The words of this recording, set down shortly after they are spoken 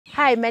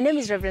Hi, my name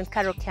is Reverend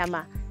Carole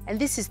Kiamah, and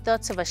this is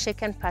Thoughts of a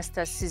Shaken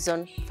Pastor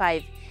Season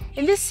 5.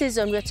 In this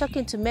season, we are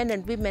talking to men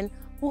and women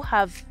who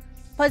have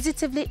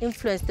positively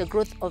influenced the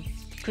growth of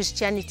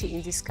Christianity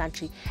in this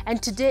country.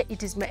 And today,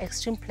 it is my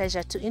extreme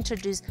pleasure to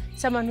introduce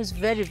someone who's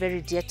very,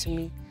 very dear to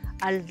me,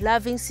 a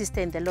loving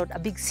sister in the Lord, a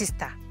big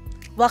sister.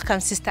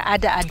 Welcome, Sister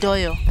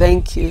Adayo.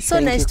 Thank you.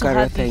 So nice to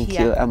have you here. Thank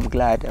you. I'm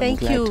glad. I'm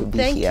glad to be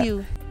here. Thank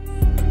you.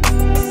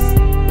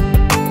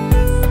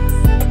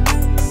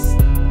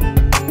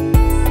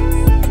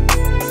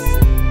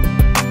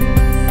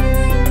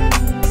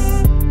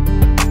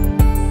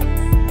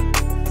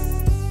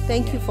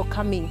 Thank you for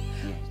coming.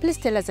 Please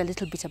tell us a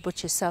little bit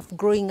about yourself,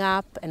 growing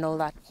up and all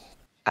that.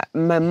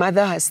 My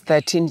mother has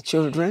 13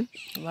 children.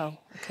 Wow,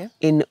 okay.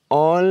 In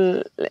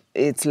all,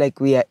 it's like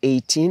we are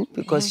 18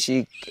 because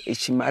she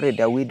married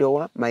a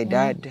widower. My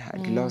dad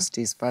had lost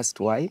his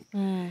first wife.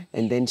 And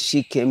then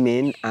she came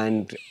in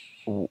and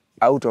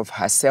out of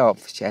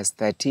herself, she has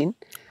 13.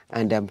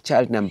 And I'm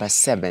child number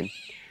 7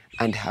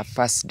 and her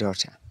first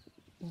daughter.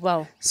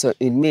 Wow. So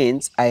it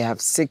means I have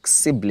 6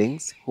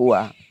 siblings who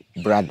are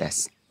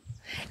brothers.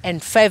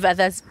 And 5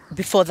 others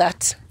before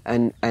that.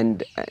 And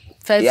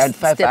 5 5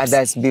 steps.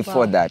 others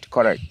before Wow. that,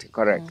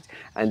 correct.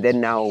 And then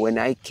now when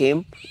I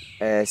came,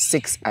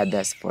 6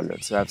 others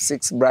followed. So I have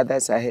 6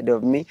 brothers ahead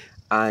of me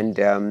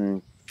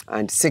and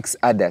 6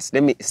 others.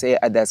 Let me say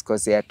others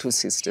because there are 2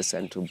 sisters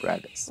and 2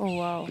 brothers. Oh,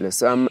 wow.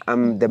 So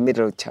I'm the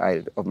middle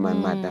child of my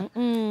mother.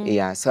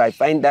 Yeah, so I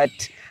find that,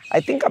 I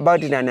think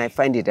about it and I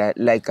find it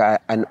like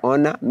an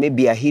honor,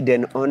 maybe a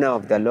hidden honor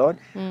of the Lord.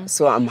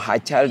 So I'm her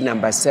child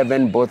number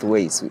 7 both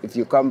ways. If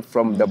you come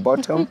from the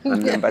bottom,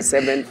 I'm number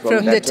 7.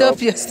 From the top,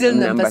 you're still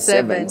number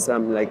 7. So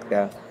I'm like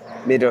the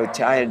middle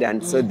child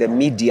and so the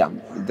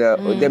medium,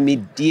 the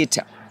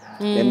mediator,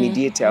 the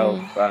mediator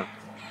of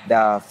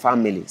the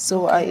family.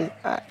 So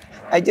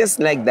I just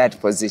like that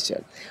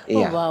position.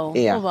 Yeah. Oh, wow.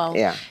 Yeah. Oh, wow.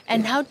 Yeah.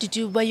 And how did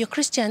you, were your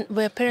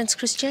parents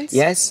Christians?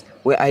 Yes,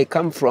 I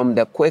come from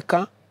the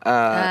Quaker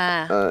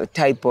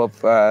type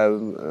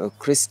of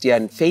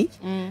Christian faith,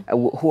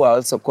 who are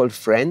also called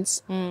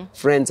Friends,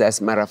 Friends as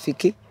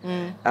Marafiki.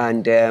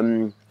 And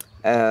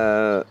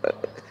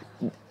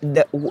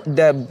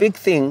the big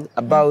thing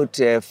about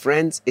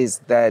Friends is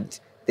that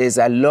there's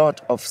a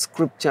lot of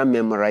scripture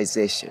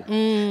memorization.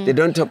 They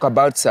don't talk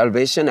about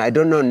salvation. I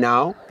don't know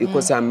now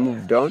because I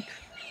moved on.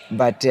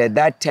 But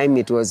that time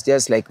it was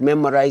just like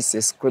memorize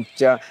the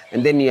scripture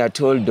and then you are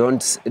told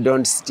don't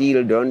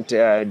steal, don't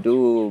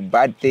do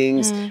bad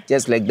things,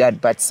 just like that.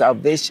 But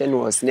salvation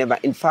was never.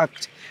 In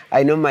fact,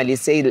 I normally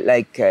say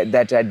like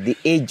that at the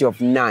age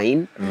of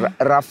 9,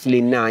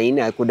 roughly 9,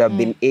 I could have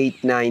been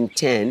 8, 9,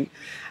 10,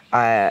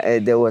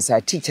 there was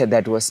a teacher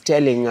that was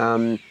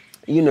telling,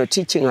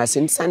 teaching us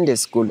in Sunday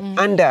school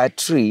under a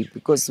tree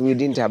because we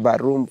didn't have a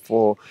room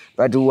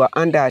but we were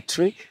under a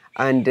tree.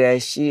 And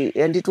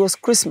it was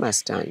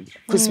Christmas time,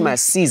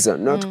 Christmas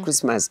season, not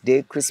Christmas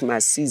Day,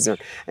 Christmas season.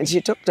 And she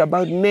talked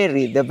about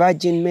Mary, the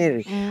Virgin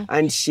Mary.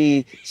 And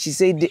she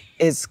said,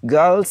 as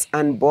girls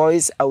and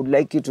boys, I would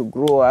like you to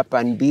grow up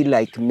and be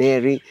like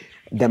Mary,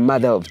 the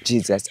mother of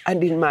Jesus.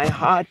 And in my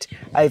heart,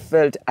 I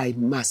felt I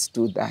must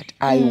do that.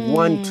 I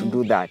want to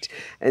do that.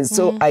 And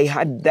so I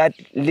had that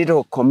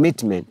little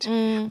commitment.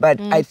 But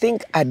I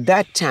think at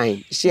that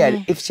time,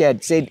 if she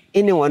had said,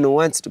 anyone who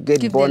wants to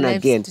get born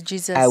again,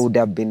 I would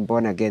have been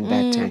born again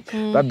that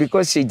time. But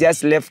because she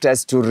just left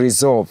us to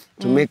resolve,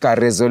 to make a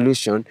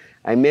resolution,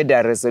 I made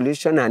a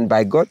resolution and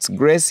by God's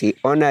grace, He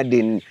honored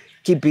in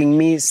keeping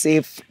me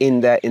safe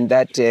in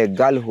that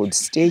girlhood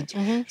stage.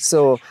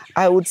 So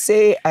I would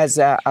say as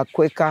a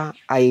Quaker,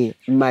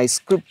 my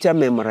scripture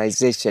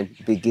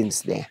memorization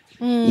begins there.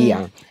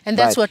 Yeah. And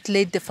that's what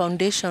laid the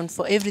foundation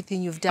for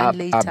everything you've done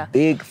later. A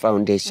big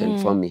foundation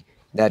for me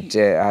that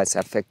has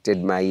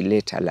affected my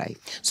later life.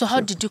 So how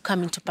did you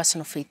come into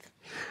personal faith?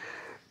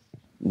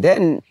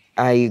 Then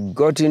I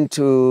got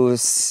into,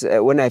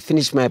 when I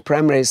finished my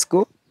primary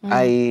school,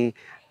 I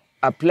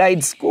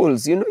applied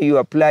schools. You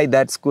apply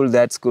that school.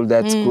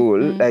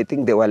 I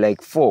think there were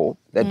like 4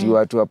 that you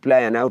had to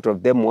apply, and out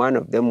of them, one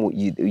of them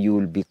you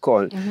will be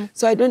called.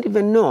 So I don't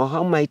even know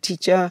how my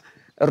teacher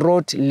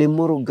wrote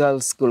Limuru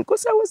Girls School,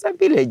 because I was a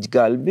village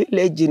girl,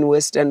 village in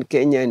Western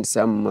Kenya in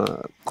some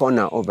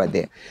corner over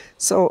there.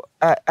 So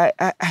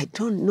I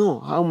don't know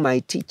how my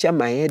teacher,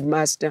 my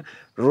headmaster,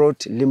 wrote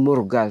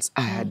Limuru Girls.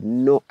 I had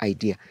no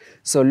idea.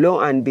 So lo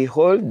and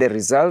behold, the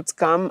results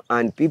come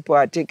and people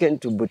are taken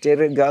to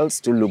Butere Girls,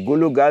 to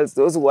Lugulu Girls.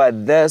 Those were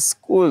the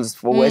schools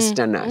for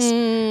Westerners.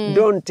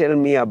 Don't tell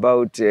me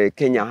about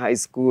Kenya High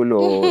School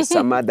or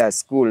some other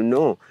school,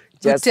 no.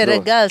 Just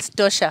Butere Girls,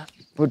 Tosha.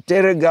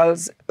 Butere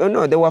Girls, oh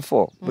no, there were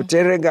 4.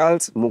 Butere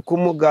Girls,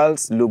 Mukumu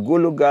Girls,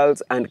 Lugulu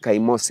Girls, and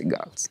Kaimosi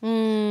Girls.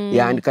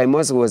 Yeah, and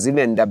Kaimosi was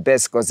even the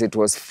best because it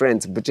was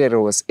Friends.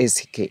 Butere was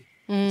SK.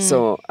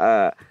 So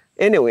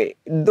anyway,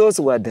 those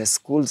were the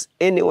schools.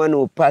 Anyone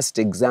who passed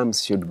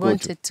exams should go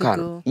to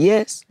Carole.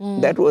 Yes,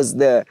 that was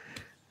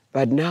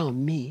but now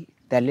me,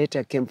 the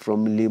letter came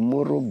from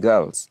Limuru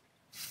Girls,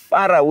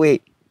 far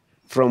away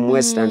from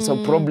Western.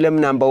 So problem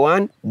number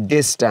one,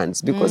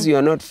 distance, because you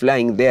are not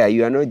flying there.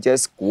 You are not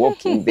just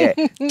walking there.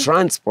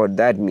 Transport,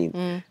 that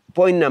means.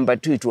 Point number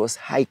two, it was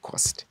high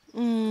cost.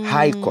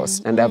 High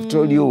cost. And I've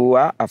told you we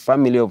are a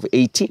family of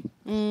 18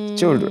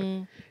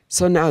 children.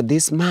 So now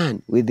this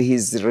man with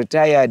his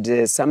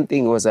retired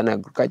something, was an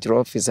agricultural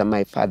officer,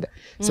 my father.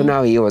 So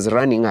now he was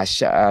running a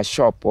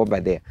shop over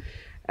there.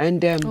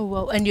 And oh,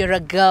 wow. And you're a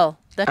girl.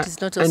 That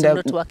is not also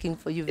not working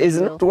for you. It's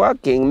not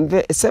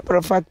working.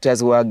 Several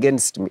factors were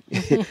against me.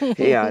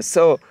 Yeah.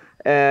 So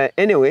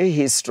anyway,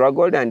 he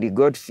struggled and he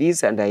got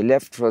fees, and I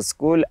left for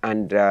school,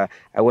 and I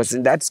was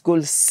in that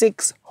school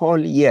 6 whole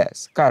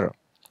years, Carole.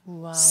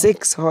 Wow.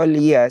 6 whole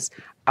years.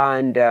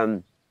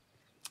 And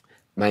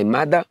my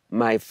mother,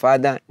 my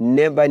father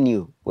never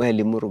knew where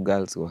Limuru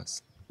Girls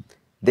was.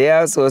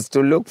 Theirs was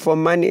to look for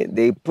money.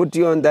 They put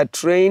you on the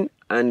train,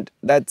 and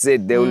that's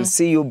it. They will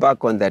see you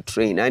back on the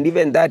train. And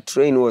even that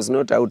train was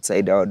not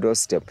outside our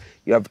doorstep.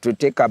 You have to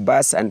take a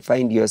bus and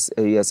find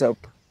yourself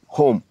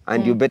home.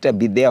 And you better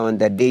be there on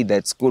the day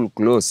that school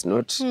closed,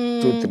 not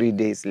 2-3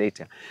 days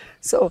later.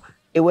 So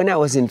when I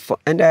was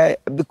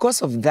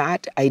because of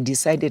that, I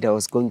decided I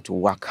was going to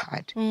work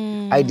hard.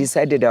 I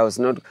decided I was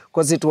not,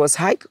 because it was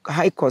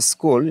high cost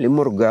school,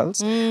 Limuru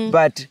Girls,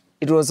 but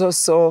it was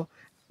also,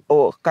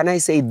 can I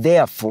say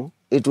therefore,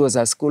 it was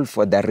a school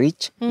for the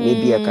rich,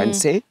 maybe I can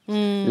say.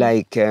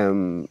 Like,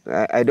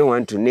 I don't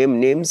want to name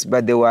names,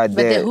 but they were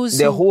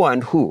the who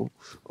and who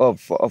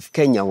of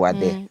Kenya were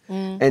there.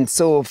 And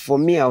so for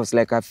me, I was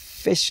like a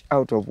fish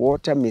out of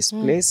water,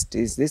 misplaced.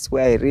 Is this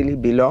where I really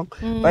belong?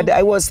 But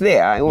I was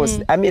there. I was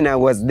there. And I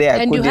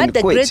couldn't you had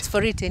the quit. grades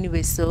for it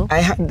anyway, so? I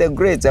had the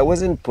grades. I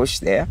wasn't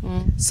pushed there.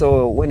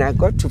 So when I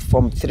got to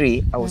Form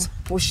 3, I was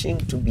pushing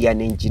to be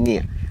an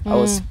engineer. I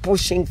was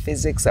pushing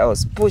physics. I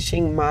was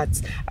pushing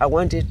maths. I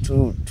wanted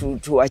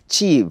to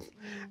achieve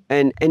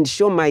and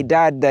show my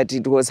dad that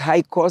it was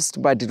high cost,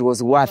 but it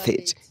was worth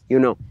it, you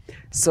know.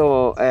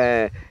 So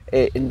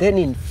and then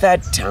in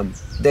third term,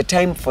 the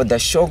time for the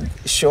show,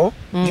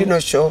 you know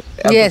show?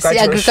 Yes, the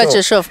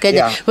agriculture show of Kenya.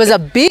 Yeah. It was a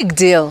big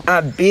deal.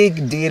 A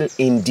big deal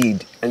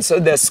indeed. And so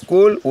the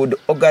school would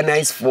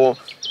organize for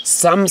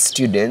some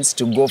students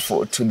to go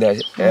to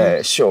the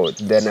show,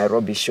 the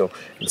Nairobi show.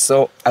 And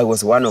so I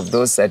was one of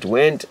those that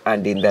went,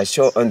 and in the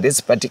show on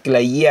this particular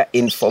year,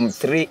 in Form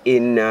 3,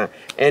 in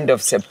end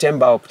of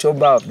September,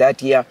 October of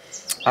that year,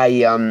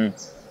 in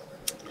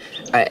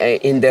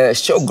the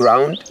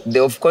showground,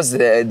 of course,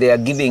 they are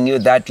giving you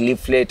that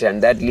leaflet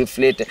and that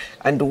leaflet.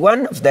 And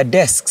one of the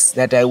desks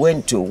that I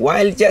went to,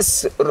 while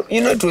just,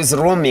 it was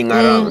roaming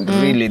around,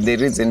 really,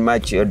 there isn't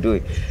much you're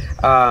doing.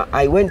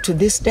 I went to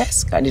this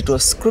desk, and it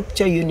was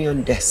Scripture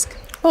Union desk.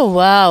 Oh,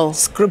 wow.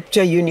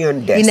 Scripture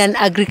Union desk. In an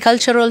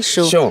agricultural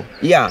show. Sure,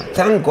 yeah.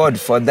 Thank God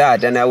for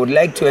that. And I would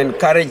like to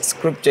encourage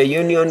Scripture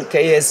Union,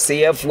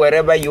 KSCF,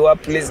 wherever you are,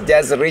 please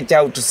just reach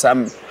out to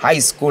some high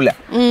schooler.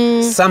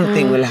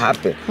 Something will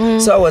happen.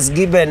 So I was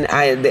given,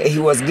 he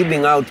was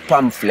giving out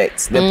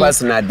pamphlets, the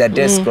person at the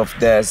desk of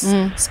the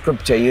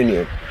Scripture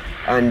Union.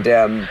 And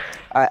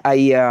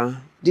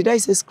did I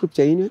say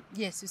Scripture Union?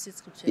 Yes, you said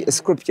Scripture Union.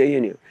 Scripture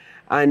Union.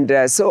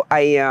 And so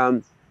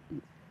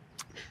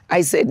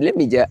I said, let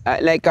me just,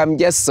 I'm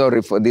just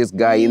sorry for this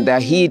guy in the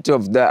heat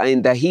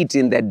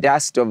in the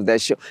dust of the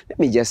show. Let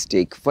me just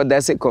take, for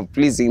the sake of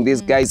pleasing this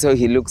guy, so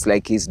he looks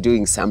like he's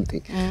doing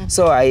something.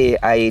 So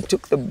I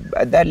took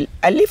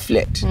a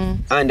leaflet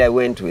and I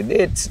went with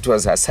it. It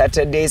was a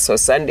Saturday, so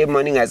Sunday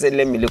morning I said,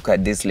 let me look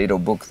at this little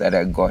book that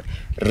I got.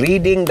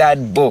 Reading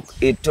that book,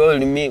 it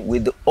told me,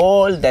 with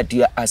all that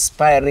you are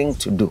aspiring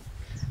to do,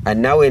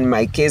 and now in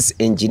my case,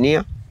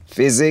 engineer,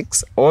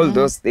 physics, all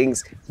those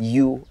things,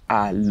 you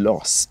are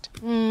lost.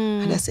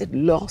 And I said,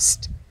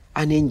 lost?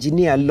 An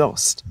engineer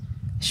lost?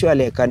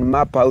 Surely I can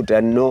map out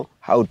and know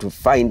how to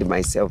find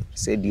myself. He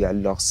said, you are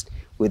lost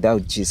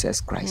without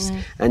Jesus Christ.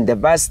 And the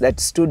verse that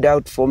stood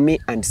out for me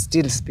and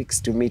still speaks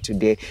to me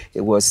today,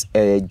 it was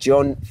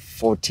John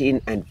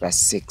 14 and verse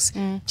 6.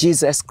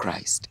 Jesus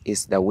Christ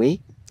is the way,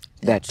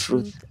 the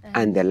truth,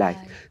 and the life.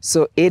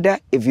 So either,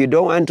 if you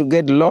don't want to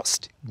get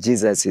lost,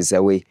 Jesus is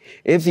the way.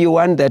 If you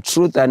want the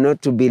truth and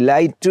not to be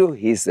lied to,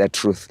 he's the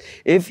truth.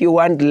 If you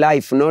want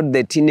life, not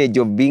the teenage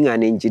of being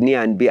an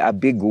engineer and be a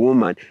big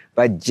woman,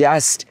 but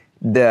just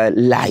the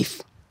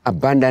life,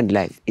 abundant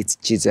life, it's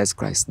Jesus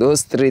Christ.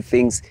 Those three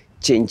things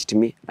changed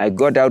me. I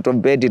got out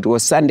of bed, it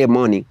was Sunday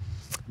morning.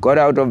 Got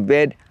out of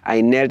bed,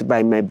 I knelt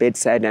by my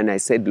bedside and I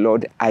said,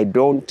 Lord, I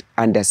don't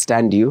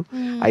understand you.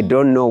 I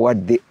don't know what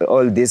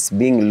all this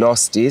being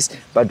lost is,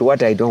 but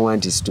what I don't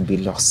want is to be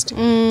lost.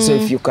 So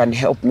if you can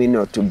help me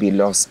not to be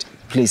lost,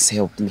 please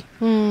help me.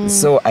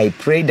 So I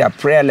prayed a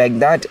prayer like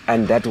that,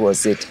 and that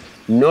was it.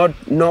 No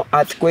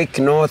earthquake,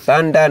 no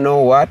thunder,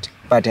 no what,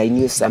 but I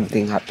knew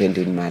something happened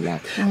in my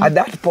life. At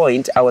that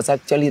point, I was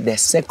actually the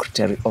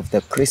secretary of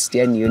the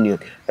Christian Union,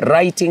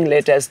 writing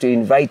letters to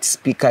invite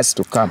speakers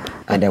to come,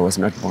 and I was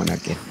not born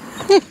again.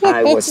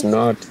 I was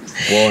not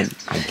born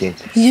again.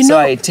 So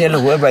I tell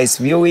whoever is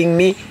viewing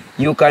me,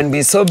 You can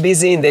be so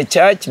busy in the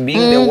church,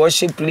 being the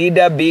worship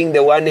leader, being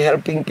the one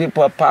helping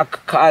people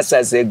park cars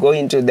as they go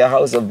into the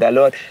house of the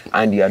Lord,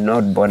 and you are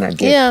not born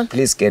again. Yeah.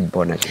 Please get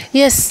born again.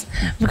 Yes,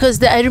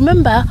 because I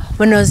remember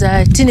when I was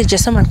a teenager,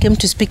 someone came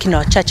to speak in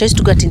our church. I used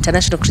to go to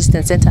International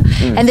Christian Center,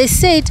 and they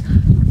said,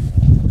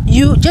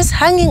 you just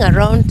hanging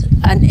around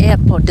an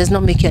airport does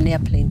not make you an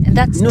airplane. And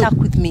that stuck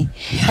with me.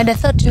 Yeah. And I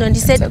thought, and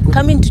he said,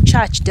 coming to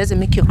church doesn't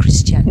make you a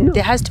Christian. No.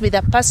 There has to be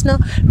that personal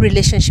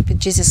relationship with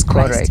Jesus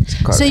Christ.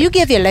 Correct. So you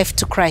gave your life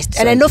to Christ.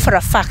 And I know for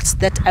a fact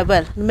that,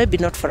 well, maybe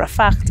not for a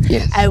fact.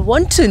 Yes. I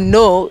want to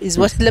know is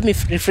what, let me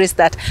rephrase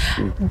that.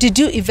 Did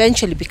you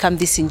eventually become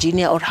this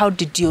engineer, or how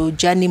did your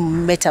journey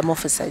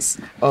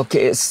metamorphosize?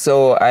 Okay,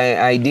 so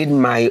I did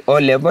my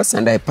O-levels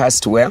and I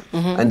passed well.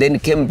 And then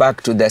came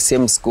back to the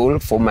same school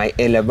for my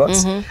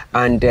A-levels.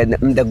 And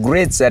the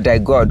grades that I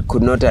got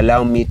could not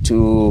allow me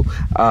to,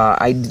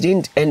 I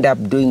didn't end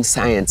up doing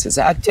sciences.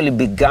 I actually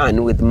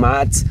began with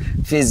maths,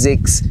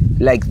 physics,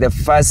 like the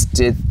first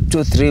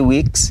 2-3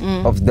 weeks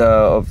of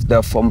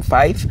the Form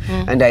 5,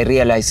 and I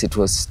realized it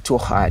was too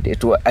hard.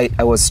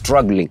 I was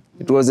struggling.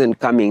 It wasn't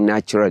coming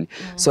naturally.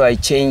 So I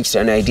changed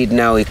and I did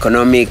now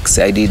economics,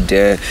 I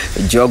did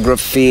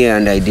geography,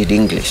 and I did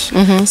English.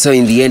 So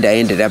in the end, I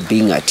ended up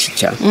being a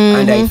teacher.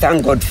 And I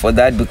thank God for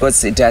that,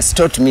 because it has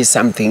taught me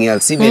something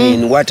else. Even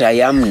in what I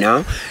am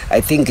now, I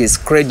think is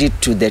credit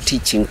to the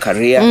teaching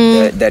career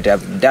that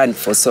I've done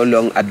for so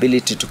long,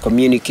 ability to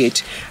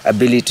communicate,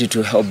 ability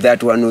to help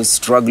that one who's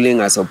struggling,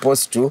 as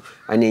opposed to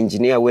an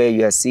engineer where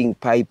you are seeing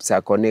pipes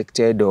are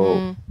connected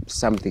or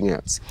something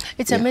else.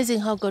 It's amazing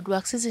how God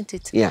works, isn't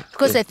it? Yeah.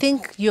 Because I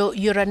think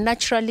you're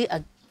naturally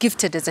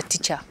gifted as a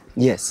teacher.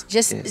 Yes.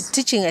 Just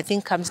teaching, I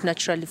think, comes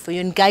naturally for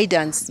you, and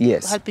guidance,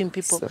 helping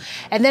people. So.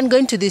 And then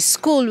going to this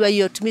school where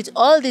you're to meet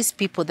all these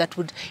people that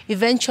would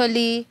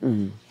eventually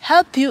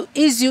help you,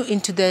 ease you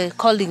into the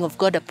calling of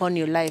God upon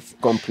your life.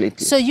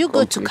 Completely. So you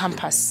go to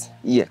campus.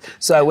 Yeah.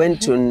 So I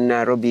went to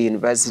Nairobi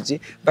University,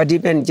 but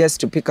even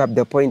just to pick up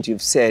the point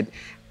you've said,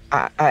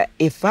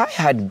 if I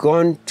had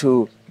gone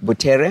to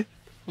Butere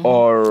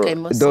or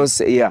Kaimosi. those,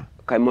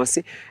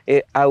 Kaimosi,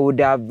 I would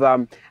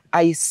have,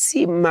 I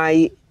see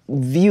my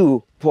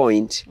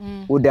viewpoint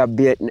would have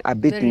been a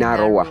bit Very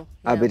narrower,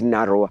 a bit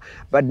narrower.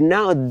 But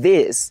now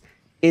this,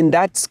 in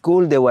that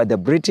school, there were the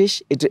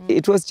British.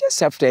 It was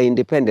just after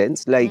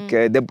independence, like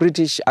the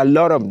British, a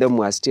lot of them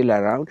were still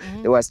around.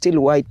 There were still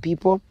white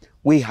people.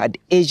 We had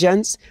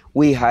Asians,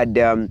 we had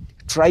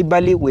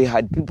tribally, we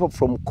had people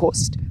from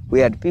Coast, we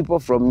had people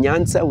from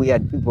Nyanza, we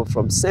had people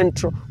from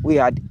Central, we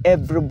had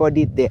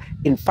everybody there.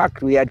 In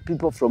fact, we had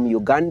people from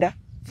Uganda,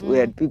 we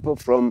had people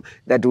from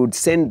that would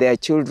send their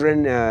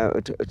children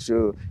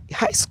to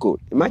high school.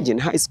 Imagine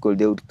high school,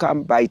 they would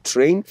come by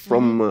train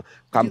from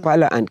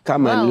Kampala and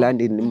come and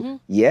land in,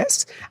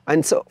 yes.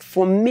 And so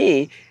for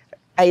me,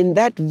 in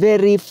that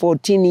very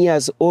 14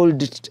 years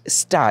old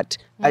start,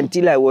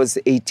 until I was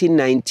 18,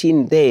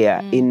 19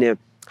 there in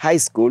high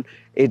school,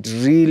 it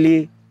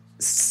really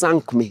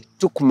sunk me,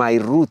 took my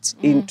roots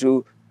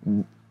into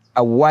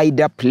a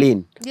wider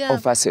plane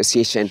of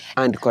association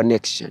and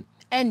connection.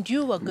 And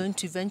you were going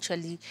to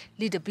eventually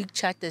lead a big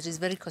church that is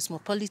very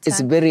cosmopolitan.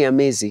 It's very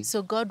amazing.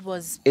 So God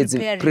was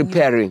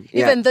preparing.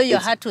 You. Even though your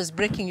heart was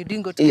breaking, you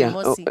didn't go to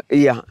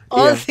Kaimosi.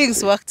 All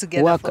things work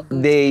together for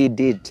good. They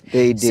did.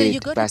 So you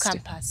go to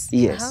campus.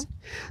 Yes.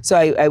 So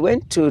I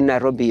went to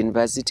Nairobi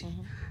University.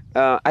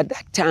 At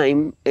that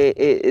time,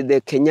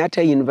 the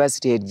Kenyatta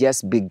University had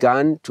just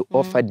begun to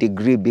offer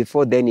degree.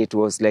 Before then, it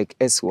was like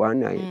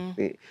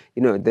S1,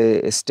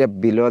 the step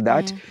below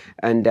that.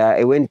 And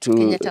I went to...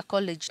 Kenyatta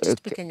College, to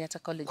speak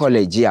Kenyatta College.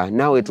 College, yeah.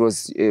 Now it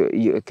was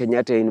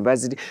Kenyatta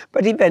University.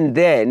 But even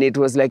then, it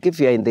was like if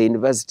you're in the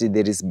university,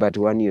 there is but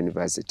one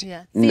university.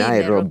 Yeah,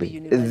 Nairobi.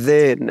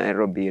 The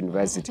Nairobi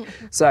University.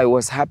 So I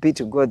was happy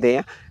to go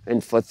there.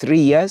 And for 3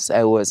 years,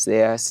 I was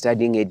there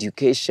studying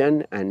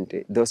education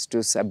and those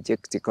two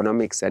subjects,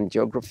 economics and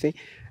geography.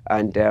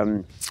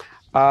 And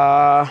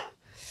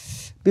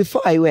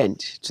before I went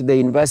to the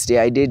university,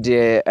 I did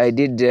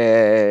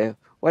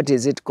what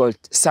is it called?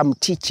 Some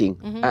teaching.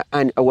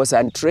 And I was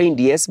untrained,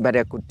 yes, but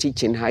I could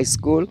teach in high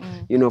school,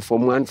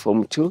 Form 1,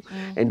 Form 2.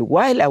 And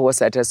while I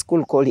was at a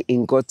school called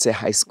Ingotse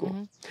High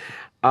School,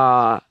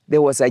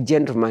 there was a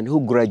gentleman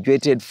who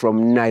graduated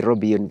from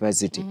Nairobi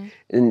University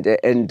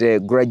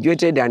and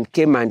graduated and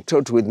came and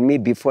taught with me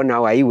before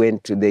now I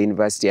went to the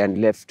university and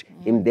left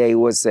him there. He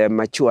was a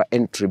mature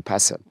entry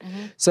person.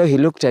 So he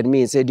looked at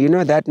me and said, you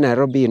know that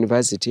Nairobi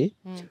University,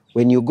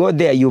 when you go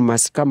there, you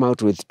must come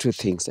out with two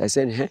things. I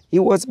said, huh? He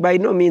was by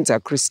no means a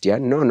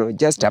Christian. No,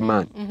 just a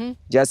man.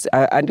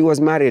 And he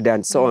was married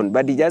and so on.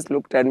 But he just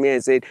looked at me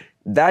and said,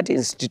 that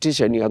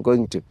institution you are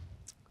going to,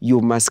 you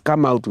must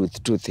come out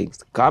with two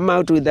things. Come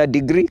out with a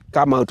degree,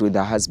 come out with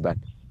a husband.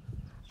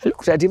 I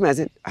looked at him and I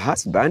said,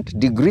 husband?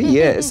 Degree?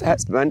 Yes.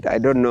 Husband? I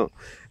don't know.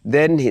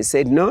 Then he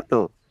said, no.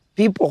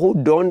 people who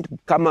don't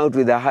come out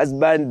with a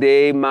husband,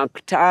 they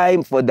mark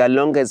time for the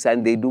longest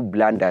and they do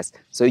blunders.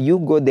 So you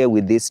go there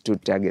with these two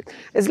targets.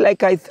 It's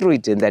like I threw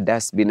it in the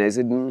dustbin. I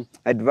said,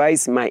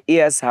 advice my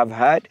ears have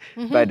heard,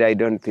 but I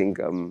don't think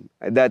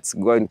that's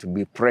going to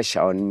be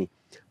pressure on me.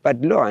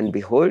 But lo and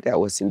behold, I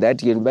was in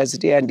that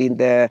university, and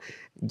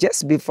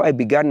just before I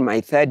began my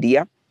third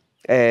year,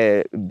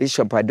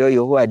 Bishop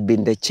Adayo, who had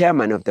been the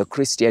chairman of the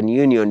Christian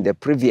Union the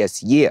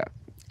previous year,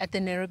 at the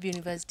Nairobi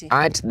University.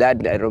 At that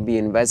Nairobi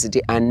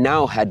University, and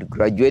now had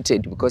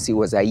graduated because he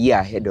was a year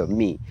ahead of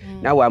me.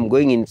 Now I'm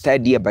going in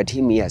third year, but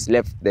he has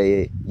left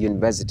the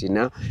university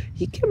now.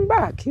 He came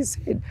back, he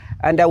said,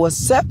 and I was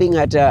serving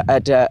at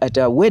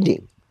a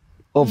wedding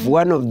of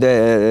one of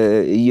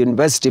the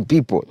university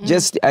people,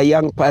 just a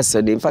young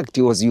person. In fact,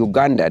 he was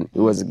Ugandan. He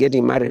was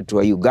getting married to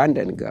a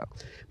Ugandan girl.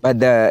 But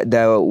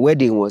the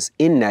wedding was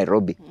in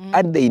Nairobi,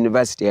 at the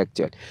university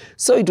actually.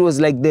 So it was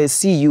like the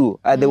CU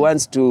are the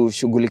ones to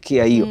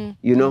shughulikia hiyo,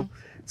 you know.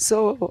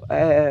 So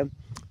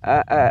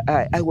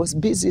I was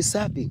busy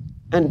serving.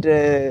 And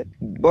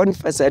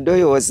Boniface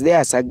Adayo was there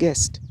as a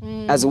guest,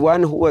 as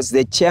one who was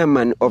the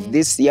chairman of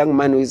this young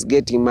man who is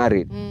getting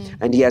married.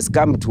 And he has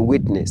come to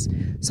witness.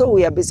 So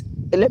we are busy.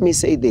 Let me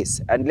say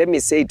this, and let me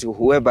say to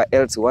whoever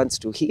else wants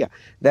to hear,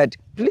 that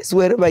please,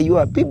 wherever you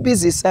are, be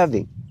busy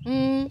serving.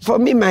 For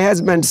me, my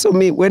husband saw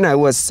me when I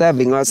was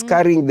serving. I was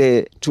carrying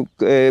the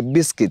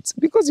biscuits,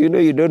 because you know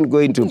you don't go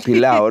into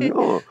pilau.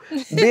 No,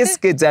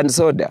 biscuits and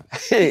soda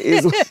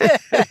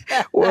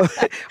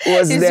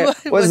was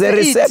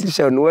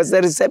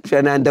the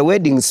reception, and the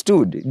wedding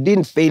stood. It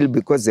didn't fail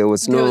because there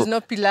was no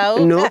pilau.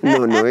 No,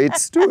 it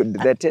stood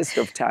the test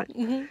of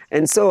time.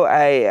 And so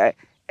I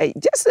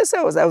just as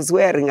I was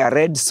wearing a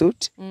red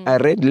suit, a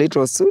red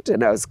little suit,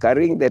 and I was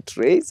carrying the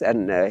trays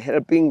and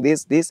helping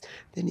this.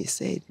 Then he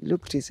said,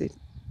 looked, he said,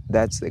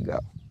 that's the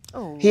girl.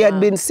 Oh, he had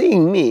been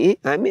seeing me.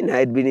 I mean, I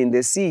had been in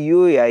the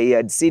CU. He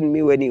had seen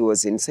me when he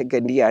was in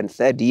second year and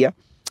third year.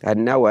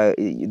 And now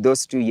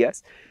those 2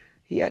 years,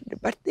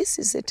 but this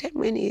is the time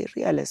when he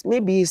realized,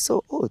 maybe he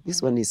saw, oh,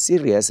 this one is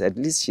serious. At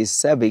least she's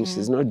serving.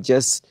 She's not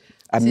just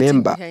a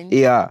member.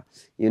 Yeah,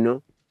 you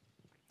know.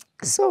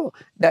 So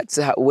that's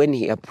when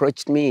he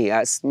approached me. He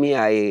asked me,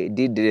 I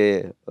did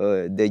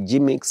the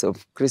gimmicks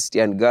of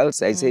Christian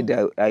girls. I said,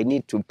 I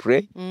need to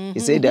pray. He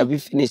said, have you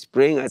finished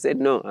praying? I said,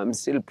 no, I'm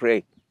still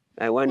praying.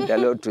 I want the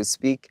Lord to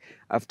speak.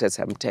 After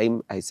some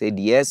time, I said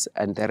yes,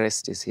 and the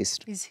rest is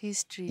history. Is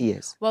history.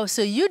 Yes. Wow,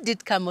 so you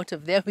did come out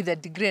of there with a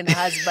degree and a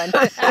husband.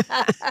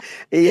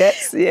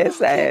 Yes,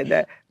 I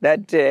had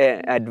that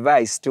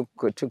advice took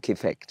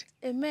effect.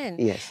 Amen.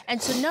 Yes.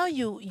 And so now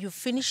you've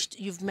finished,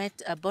 you've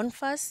met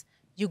Boniface,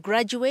 you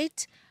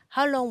graduate.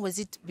 How long was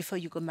it before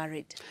you got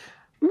married?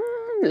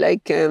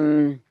 Like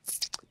 8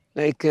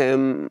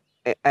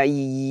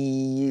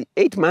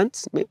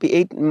 months,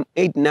 maybe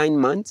 9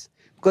 months.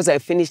 Because I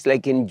finished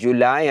like in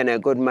July and I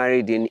got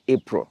married in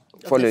April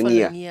following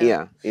year.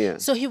 Yeah.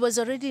 So he was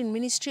already in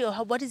ministry, or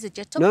what is it?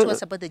 Talk to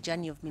us about the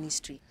journey of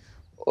ministry.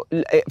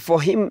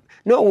 For him,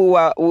 no,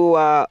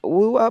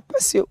 we were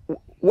pursuing.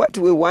 What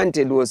we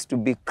wanted was to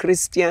be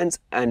Christians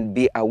and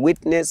be a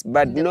witness,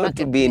 but not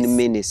to be in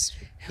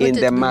ministry. In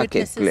the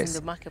marketplace.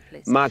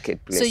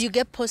 So you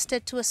get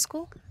posted to a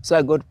school? So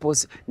I got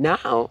posted.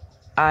 Now,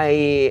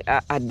 at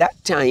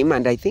that time,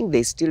 and I think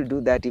they still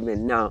do that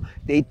even now,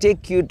 they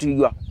take you to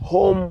your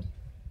home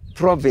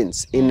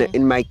province,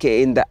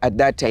 at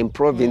that time,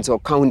 province or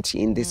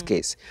county in this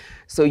case.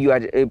 So you are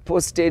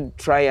posted,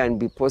 try and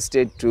be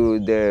posted to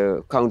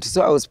the county.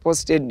 So I was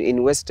posted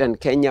in Western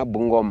Kenya,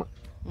 Bungoma,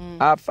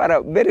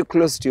 very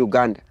close to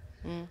Uganda,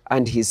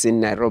 and he's in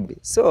Nairobi.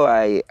 So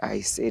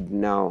I said,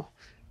 now,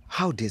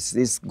 how does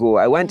this go?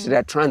 I wanted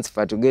a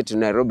transfer to get to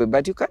Nairobi,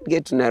 but you can't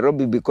get to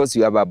Nairobi because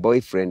you have a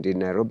boyfriend in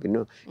Nairobi.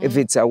 No, if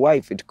it's a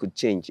wife, it could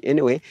change.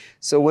 Anyway,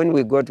 so when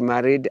we got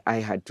married, I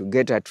had to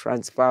get a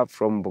transfer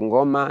from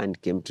Bungoma and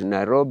came to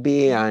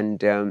Nairobi.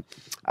 And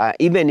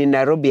even in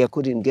Nairobi, I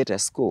couldn't get a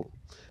school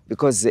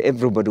because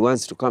everybody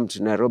wants to come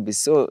to Nairobi.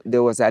 So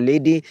there was a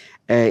lady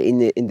in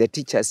the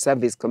Teachers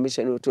Service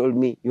Commission who told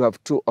me, you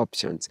have two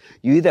options.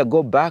 You either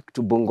go back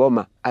to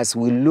Bungoma as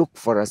we look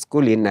for a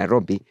school in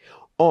Nairobi,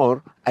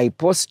 or I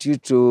post you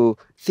to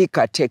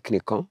Thika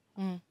Technical,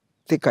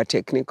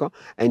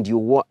 and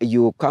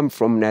you come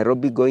from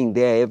Nairobi going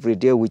there every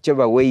day,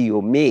 whichever way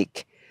you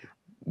make,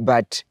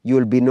 but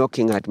you'll be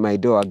knocking at my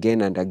door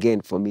again and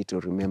again for me to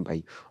remember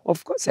you.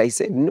 Of course, I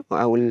said, no,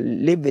 I will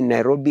live in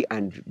Nairobi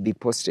and be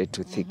posted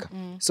to Thika.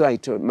 So I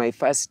told my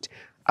first,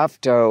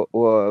 after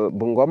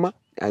Bungoma,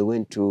 I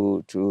went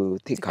to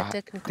Thika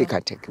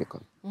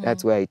Technical.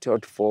 That's where I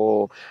taught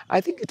for, I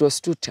think it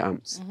was 2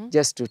 terms,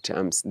 just 2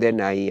 terms.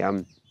 Then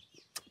I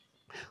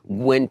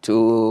went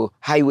to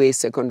Highway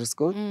Secondary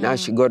School. Now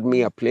she got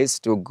me a place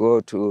to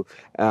go to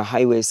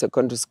Highway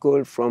Secondary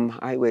School. From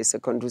Highway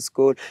Secondary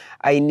School,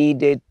 I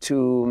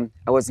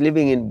was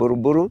living in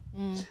Buruburu.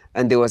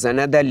 And there was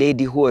another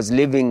lady who was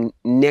living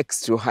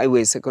next to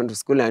Highway Secondary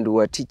School, and we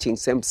were teaching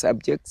same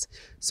subjects.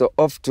 So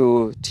off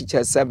to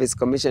Teacher Service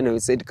Commissioner, we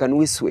said, can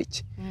we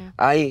switch?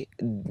 I,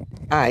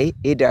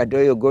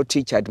 Adayo, go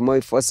teach at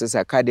Moi Forces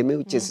Academy,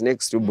 which is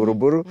next to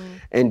Buruburu.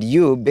 And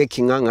you,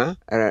 Becky Nganga,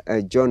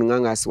 John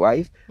Nganga's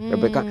wife,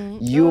 Rebecca,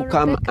 you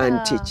come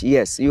and teach.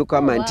 Yes, you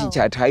come and teach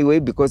at Highway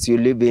because you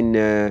live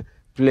in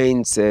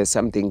Plains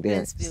something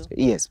there. Plainsview.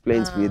 Yes,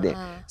 Plainsview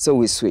there. So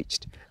we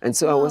switched. And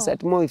so I was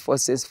at Moi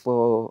Forces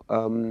for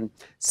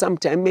some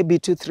time, maybe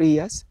 2-3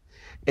 years.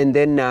 And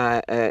then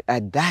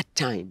at that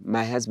time,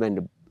 my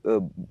husband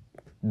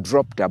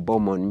dropped a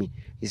bomb on me.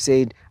 He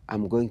said,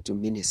 I'm going to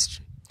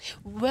ministry.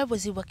 Where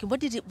was he working?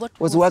 What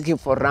was working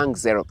for Rank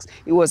Xerox.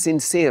 He was in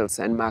sales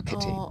and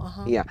marketing.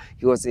 Yeah,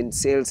 he was in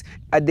sales.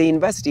 At the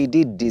university, he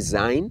did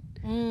design.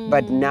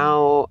 But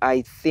now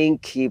I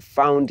think he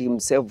found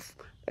himself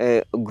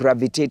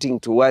gravitating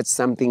towards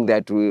something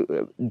that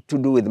to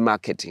do with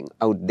marketing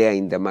out there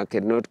in the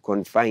market, not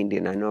confined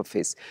in an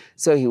office.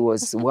 So he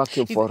was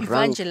working for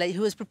Rank. He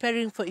was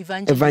preparing for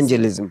evangelism.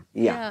 Evangelism,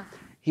 yeah.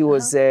 He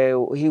was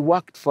he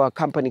worked for a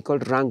company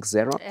called Rank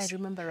Xerox. I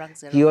remember Rank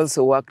Xerox. He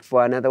also worked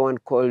for another one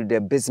called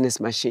Business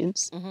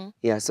Machines.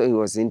 Yeah, so he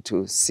was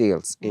into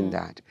sales in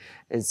that.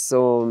 And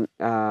so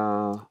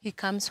he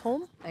comes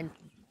home and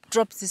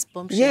drops this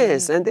bombshell.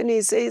 Yes, and then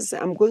he says,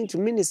 I'm going to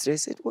ministry. I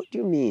said, what do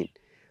you mean?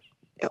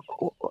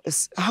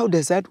 How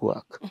does that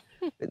work?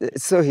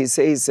 So he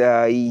says,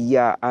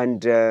 yeah,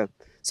 and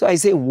so I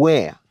say,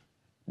 where?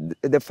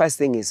 The first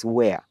thing is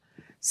where.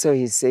 So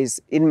he says,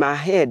 in my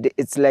head,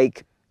 it's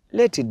like,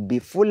 let it be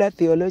Fuller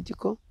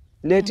theological,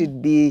 let it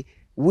be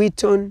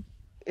Wheaton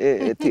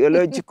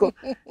theological,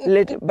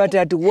 but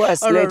at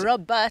worst, Oral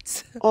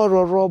Roberts.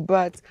 Oral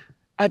Roberts.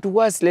 At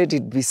worst, let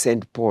it be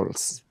St.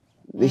 Paul's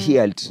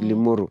here at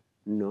Limuru.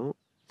 No.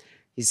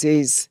 He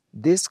says,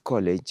 this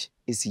college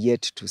is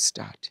yet to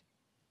start.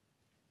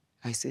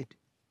 I said,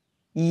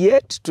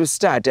 yet to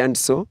start. And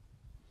so,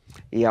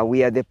 yeah,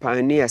 we are the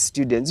pioneer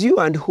students. You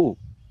and who?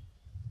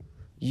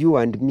 You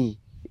and me,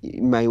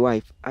 my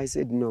wife. I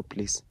said, no,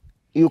 please.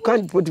 You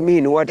can't put me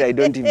in what I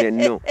don't even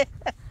know.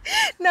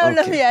 Now,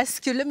 let me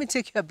ask you, let me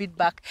take you a bit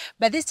back.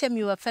 By this time,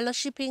 you were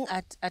fellowshipping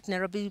at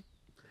Nairobi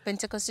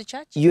Pentecostal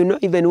Church? You know,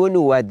 even when we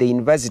were at the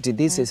university,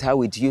 this is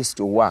how it used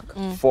to work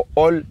for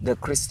all the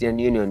Christian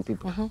Union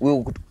people.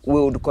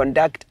 We would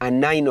conduct a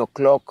 9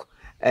 o'clock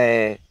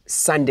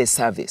Sunday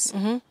service,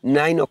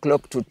 9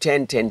 o'clock to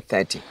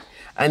 10:30.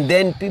 And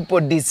then people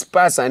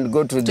disperse and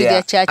go to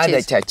their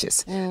other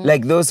churches.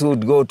 Like those who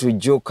would go to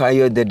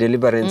Jokayo, the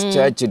Deliverance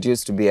Church. It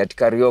used to be at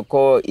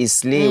Karioko,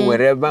 Isli,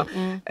 wherever.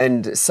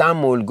 And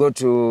some will go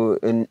to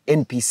an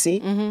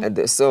NPC.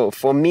 And so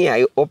for me,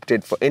 I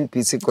opted for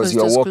NPC because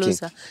you're walking.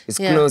 Closer. It's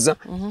closer.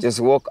 Just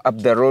walk up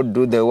the road,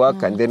 do the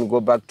work, and then go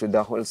back to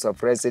the halls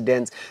of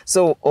residence.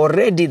 So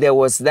already there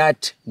was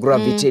that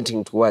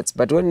gravitating towards.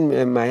 But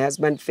when my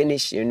husband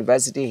finished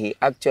university, he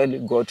actually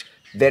got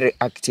very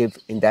active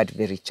in that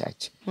very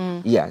church.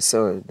 Yeah,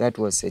 so that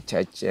was a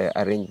church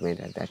arrangement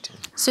at that time.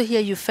 So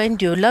here you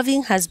find your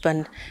loving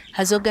husband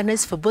has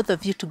organized for both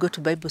of you to go to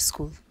Bible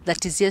school.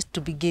 That is yet to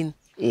begin.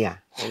 Yeah,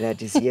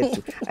 that is yet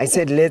to.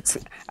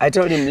 I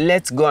told him,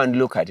 let's go and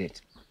look at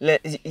it.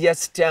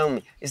 Just tell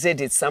me. He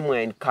said it's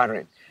somewhere in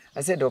Karen.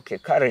 I said, okay,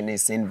 Karen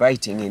is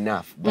inviting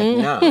enough. But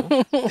now,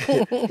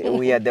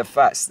 we are the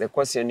first. The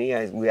question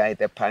here is, we are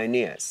the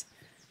pioneers.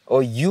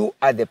 Or you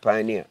are the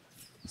pioneer.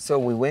 So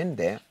we went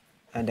there.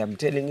 And I'm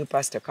telling you,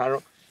 Pastor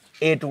Carole,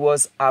 it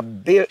was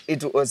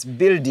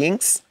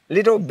buildings,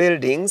 little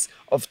buildings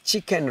of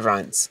chicken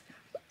runs.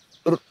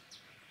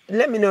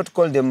 Let me not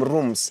call them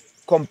rooms,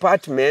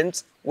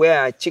 compartments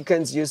where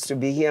chickens used to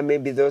be here,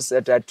 maybe those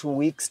that are 2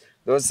 weeks,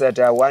 those that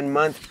are 1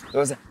 month,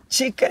 those are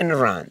chicken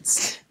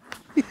runs.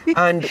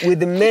 And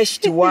with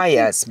meshed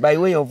wires by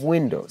way of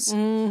windows.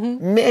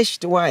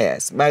 Meshed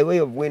wires by way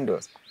of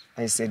windows.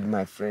 I said,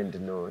 my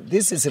friend, no,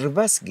 this is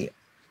reverse gear.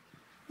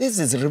 This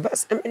is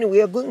reverse. I mean,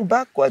 we are going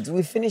backwards.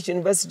 We finished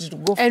university to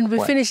go forward. And we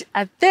finished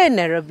at the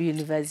Nairobi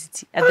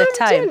University at the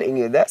time. I'm telling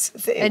you, that's the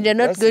thing. And you're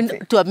not going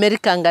to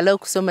America angalau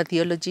kusoma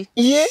theology?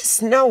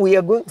 Yes, now we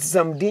are going to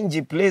some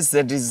dingy place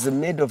that is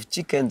made of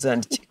chickens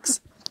and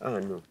chicks. Oh,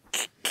 no.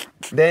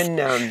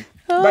 Then,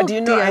 but you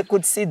know, I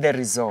could see the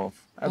resolve.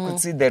 I could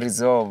see the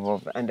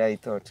resolve and I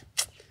thought,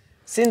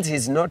 since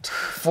he's not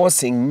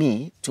forcing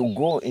me to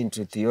go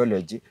into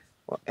theology,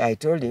 I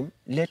told him,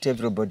 let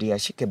everybody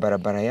ashike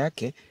barabara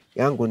yake,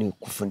 yangu ni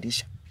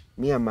kufundisha.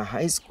 Me, I'm a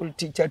high school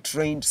teacher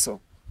trained so.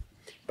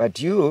 But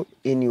you,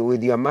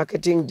 with your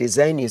marketing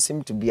design, you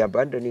seem to be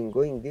abandoning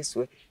going this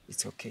way.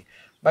 It's okay.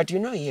 But you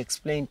know, he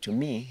explained to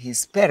me,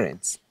 his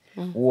parents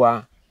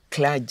were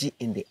clergy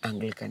in the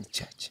Anglican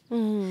Church.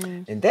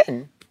 And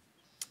then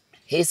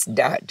his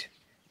dad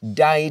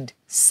died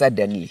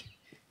suddenly.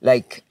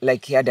 Like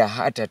he had a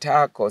heart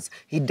attack or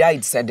he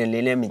died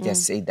suddenly, let me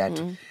just say that.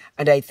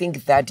 And I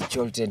think that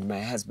jolted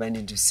my husband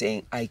into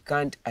saying, I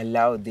can't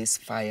allow this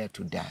fire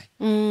to die.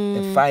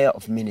 The fire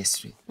of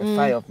ministry, the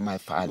fire of my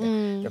father,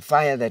 the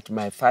fire that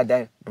my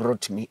father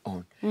brought me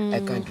on. I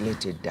can't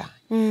let it die.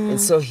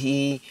 And so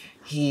I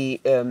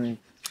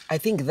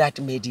think that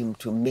made him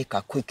to make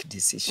a quick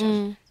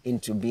decision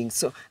into being.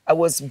 So I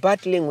was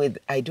battling with,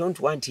 I don't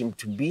want him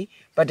to be,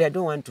 but I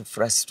don't want to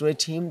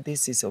frustrate him.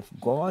 This is of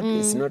God.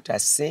 It's not a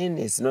sin.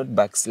 It's not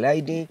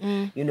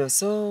backsliding. You know,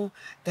 so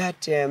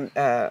that,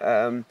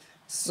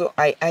 so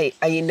I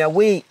in a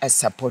way, I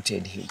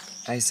supported him.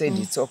 I said,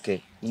 it's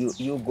okay.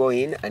 You go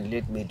in and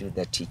let me do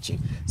the teaching.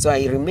 So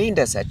I remained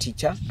as a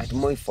teacher at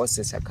Moi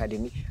Forces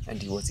Academy, and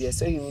he was here.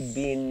 So he would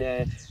be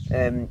in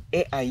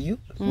AIU,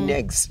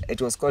 NEGS. It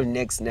was called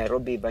NEGS,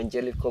 Nairobi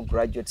Evangelical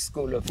Graduate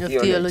School of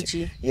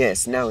Theology.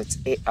 Yes, now it's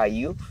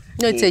AIU.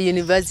 No, it's a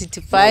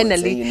university, finally. No,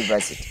 it's a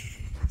university.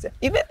 So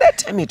even that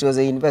time it was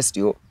a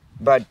university,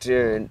 but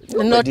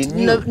nobody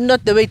knew.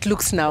 Not the way it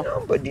looks now.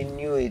 Nobody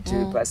knew it,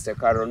 Pastor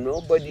Carole.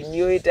 Nobody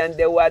knew it, and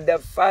they were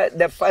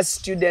the first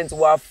students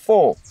were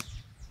four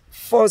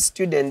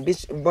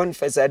students.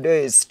 Boniface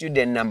Adayo is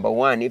student number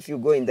 1. If you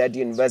go in that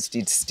university,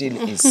 it still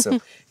is so.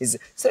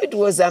 So it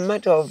was a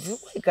matter of,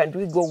 why can't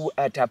we go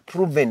at a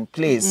proven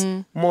place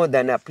more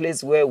than a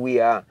place where we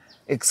are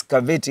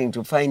excavating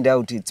to find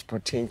out its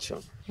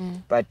potential?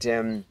 But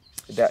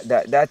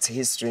that's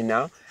history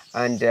now.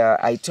 And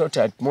I taught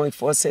at Moi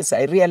Forces.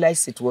 I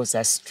realized it was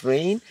a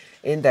strain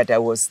in that I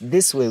was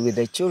this way with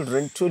the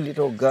children, 2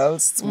 little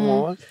girls,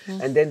 small,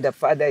 and then the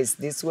father is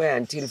this way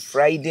until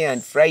Friday,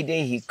 and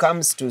Friday he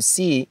comes to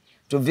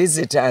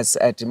visit us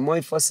at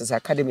Moi Forces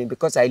Academy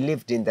because I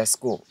lived in the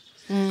school.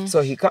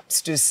 So he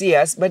comes to see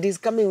us, but he's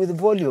coming with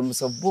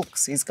volumes of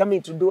books. He's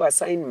coming to do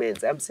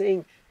assignments. I'm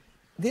saying,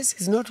 this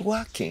is not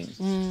working.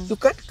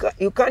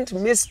 You can't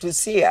miss to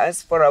see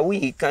us for a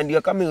week and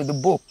you're coming with the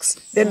books.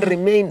 Then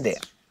remain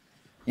there,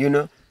 you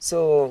know.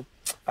 So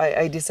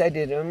I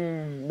decided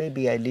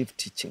maybe I leave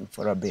teaching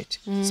for a bit.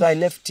 So I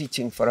left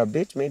teaching for a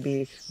bit,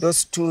 maybe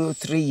those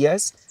 2-3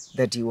 years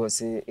that he was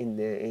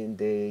in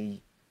the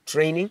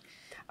training.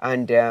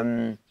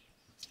 And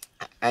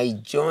I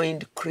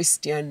joined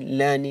Christian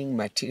Learning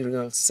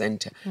Material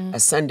Center, a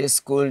Sunday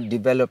school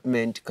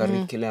development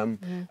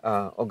curriculum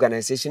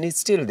organization. It's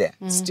still there.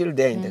 It's still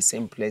there in the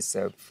same place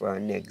of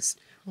NEGS,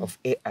 of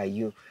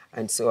AIU.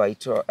 And so I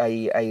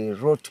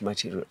wrote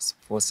materials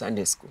for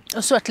Sunday school.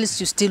 So at least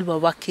you still were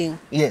working?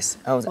 Yes,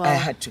 I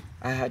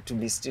had to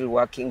be still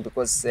working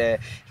because it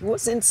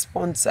wasn't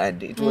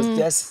sponsored. It was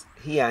just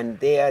here and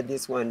there,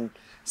 this one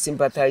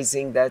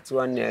sympathizing, that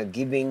one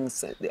giving.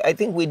 I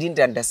think we didn't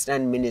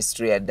understand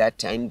ministry at that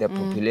time, the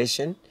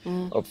population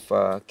of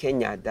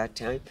Kenya at that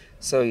time.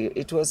 So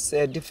it was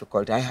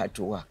difficult. I had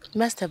to work. It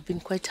must have been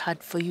quite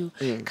hard for you,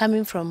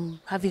 coming from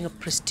having a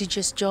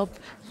prestigious job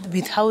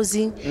with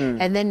housing,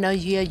 and then now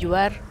here you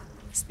are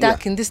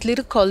stuck in this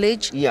little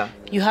college.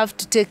 You have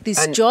to take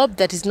this job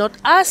that is not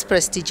as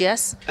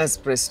prestigious.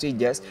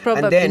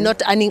 Probably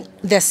not earning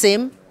the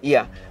same.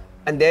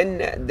 And then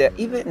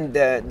even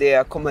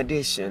the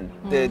accommodation,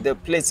 the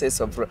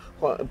places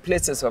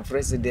of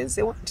residence,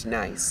 they weren't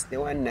nice. They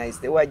weren't nice.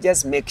 They were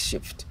just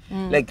makeshift.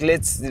 Like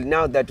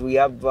now that we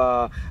have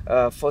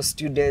 4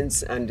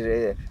 students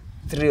and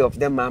 3 of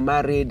them are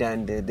married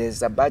and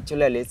there's a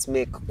bachelor, let's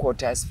make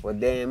quarters for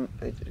them.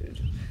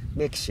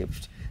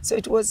 Makeshift. So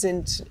it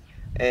wasn't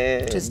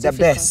the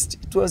best.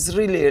 It was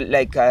really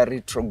like a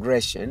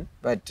retrogression.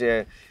 But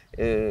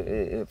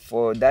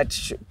for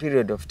that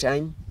period of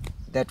time,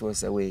 that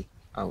was a way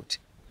out.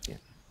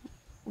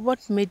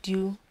 What made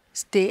you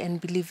stay and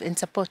believe and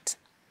support?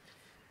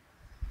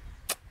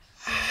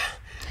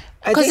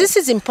 Because this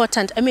is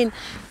important. I mean,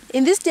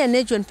 in this day and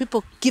age when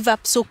people give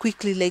up so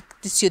quickly,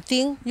 like, this is your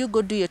thing, you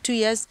go do your 2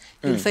 years,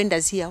 you'll find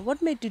us here.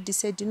 What made you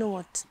decide, you know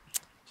what,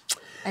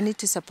 I need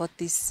to support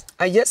this?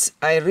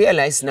 I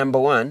realized, number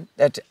 1,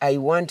 that I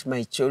want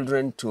my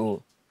children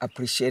to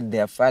appreciate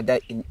their father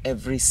in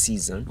every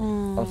season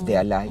of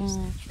their lives.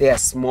 They are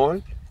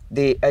small.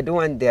 I don't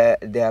want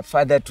their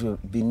father to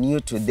be new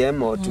to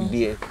them or to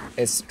be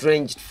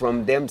estranged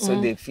from them,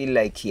 so they feel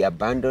like he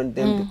abandoned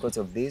them because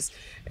of this.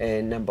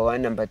 Number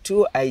 1. Number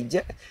 2, I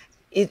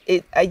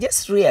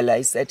just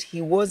realized that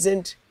he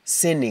wasn't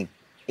sinning.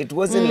 It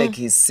wasn't like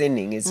he's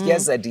sinning. It's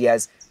just that he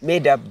has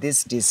made up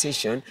this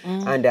decision,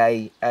 and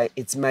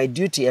it's my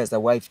duty as a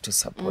wife to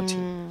support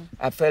him.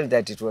 I felt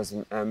that it was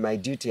my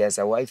duty as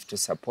a wife to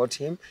support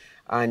him.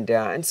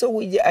 And so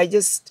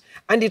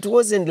and it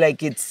wasn't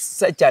like it's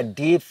such a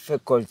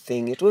difficult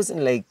thing. It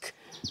wasn't like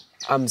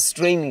I'm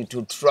straining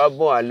to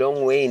travel a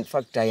long way. In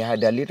fact, I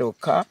had a little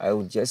car. I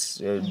would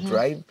just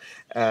drive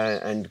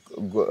and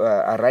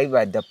arrive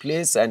at the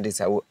place, and it's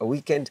a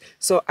weekend.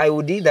 So I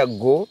would either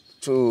go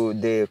to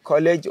the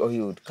college or he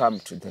would come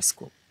to the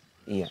school.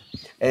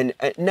 And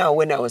now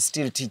when I was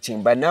still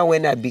teaching, but now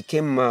when I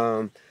became,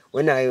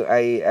 when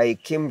I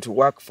came to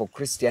work for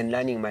Christian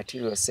Learning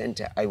Material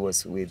Center, I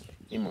was with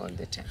him all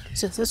the time.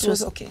 So this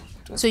was okay.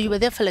 So you were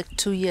there for like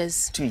 2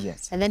 years? 2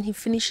 years. And then he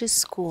finishes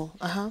school.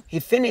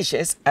 He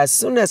finishes. As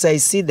soon as I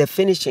see the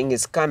finishing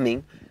is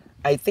coming,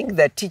 I think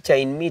the teacher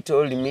in me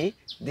told me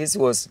this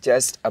was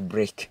just a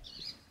break.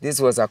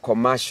 This was a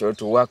commercial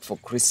to work for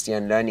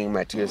Christian Learning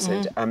Material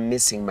Center. I'm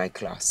missing my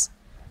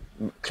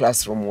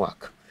classroom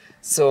work.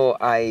 So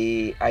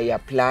I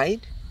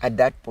applied. At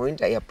that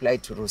point, I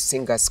applied to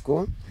Rusinga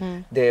School.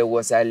 There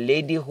was a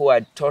lady who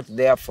had taught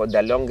there for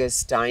the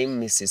longest time,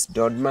 Mrs.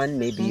 Dodman.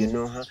 Maybe you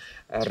know her,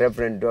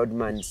 Reverend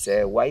Dodman's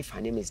wife.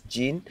 Her name is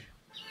Jean.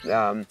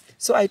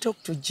 So I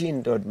talked to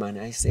Jean Dodman.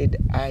 I said,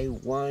 I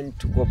want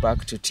to go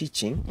back to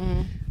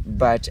teaching,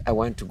 but I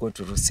want to go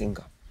to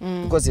Rusinga.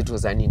 Because it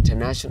was an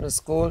international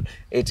school,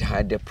 it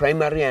had a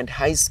primary and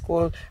high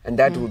school, and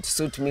that would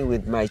suit me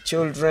with my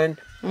children,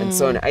 and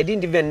so on. I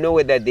didn't even know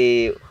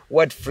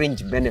what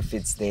fringe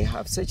benefits they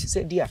have. So she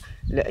said, yeah,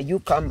 you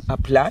come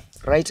apply,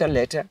 write a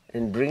letter,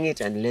 and bring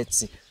it, and let's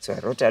see. So I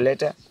wrote a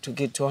letter,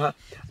 took it to her,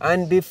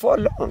 and before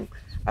long,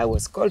 I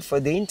was called for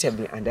the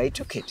interview, and I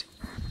took it.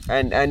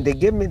 And they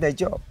gave me the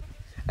job.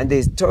 And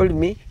they told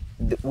me,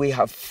 we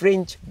have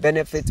fringe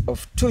benefits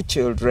of 2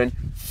 children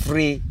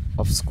free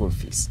of school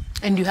fees.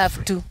 And you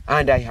have 2?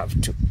 And I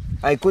have 2.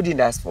 I couldn't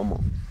ask for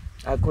more.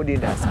 I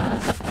couldn't ask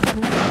for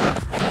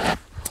more.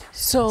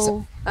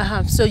 So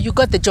you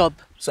got the job?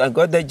 So I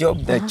got the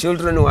job. The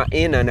children were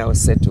in and I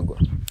was set to go.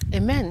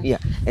 Amen. Yeah.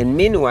 And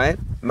meanwhile,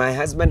 my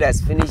husband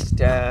has finished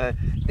the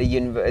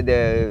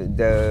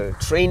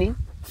training,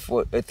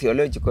 for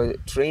theological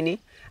training.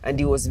 And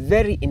he was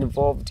very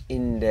involved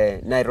in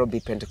the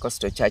Nairobi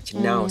Pentecostal Church,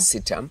 now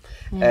CITAM,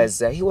 as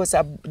he was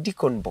a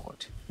deacon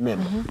board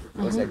member.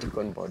 He was a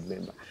deacon board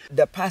member.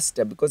 The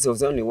pastor, because there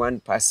was only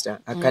one pastor,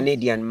 a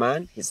Canadian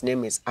man, his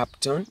name is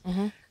Upton,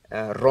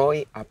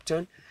 Roy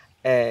Upton,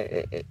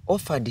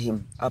 offered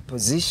him a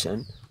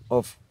position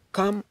of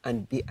come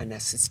and be an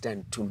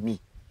assistant to me.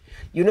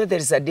 You know, there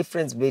is a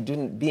difference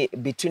between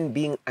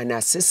being an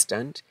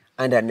assistant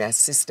and an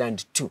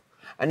assistant to.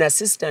 An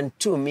assistant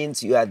to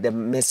means you are the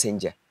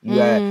messenger. You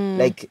are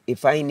like,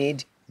 if I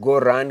need, go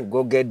run,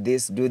 go get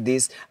this, do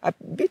this. A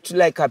bit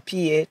like a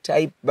PA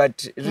type,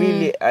 but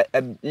really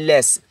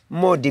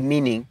more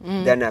demeaning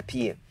than a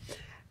PA.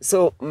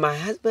 So my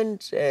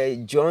husband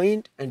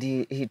joined, and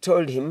he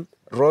told him,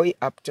 Roy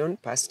Upton,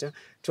 pastor,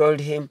 told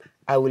him,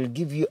 I will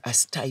give you a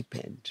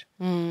stipend.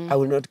 I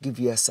will not give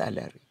you a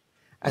salary.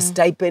 A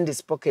stipend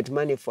is pocket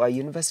money for a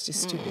university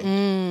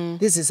student.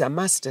 This is a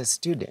master's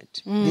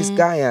student. This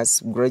guy has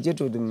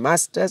graduated with a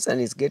master's and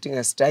is getting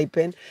a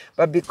stipend.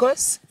 But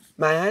because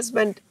my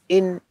husband,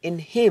 in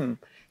him,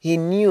 he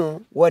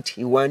knew what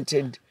he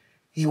wanted.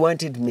 He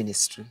wanted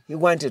ministry. He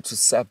wanted to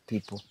serve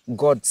people,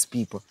 God's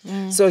people.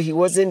 So he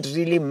wasn't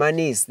really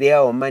money is there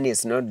or money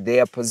is not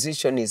there.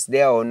 Position is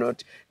there or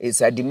not. It's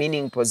a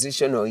demeaning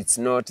position or it's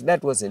not.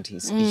 That wasn't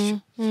his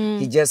issue.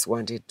 He just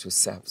wanted to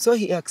serve. So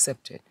he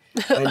accepted.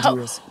 And he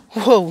was...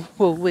 Whoa,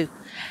 wait.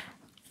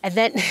 And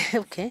then,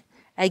 okay,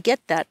 I get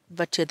that,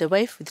 but you're the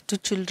wife with 2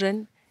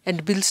 children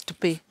and bills to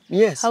pay.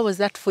 Yes. How was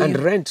that for you? And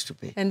rent to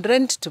pay. And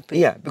rent to pay.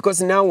 Yeah,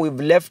 because now we've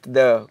left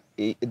the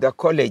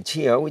college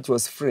here, which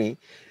was free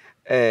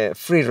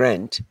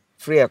rent,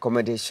 free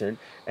accommodation,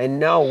 and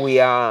now we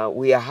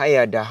are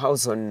hired a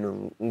house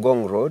on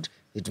Ngong Road.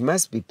 It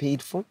must be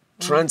paid for.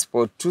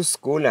 Transport to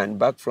school and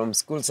back from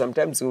school.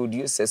 Sometimes we would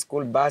use a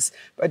school bus,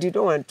 but you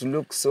don't want to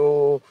look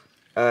so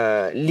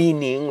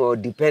leaning or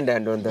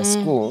dependent on the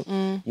school,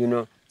 you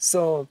know.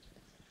 So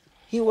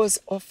he was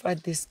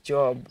offered this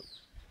job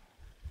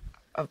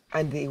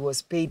and he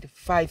was paid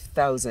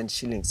 5,000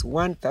 shillings.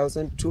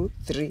 1,000, 2,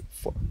 3,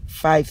 4,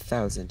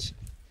 5,000 shillings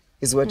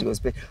is what he was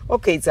paid.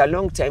 Okay, it's a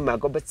long time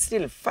ago, but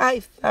still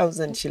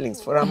 5,000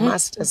 shillings for a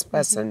master's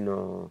person.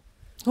 No.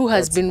 Who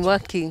has been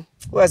working?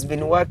 Who has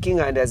been working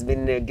and has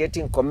been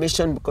getting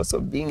commission because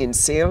of being in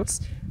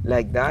sales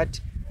like that.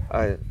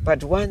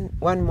 But one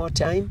more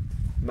time,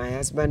 my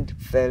husband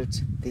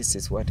felt this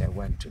is what I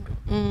want to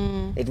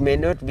do. It may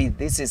not be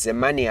this is the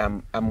money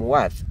I'm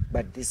worth,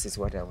 but this is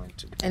what I want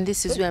to do. And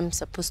this is where I'm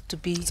supposed to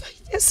be. So he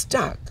just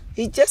stuck.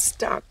 He just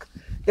stuck.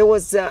 There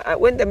was,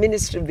 when the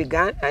ministry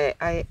began,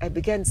 I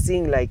began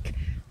seeing like,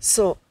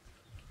 so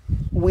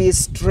we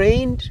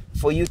trained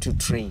for you to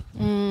train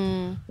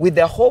with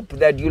the hope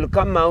that you'll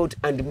come out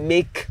and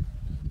make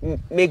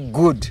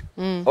good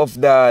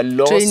of the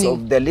loss Training.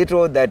 of the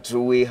little that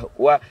we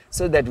were,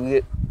 so that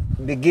we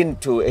begin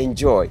to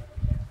enjoy.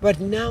 But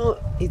now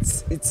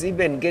it's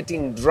even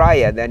getting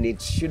drier than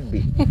it should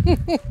be.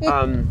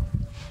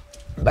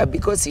 But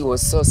because he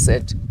was so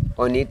set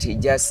on it, he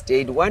just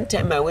stayed. One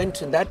time I went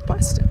to that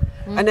pastor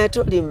and I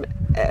told him,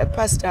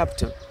 Pastor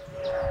Upton,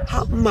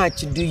 how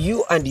much do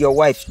you and your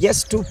wife,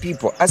 just 2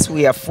 people, as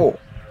we are 4,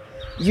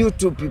 you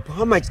 2 people,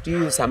 how much do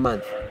you use a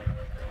month?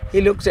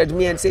 He looked at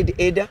me and said,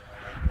 Ada,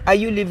 are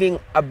you living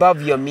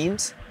above your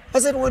means? I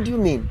said, what do you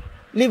mean?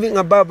 Living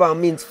above our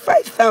means,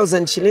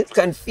 5,000 shillings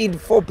can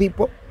feed 4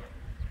 people.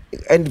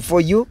 And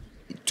for you,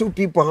 2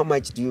 people, how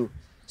much do you?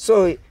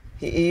 So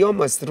he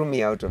almost threw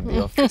me out of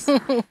the office.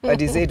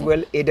 But he said,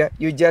 well, Ada,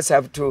 you just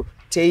have to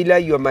tailor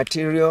your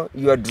material,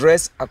 your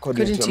dress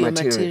according to your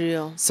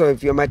material. So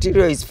if your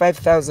material is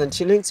 5,000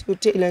 shillings, you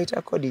tailor it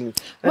accordingly.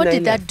 What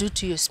did that do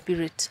to your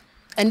spirit?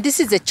 And this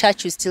is a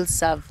church you still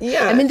serve.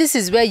 Yeah. I mean, this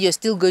is where you're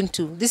still going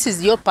to. This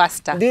is your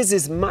pastor. This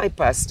is my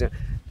pastor.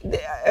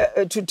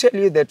 to tell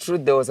you the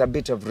truth, there was a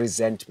bit of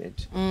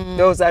resentment.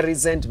 There was a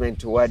resentment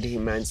toward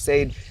him and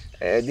said,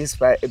 these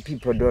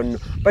people don't know.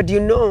 But you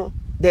know,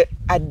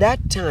 at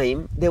that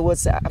time, there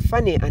was a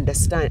funny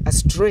understanding,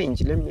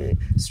 strange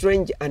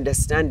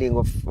understanding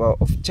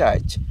of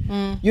church.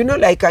 You know,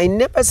 like I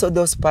never saw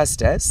those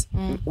pastors,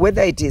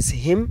 whether it is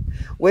him,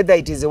 whether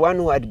it is the one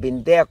who had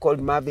been there called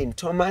Marvin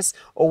Thomas,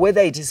 or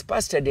whether it is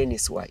Pastor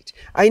Dennis White.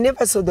 I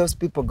never saw those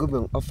people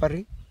giving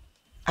offering.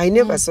 I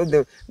never saw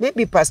them.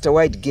 Maybe Pastor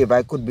White gave,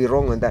 I could be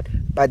wrong on that.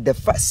 But the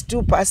first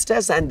two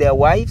pastors and their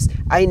wives,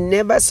 I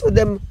never saw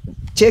them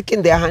check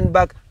in their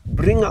handbag,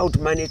 bring out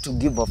money to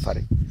give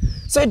offering.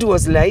 So it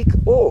was like,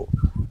 oh,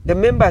 the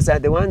members are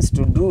the ones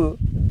to do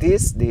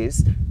this,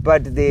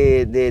 but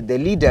the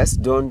leaders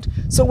don't.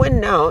 So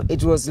when now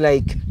it was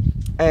like,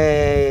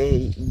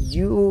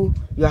 your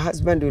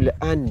husband will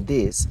earn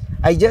this.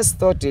 I just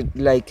thought it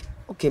like,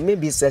 okay,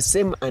 maybe it's the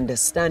same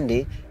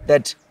understanding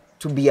that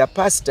to be a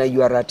pastor,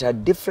 you are at a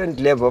different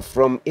level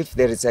from if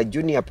there is a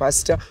junior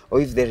pastor or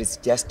if there is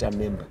just a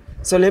member.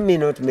 So let me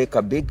not make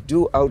a big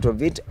do out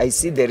of it. I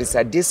see there is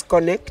a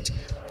disconnect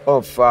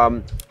of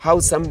how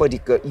somebody,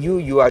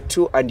 you are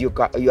two and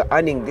you're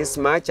earning this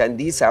much and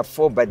these are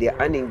four, but they're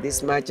earning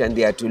this much and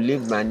they are to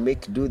live and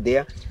make do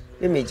there.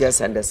 Let me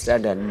just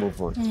understand and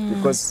move on.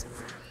 Because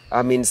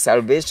I'm in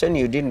salvation.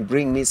 You didn't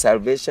bring me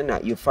salvation.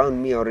 You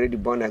found me already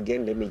born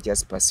again. Let me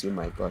just pursue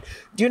my God.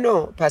 Do you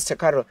know, Pastor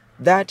Carole,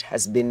 that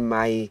has been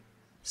my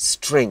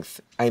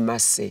strength, I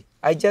must say.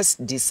 I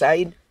just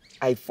decide,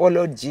 I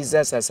followed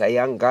Jesus as a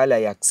young girl.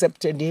 I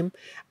accepted him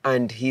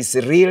and he's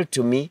real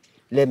to me.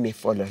 Let me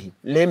follow him.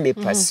 Let me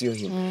pursue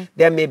him.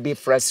 There may be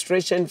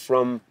frustration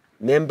from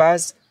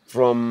members,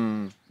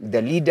 from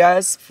the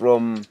leaders,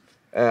 from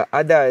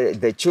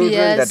the children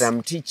peers, that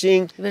I'm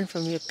teaching. Even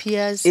from your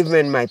peers.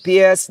 Even my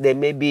peers, there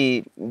may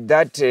be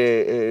that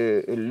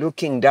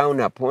looking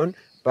down upon.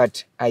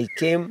 But I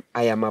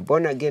am a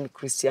born-again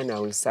Christian. I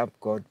will serve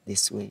God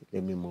this way.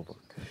 Let me move on.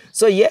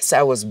 So yes,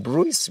 I was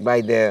bruised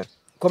by the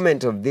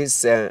comment of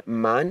this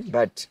man,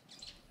 but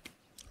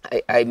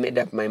I made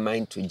up my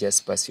mind to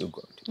just pursue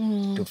God,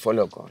 to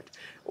follow God.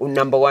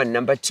 Number one.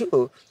 Number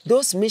two,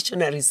 those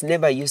missionaries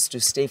never used to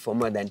stay for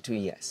more than 2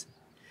 years.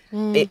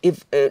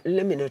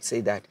 Let me not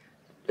say that.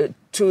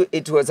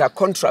 It was a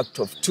contract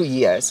of 2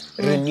 years,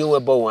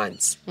 renewable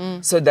once.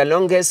 So the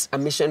longest a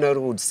missionary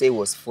would stay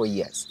was 4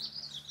 years.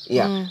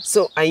 Yeah.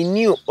 So I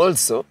knew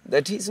also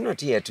that he's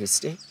not here to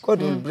stay.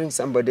 God will bring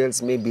somebody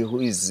else maybe who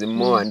is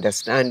more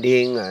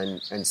understanding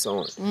and so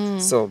on.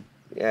 So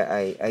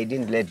yeah, I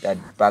didn't let that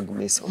bug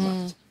me so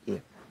much. Yeah.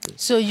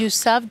 So you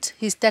served,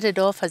 he started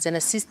off as an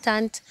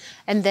assistant,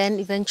 and then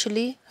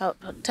eventually,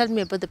 tell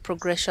me about the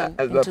progression.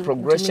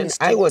 Into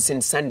I was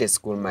in Sunday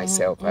school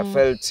myself. I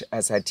felt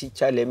as a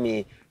teacher, let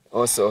me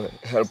also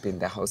help in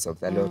the house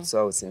of the Lord. So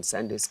I was in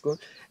Sunday school,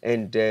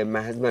 and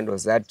my husband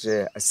was that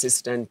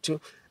assistant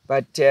too.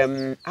 But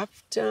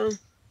after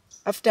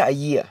a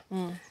year,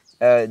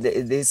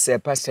 this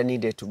pastor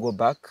needed to go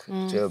back,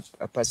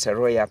 Pastor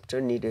Roy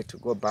Upton needed to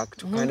go back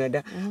to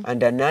Canada,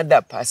 and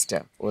another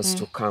pastor was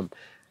to come.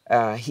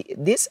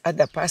 This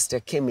other pastor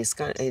came, his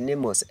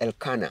name was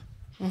Elkanah.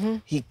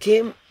 He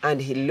came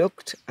and he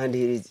looked and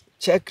he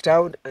checked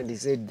out and he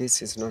said,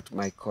 this is not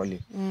my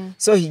calling.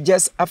 So he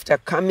just, after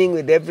coming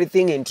with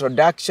everything,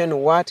 introduction,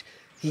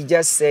 he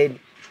just said,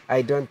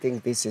 I don't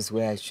think this is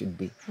where I should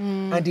be.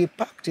 And he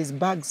packed his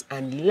bags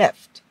and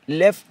left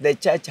the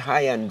church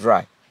high and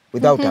dry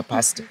without a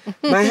pastor.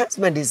 My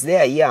husband is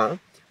there, yeah,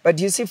 but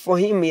you see, for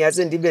him, he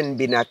hasn't even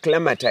been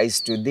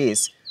acclimatized to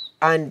this.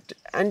 And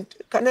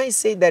can I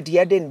say that he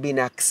hadn't been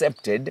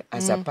accepted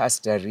as a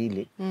pastor,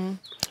 really?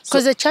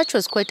 Because the church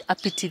was quite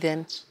uppity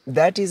then.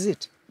 That is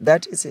it.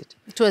 That is it.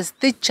 It was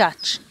the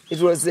church.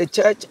 It was the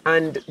church,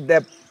 and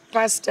the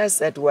pastors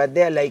that were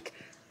there, like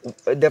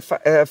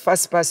the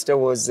first pastor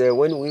was,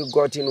 when we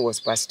got in, was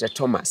Pastor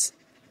Thomas.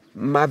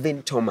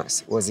 Marvin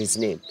Thomas was his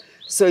name.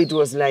 So it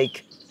was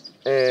like,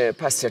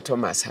 Pastor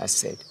Thomas has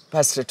said.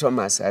 Pastor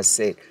Thomas has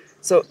said.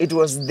 So it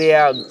was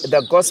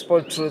the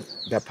gospel truth,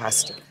 the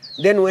pastor.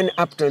 Then when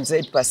Upton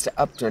said, Pastor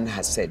Upton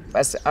has said.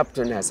 Pastor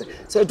Upton has said.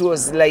 So it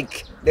was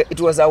like, it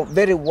was a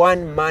very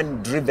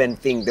one-man driven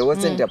thing. There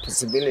wasn't a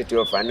possibility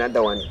of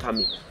another one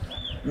coming.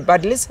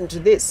 But listen to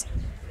this.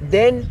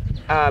 Then,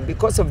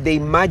 because of the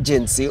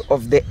emergency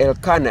of the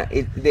Elkanah,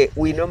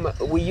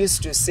 we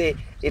used to say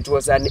it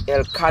was an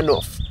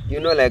Elkanoff. You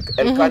know, like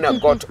Elkanah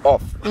got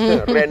off,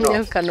 ran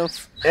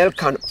off.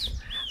 Elkanah.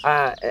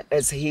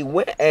 As he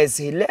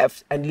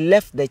left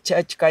the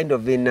church kind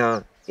of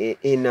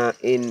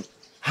in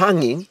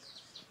hanging,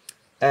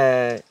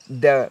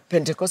 the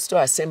Pentecostal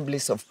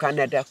Assemblies of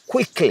Canada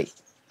quickly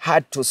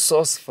had to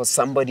source for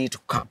somebody to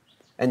come.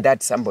 And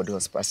that somebody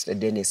was Pastor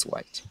Dennis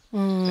White.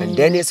 And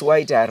Dennis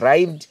White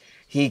arrived.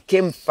 He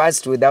came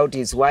first without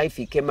his wife.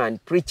 He came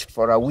and preached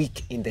for a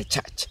week in the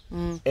church.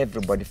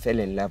 Everybody fell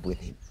in love with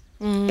him.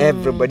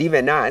 Everybody,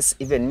 even us,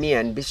 even me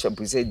and Bishop,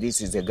 we said, this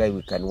is the guy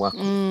we can work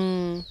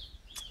with.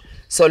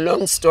 So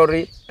long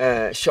story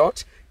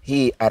short,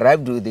 he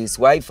arrived with his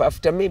wife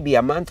after maybe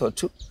a month or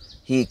two.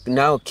 he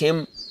now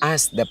came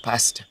as the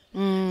pastor.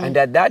 And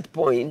at that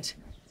point,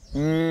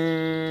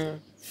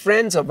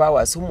 friends of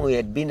ours whom we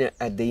had been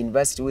at the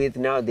university with,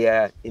 now they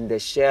are in the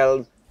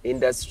Shell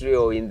industry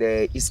or in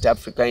the East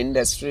Africa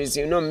industries,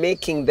 you know,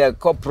 making the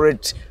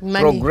corporate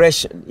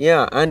progression,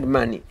 and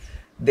money.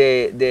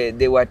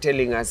 They were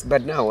telling us,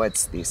 but now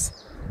what's this?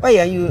 Why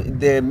are you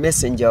the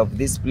messenger of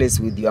this place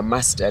with your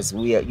masters?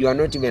 You are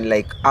not even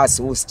like us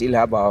who still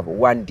have our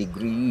 1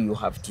 degree. You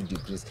have 2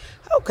 degrees.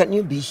 How can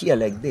you be here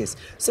like this?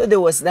 So there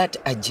was that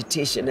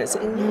agitation. I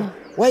said, no,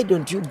 why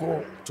don't you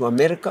go to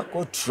America,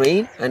 go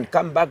train and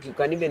come back? You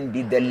can even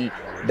be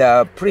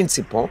the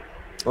principal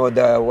or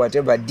the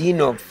whatever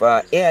dean of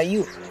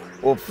AIU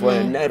of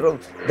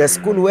Nairobi, the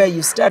school where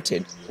you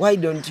started. Why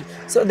don't you?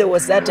 So there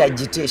was that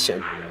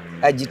agitating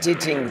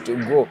to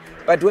go.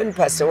 But when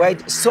Pastor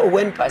White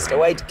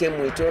came,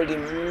 we told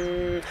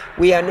him,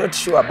 we are not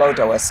sure about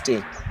our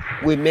stay.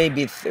 We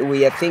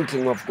are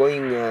thinking of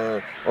going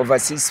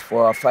overseas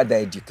for further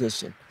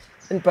education.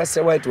 And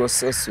Pastor White was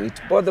so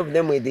sweet. Both of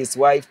them with his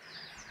wife.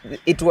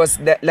 It was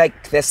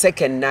like the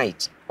second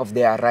night of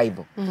their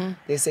arrival.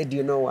 They said,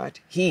 you know what?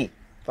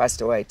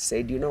 Pastor White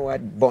said, you know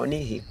what,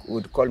 Bonnie, he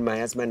would call my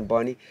husband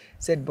Bonnie,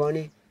 said,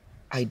 Bonnie,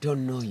 I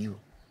don't know you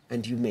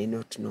and you may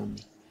not know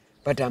me,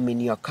 but I'm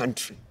in your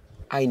country.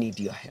 I need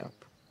your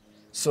help.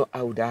 So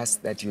I would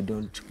ask that you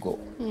don't go.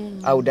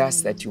 I would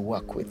ask that you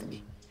work with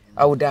me.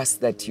 I would ask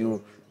that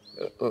you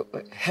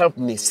help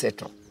me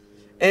settle.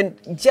 And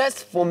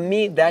just for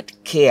me, that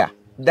care,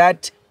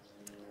 that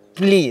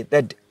plea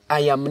that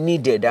I am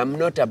needed, I'm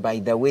not a by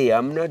the way,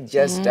 I'm not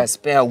just a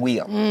spare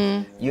wheel,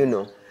 you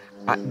know,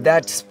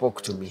 that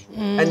spoke to me.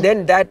 And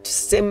then that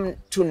same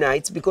 2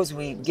 nights, because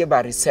we gave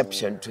a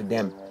reception to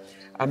them,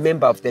 a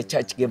member of the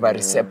church gave a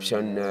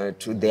reception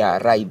to their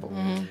arrival.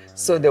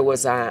 So there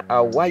was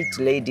a white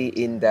lady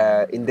in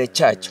the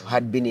church who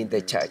had been in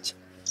the church.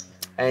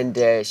 And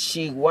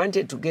she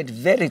wanted to get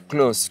very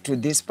close to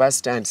this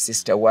pastor and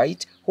Sister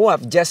White, who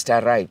have just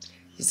arrived.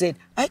 He said,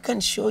 I can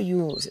show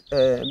you,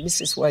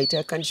 Mrs. White,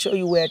 I can show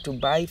you where to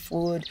buy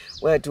food,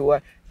 where to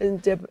work.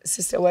 And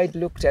Sister White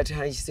looked at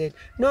her and she said,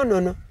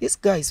 no, these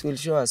guys will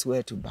show us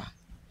where to buy.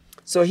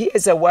 So he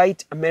is a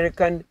white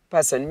American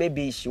person.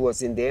 Maybe she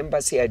was in the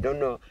embassy. I don't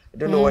know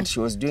what she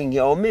was doing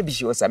here. Or maybe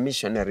she was a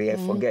missionary, I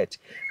forget.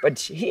 But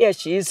here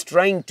she is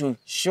trying to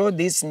show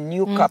this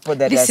new couple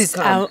that has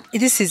come.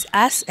 This is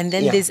us, and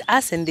then there's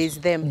us and there's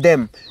them.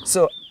 Them.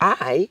 So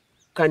I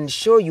can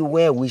show you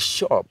where we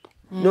shop.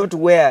 Not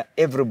where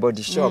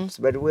everybody shops,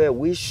 but where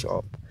we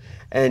shop.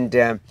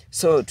 And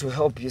so to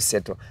help you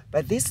settle.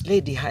 But this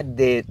lady had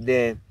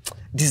the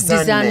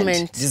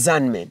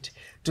discernment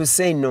to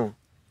say, no,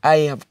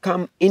 I have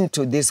come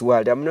into this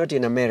world. I'm not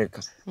in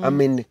America.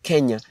 I'm in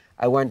Kenya.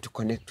 I want to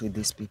connect with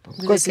these people.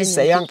 Because it's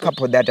a young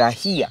couple that are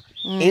here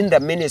in the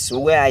ministry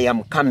where I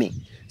am coming.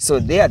 So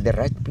they are the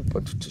right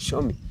people to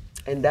show me.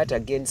 And that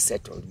again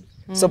settled me.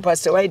 So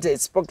Pastor White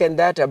has spoken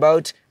that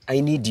about, I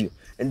need you.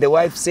 And the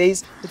wife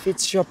says, if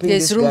it's shopping,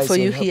 there's room for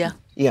you here.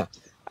 Yeah.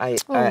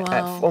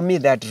 For me,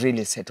 that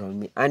really settled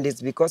me. And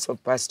it's because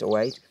of Pastor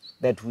White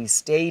that we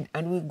stayed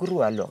and we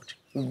grew a lot.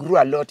 We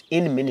grew a lot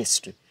in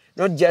ministry.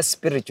 Not just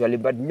spiritually,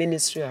 but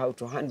ministry, how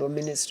to handle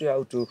ministry,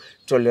 how to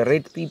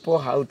tolerate people,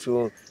 how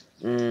to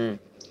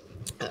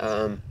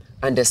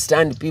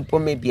understand people.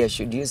 Maybe I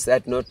should use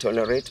that, not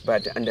tolerate,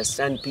 but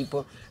understand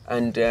people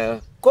and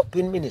cope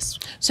in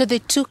ministry. So they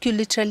took you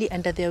literally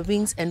under their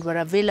wings and were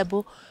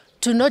available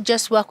to not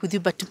just work with you,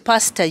 but to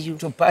pastor you.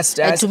 To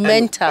pastor and us to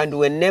mentor. And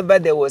whenever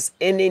there was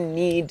any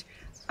need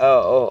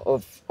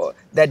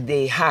that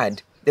they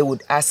had, they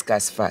would ask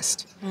us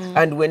first.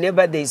 And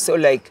whenever they saw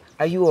like,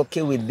 are you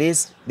okay with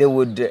this? They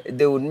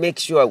would make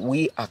sure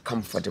we are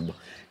comfortable.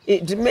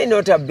 It may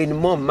not have been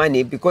more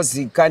money because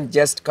he can't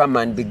just come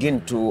and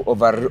begin to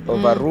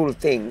overrule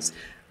things.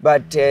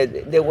 But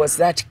there was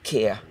that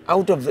care.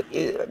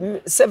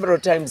 Several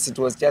times it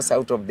was just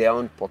out of their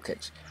own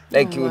pocket.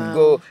 Like he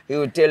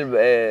would tell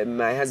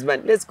my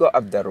husband, let's go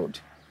up the road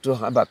to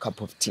have a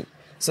cup of tea.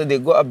 So they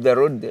go up the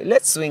road,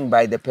 let's swing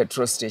by the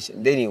petrol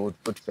station. Then he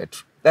would put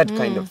petrol, that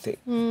kind of thing.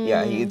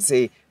 Yeah, he'd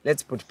say,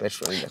 let's put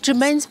petrol in the It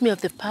reminds me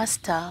of the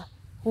pastor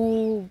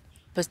who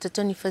Pastor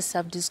Tony first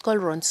served. He's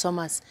called Ron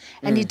Somers.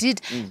 And he did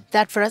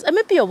that for us. And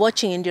maybe you're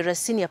watching and you're a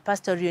senior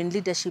pastor, you're in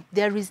leadership.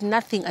 There is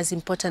nothing as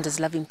important as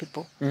loving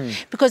people.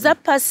 Because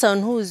that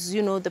person who's,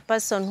 the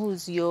person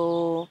who's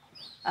your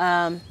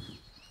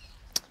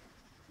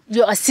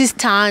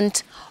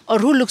assistant or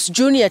who looks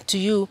junior to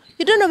you,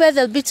 you don't know where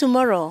they'll be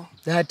tomorrow.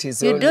 That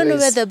is You don't know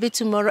where they'll be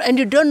tomorrow. And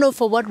you don't know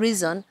for what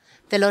reason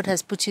the Lord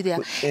has put you there.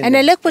 And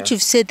I like what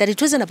you've said, that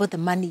it wasn't about the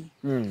money.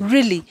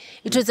 Really.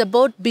 It was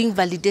about being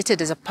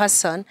validated as a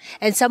person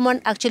and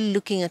someone actually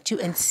looking at you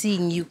and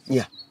seeing you.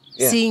 Yeah.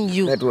 Seeing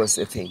you. That was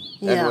the thing.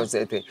 That was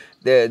the thing.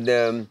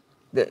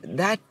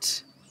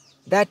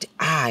 That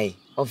eye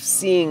of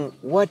seeing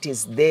what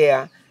is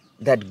there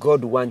that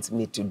God wants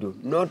me to do,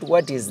 not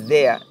what is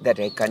there that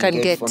I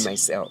can get for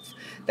myself.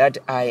 That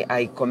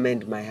I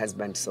commend my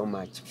husband so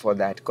much for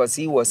that, because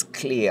he was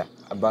clear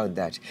about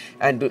that.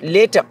 And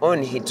later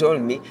on, he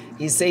told me,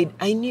 he said,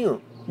 I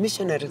knew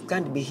missionaries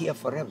can't be here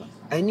forever.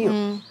 I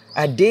knew.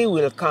 A day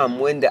will come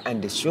when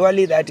and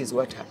surely that is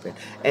what happened.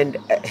 And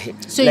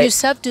so you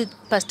served with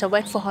Pastor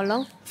White for how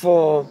long?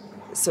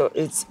 So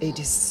it's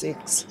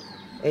 86,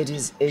 it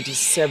is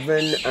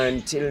 87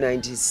 until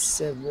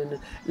 97,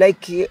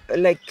 like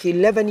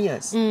 11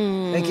 years,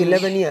 like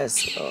 11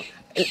 years,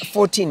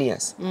 14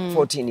 years,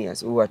 14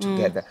 years we were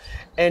together.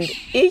 And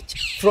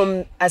each,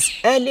 from as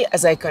early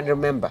as I can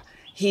remember,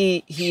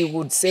 he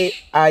would say,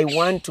 I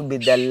want to be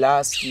the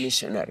last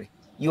missionary.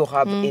 You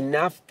have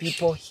enough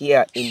people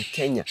here in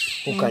Kenya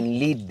who can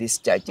lead this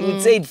church. He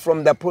would say it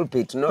from the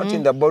pulpit, not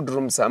in the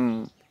boardroom,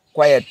 some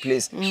quiet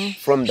place,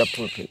 from the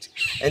pulpit.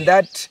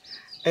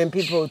 And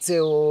people would say,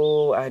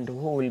 oh, and who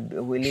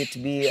will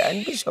it be?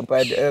 And Bishop,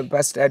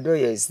 Pastor Adayo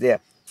is there.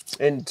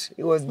 And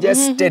he was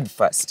just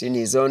steadfast in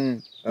his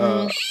own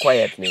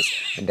quietness.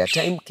 And a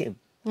time came.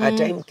 A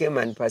time came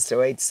and Pastor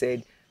White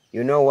said,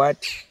 you know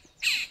what?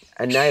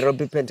 A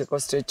Nairobi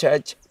Pentecostal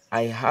Church,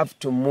 I have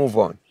to move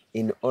on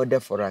in order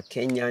for a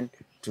Kenyan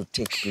to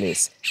take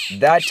place.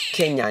 That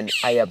Kenyan,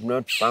 I have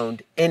not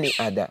found any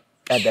other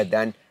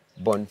than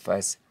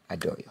Boniface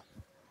Adayo.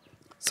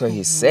 So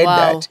he said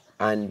that,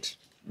 and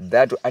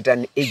that at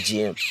an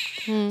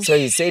AGM. So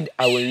he said,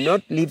 I will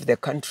not leave the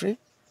country.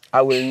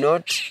 I will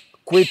not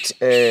quit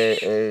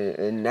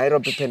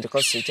Nairobi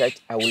Pentecostal Church.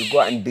 I will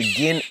go and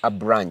begin a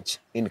branch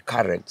in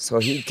Karen. So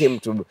he came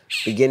to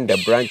begin the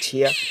branch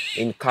here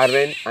in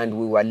Karen, and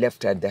we were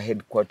left at the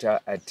headquarters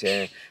at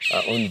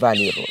on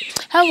Valley Road.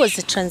 How was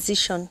the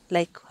transition?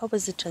 How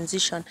was the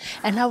transition?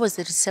 And how was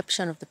the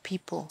reception of the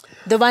people?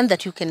 The one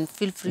that you can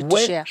feel free to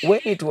share.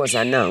 When it was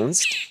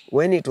announced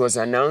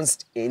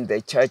in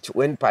the church,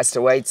 when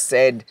Pastor White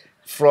said,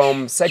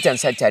 from such and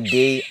such a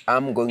day,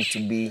 I'm going to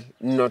be,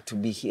 not to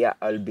be here,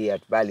 I'll be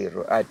at Valley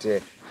Road, at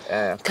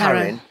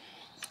Karen.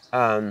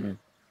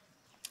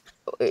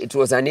 It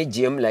was an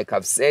AGM, like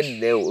I've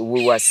said.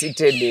 We were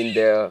seated in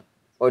the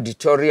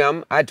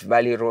auditorium at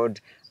Valley Road.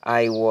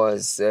 I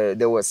was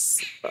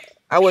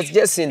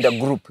just in the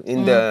group,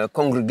 in the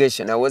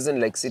congregation. I wasn't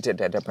like seated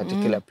at a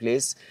particular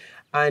place.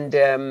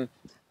 And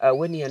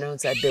when he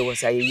announced that, there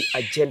was a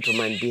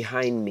gentleman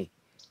behind me.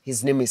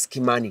 His name is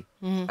Kimani,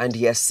 and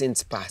he has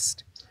since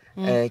passed.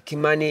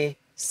 Kimani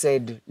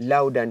said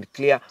loud and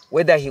clear,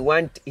 whether he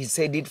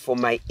said it for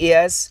my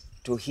ears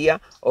to hear,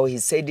 or he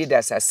said it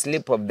as a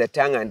slip of the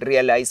tongue and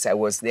realized I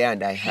was there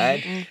and I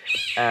heard.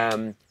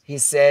 He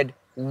said,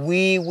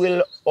 we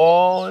will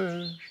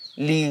all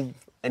live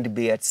and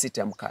be at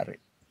CITAM Carole.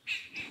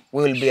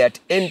 We will be at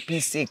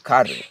NPC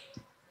Carole,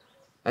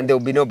 and there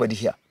will be nobody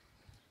here.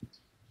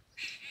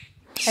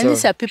 And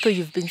these are people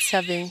you've been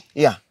serving.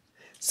 Yeah.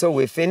 So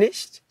we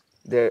finished.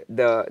 The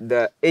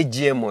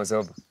AGM was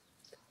over.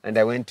 And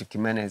I went to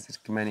Kimani. I said,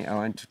 Kimani, I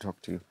want to talk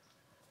to you.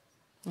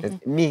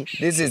 Me,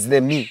 this is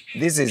the me.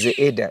 This is the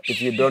Ada. If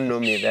you don't know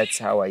me, that's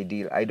how I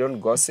deal. I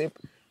don't gossip.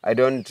 I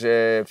don't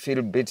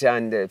feel bitter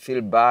and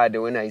feel bad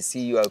when I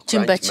see you. I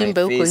crunch my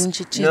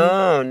face.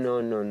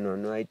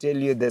 No. I tell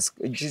you,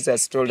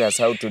 Jesus told us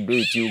how to do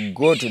it. You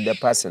go to the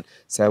person.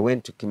 So I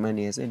went to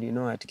Kimani. I said, you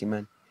know what,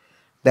 Kimani?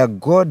 The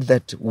God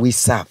that we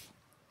serve,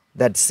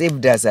 that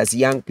saved us as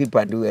young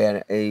people,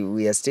 and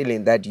we are still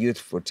in that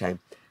youthful time,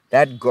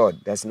 that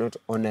God does not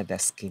honor the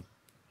skin.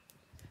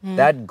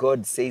 That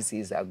God says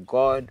he's a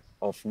God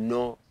of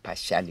no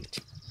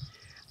partiality.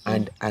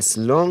 And as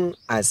long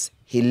as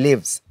he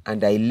lives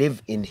and I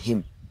live in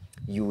him,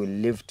 you will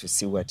live to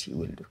see what he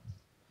will do.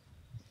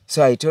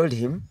 So I told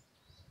him,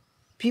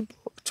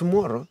 people,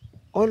 tomorrow,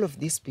 all of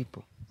these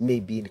people may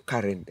be in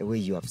Karen, the way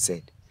you have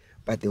said,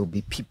 but there will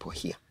be people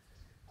here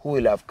who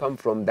will have come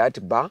from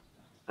that bar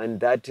and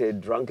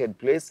that drunken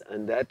place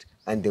and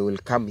they will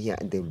come here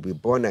and they will be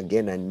born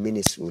again and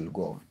ministry will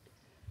go on.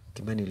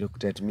 Kimani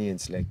looked at me and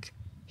it's like,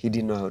 he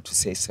didn't know how to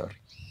say sorry.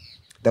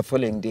 The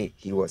following day,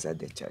 he was at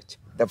the church.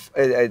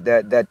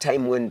 The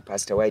time when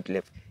Pastor White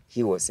left,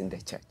 he was in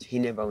the church. He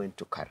never went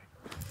to Carole.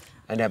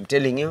 And I'm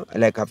telling you,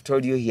 like I've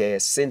told you, he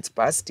has since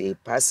passed. He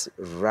passed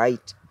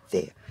right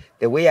there.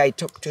 The way I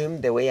talked to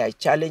him, the way I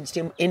challenged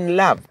him in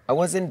love. I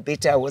wasn't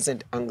bitter, I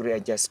wasn't angry. I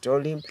just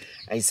told him,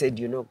 I said,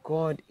 you know,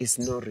 God is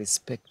no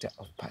respecter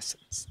of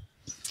persons.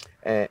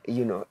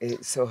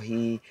 So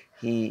I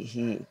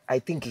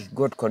think he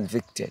got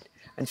convicted.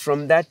 And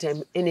from that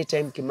time,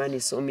 anytime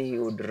Kimani saw me, he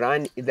would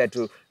run either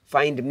to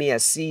find me a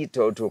seat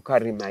or to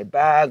carry my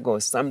bag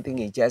or something.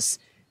 It just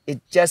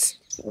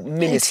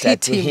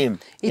ministered to him.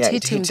 It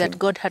hit him that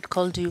God had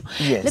called you.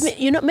 Yes.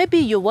 Maybe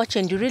you're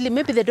watching,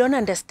 maybe they don't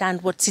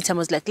understand what CITAM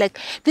was like. Like,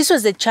 this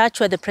was the church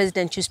where the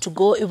president used to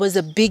go. It was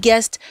the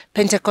biggest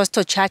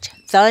Pentecostal church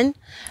then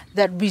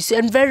that we see,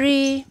 and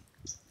very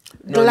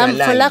for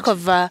lack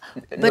of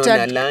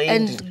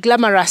and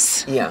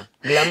glamorous. Yeah,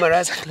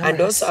 glamorous. And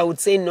also I would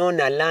say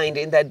non-aligned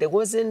in that there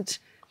wasn't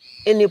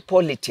any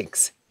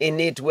politics in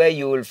it where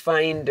you will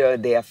find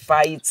there are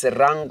fights,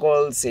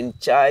 wrangles in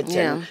church.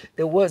 Yeah. And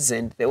there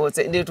wasn't.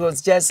 It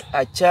was just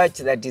a church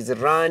that is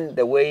run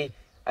the way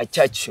a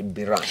church should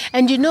be run.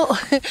 And you know,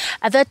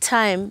 at that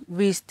time,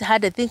 we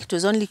had, I think it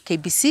was only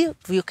KBC,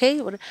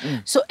 UK.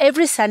 So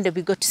every Sunday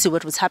we got to see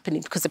what was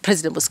happening because the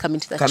president was coming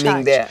to the church.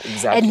 Coming there,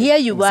 exactly. And here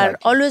you were,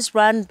 always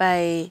run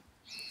by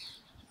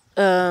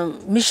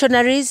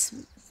missionaries,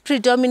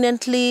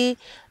 predominantly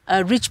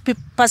rich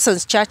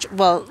person's church.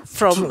 Well,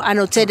 from an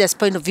outsider's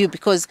point of view,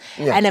 because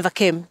I never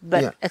came,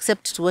 but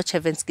except to watch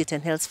Heaven's Gate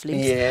and Hell's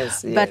Flames.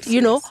 Yes, but you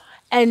know,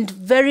 and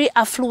very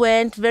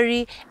affluent,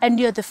 and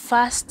you're the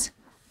first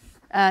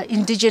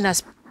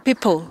indigenous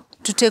people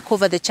to take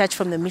over the church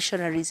from the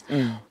missionaries.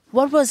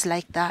 What was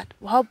like that?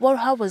 How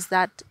was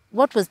that?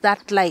 What was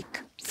that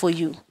like for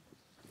you?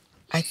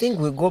 I think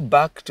we go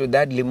back to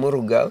that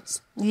Limuru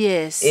girls.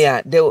 Yes.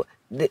 Yeah,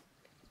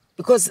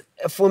 because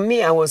for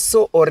me, I was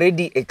so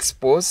already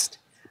exposed,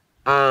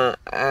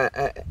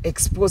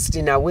 exposed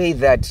in a way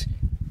that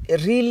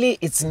really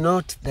it's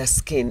not the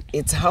skin.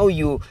 It's how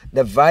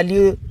the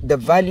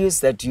values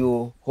that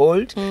you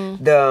hold,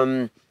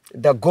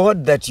 the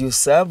God that you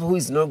serve, who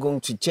is not going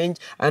to change.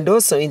 And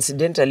also,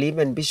 incidentally,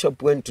 even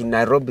Bishop went to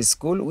Nairobi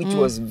school, which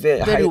was very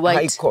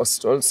high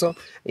cost also,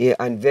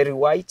 and very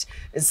white.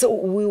 And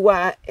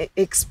so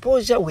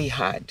exposure we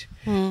had.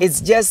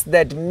 It's just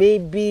that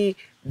maybe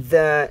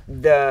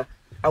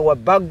our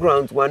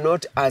backgrounds were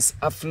not as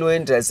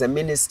affluent as a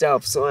minister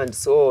of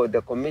so-and-so,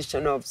 the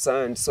commissioner of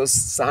so-and-so's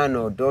son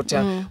or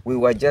daughter. We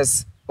were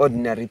just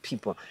ordinary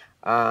people,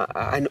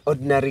 an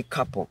ordinary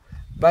couple.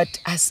 But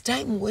as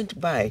time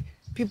went by,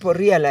 people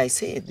realized,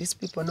 hey, these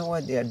people know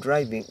what they are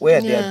driving, where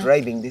they are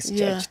driving this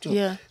church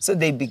to. So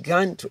they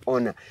began to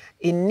honor.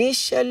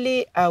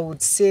 Initially, I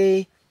would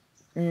say,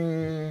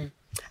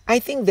 I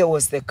think there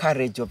was the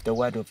courage of the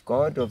word of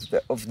God,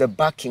 of the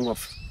backing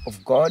of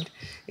God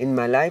in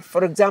my life.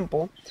 For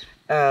example,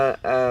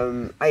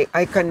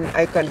 I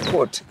can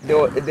quote,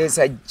 there's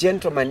a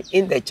gentleman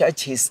in the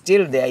church, he's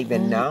still there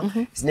even now.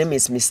 His name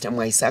is Mr.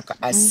 Mwaisaka,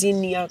 a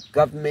senior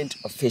government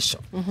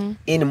official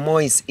in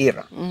Moi's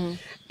era.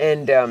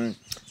 And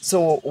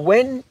so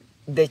when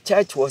the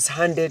church was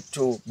handed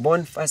to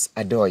Boniface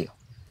Adayo,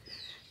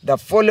 the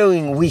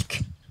following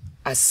week,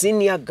 a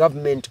senior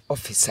government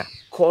officer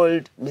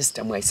called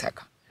Mr.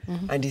 Mwaisaka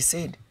and he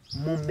said,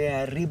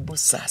 "Mumeharibu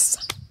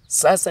sasa.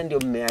 Sasa ndio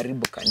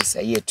mumeharibu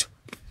kanisa yetu."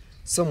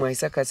 So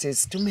Mwaisaka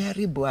says,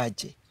 "Tumeharibu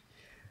aje?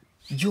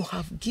 You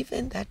have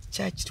given that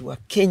church to a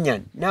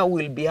Kenyan. Now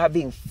we'll be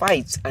having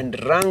fights and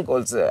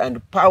wrangles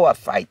and power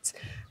fights.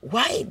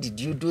 Why did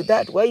you do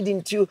that? Why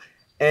didn't you?"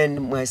 And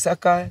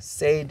Mwaisaka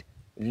said,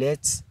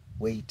 "Let's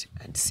wait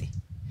and see."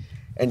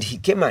 And he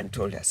came and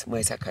told us,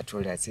 Mwaisaka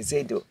told us, he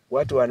said,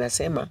 "Watu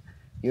wanasema,"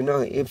 you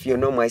know, if you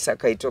know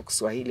Mwaisaka, he talks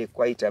Swahili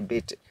quite a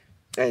bit.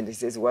 And he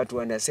says, "Watu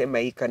wanasema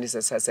hii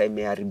kanisa sasa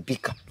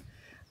imeharibika."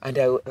 And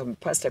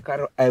Pastor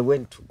Carole, I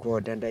went to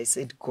God and I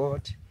said,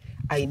 "God,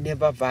 I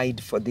never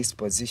vied for this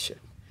position.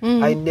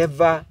 I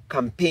never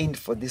campaigned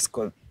for this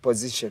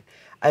position.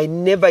 I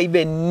never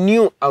even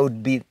knew I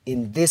would be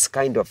in this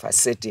kind of a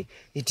setting.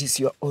 It is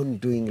your own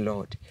doing,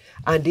 Lord.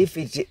 And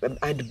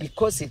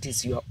because it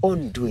is your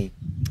own doing,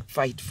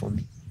 fight for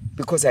me.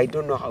 Because I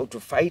don't know how to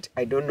fight.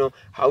 I don't know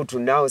how to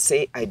now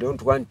say, I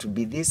don't want to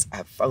be this.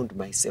 I've found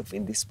myself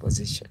in this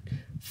position.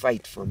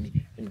 Fight for me."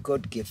 And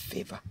God gave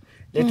favor.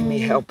 Let me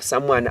help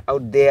someone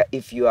out there.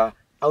 If you are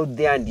out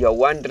there and you're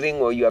wondering,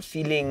 or you're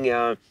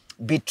feeling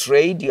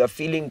betrayed, you're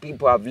feeling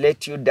people have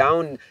let you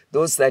down,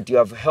 those that you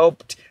have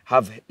helped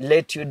have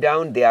let you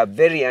down, they are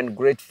very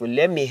ungrateful.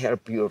 Let me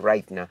help you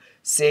right now.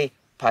 Say,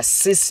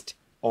 persist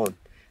on.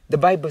 The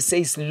Bible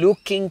says,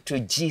 looking to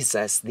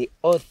Jesus, the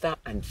author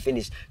and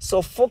finisher.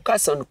 So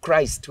focus on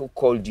Christ who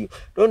called you.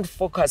 Don't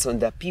focus on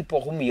the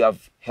people whom you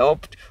have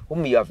helped,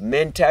 whom you have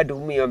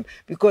mentored,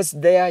 because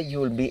there you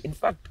will be. In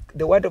fact,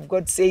 the word of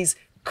God says,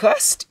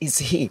 cursed is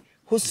he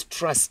whose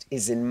trust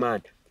is in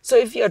man. So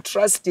if your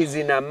trust is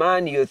in a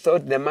man, you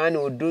thought the man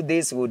would do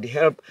this, would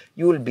help,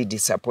 you will be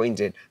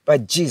disappointed.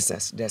 But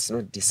Jesus does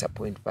not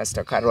disappoint,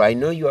 Pastor Carole. I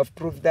know you have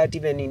proved that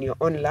even in your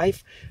own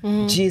life.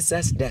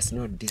 Jesus does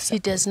not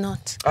disappoint. He does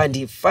not. And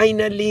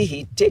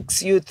he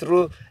takes you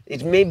through,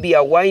 it may be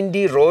a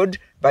windy road,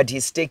 but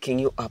he's taking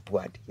you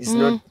upward. He's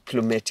not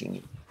plummeting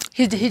you.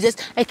 He does.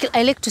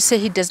 I like to say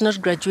he does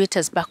not graduate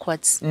us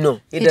backwards. No,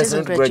 he does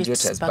not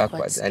graduate us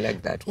backwards. I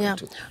like that one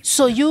too.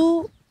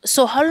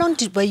 So how long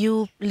were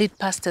you lead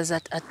pastors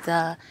at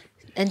the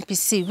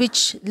NPC,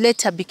 which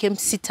later became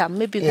CITAM?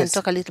 Maybe you can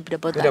talk a little bit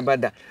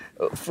about that.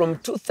 From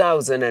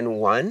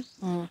 2001,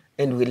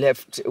 and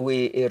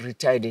we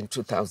retired in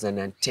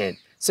 2010.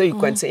 So you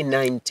can say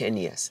 9-10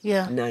 years.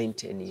 Yeah.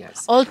 9-10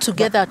 years.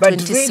 Altogether,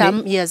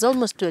 20-some years,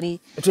 almost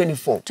 20.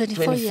 24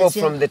 years,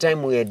 from the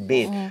time we had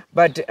been.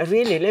 But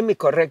really, let me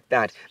correct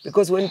that.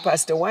 Because when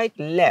Pastor White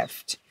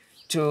left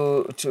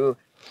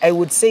I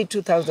would say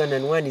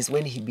 2001 is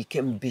when he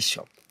became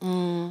bishop.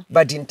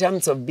 But in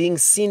terms of being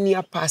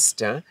senior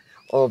pastor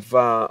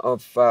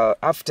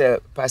after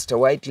Pastor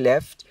White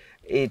left,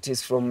 it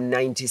is from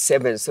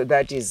 97, so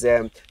that is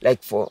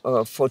like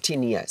for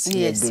 14 years.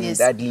 He had been in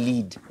that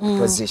lead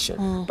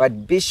position.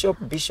 But bishop,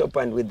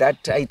 and with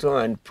that title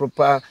and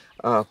proper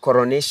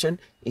coronation,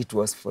 it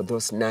was for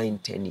those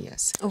 9-10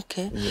 years.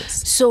 Okay.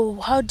 Yes. So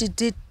how did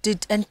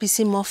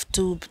NPC move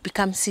to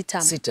become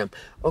CITAM? CITAM.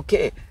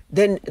 Okay.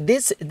 Then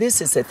this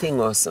is a thing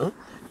also.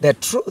 The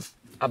truth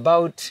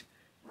about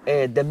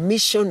the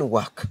mission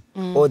work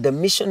or the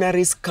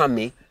missionaries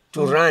coming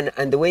to run,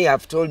 and the way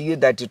I've told you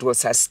that it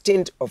was a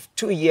stint of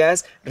 2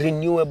 years,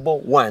 renewable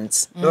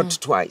once, not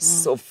twice.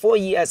 So 4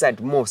 years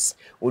at most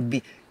would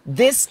be.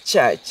 This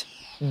church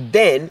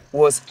then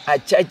was a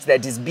church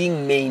that is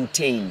being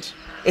maintained.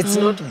 It's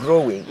not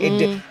growing.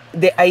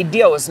 The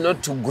idea was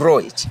not to grow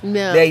it.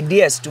 No. The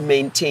idea is to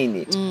maintain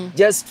it.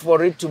 Just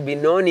for it to be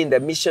known in the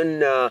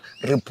mission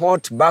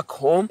report back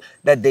home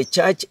that the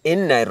church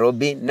in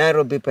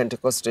Nairobi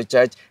Pentecostal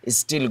Church, is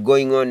still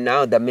going on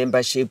now. The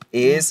membership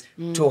is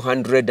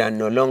 200 and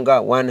no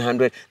longer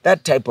 100.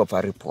 That type of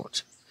a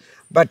report.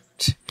 But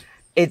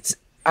it's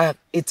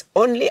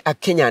only a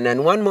Kenyan.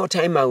 And one more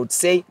time I would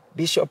say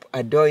Bishop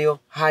Adayo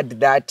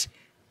had that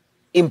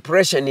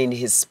impression in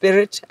his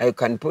spirit, I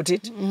can put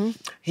it.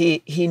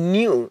 He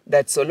knew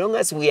that so long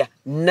as we are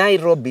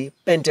Nairobi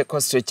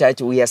Pentecostal Church,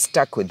 we are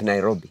stuck with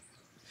Nairobi.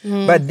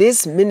 But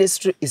this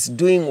ministry is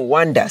doing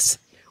wonders.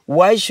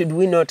 Why should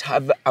we not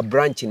have a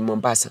branch in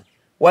Mombasa?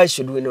 Why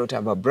should we not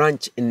have a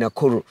branch in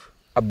Nakuru,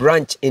 a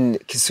branch in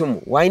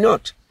Kisumu? Why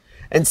not?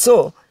 And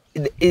so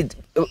he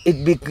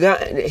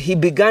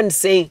began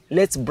saying,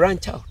 let's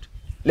branch out.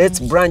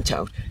 Let's branch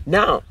out.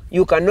 Now,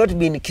 you cannot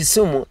be in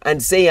Kisumu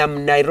and say,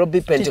 I'm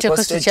Nairobi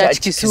Pentecostal Church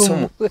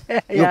Kisumu.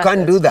 You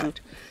can't do that. Good.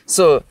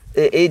 So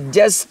it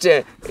just,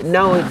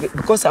 now,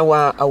 because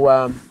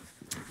our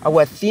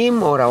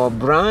theme or our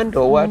brand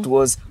or what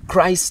was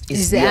Christ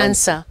is the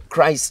answer.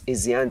 Christ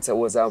is the answer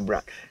was our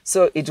brand.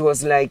 So it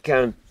was like,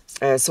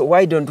 so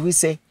why don't we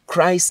say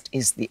Christ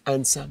is the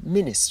answer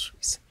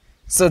ministries?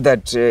 So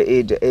that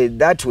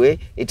that way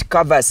it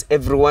covers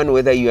everyone,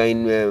 whether you are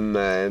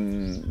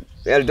in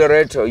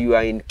Eldoret or you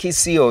are in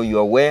Kisii or you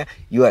are where,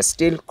 you are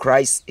still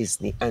Christ is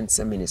the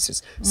answer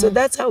ministries. So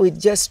that's how it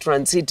just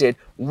transited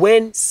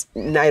when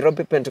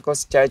Nairobi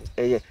Pentecostal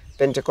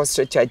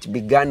Church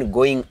began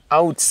going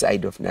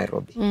outside of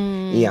Nairobi.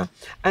 Yeah.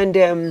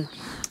 And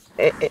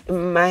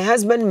my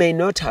husband may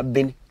not have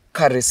been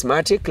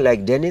charismatic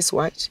like Dennis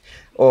White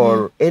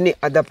or any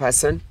other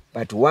person,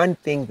 but one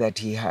thing that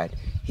he had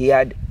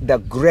the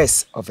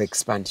grace of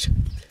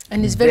expansion.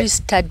 And he's very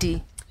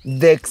steady.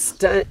 The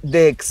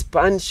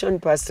expansion,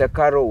 Pastor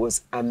Carole,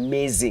 was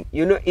amazing.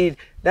 You know,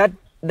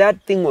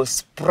 that thing was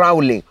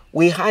sprawling.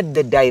 We had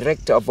the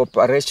director of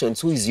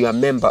operations, who is your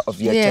member of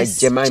your church,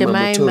 Jemima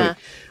Muturi. Yes.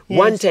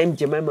 One time,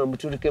 Jemima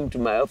Muturi came to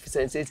my office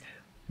and says,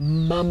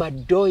 Mama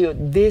Doyo,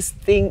 this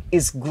thing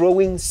is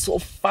growing so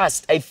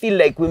fast. I feel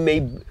like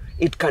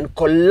it can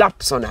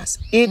collapse on us.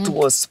 It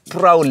was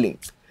sprawling.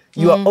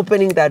 You are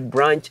opening that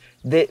branch.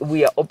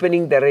 We are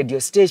opening the radio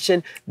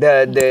station,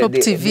 the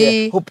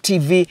Hope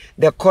TV,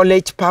 the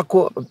college park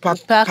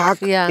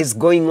is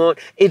going on.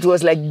 It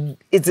was like,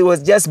 it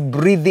was just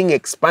breathing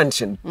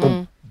expansion.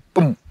 Boom,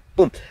 boom,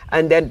 boom.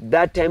 And then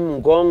that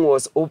time Ngong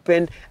was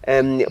open,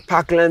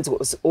 Parklands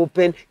was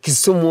open,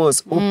 Kisumu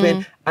was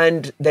open,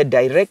 and the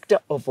director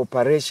of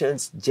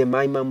operations,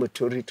 Jemima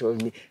Muturi,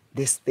 told me,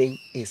 this thing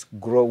is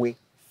growing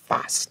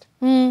fast.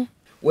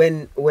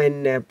 When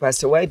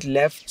Pastor White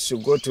left to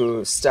go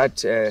to start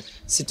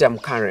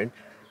CITAM Karen,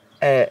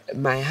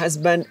 my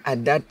husband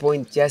at that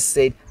point just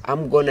said,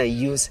 I'm going to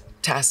use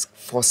task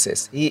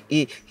forces.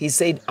 He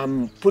said,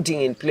 I'm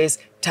putting in place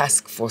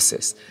task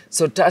forces.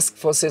 So task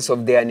forces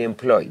of the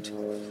unemployed,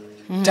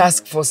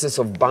 task forces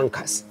of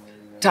bankers,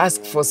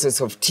 task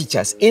forces of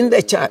teachers in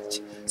the church,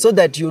 so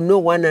that you know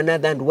one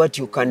another and what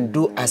you can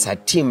do as a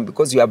team,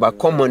 because you have a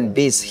common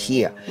base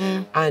here.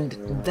 And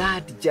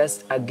that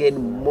just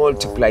again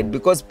multiplied,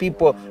 because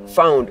people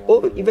found,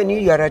 oh, even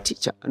you are a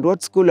teacher, and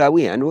what school are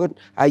we, and what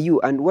are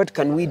you, and what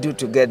can we do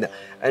together?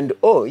 And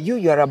oh,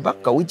 you are a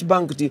banker, which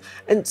bank do you?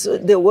 And so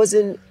there was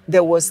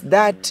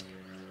that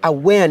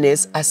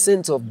awareness, a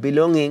sense of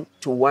belonging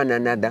to one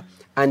another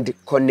and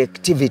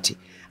connectivity.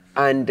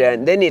 And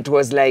then it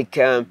was like,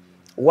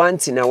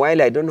 once in a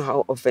while, I don't know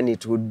how often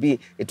it would be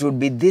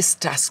this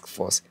task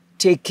force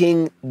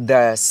taking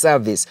the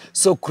service.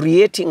 So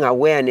creating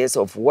awareness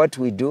of what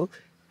we do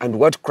and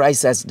what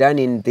Christ has done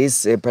in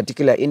this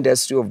particular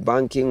industry of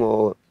banking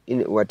or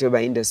in whatever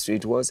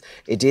industry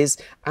it is.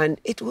 And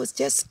it was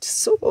just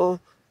so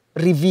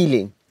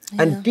revealing.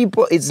 Yeah. And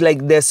people, it's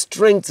like the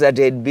strengths that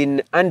had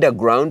been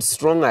underground,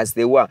 strong as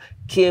they were,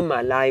 came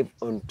alive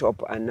on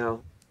top, and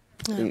now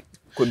they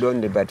could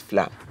only but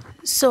flap.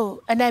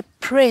 So, and I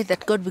pray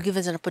that God will give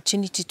us an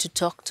opportunity to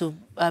talk to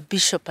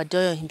Bishop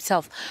Adayo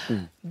himself.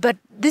 But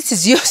this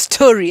is your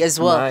story as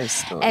well. My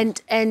story.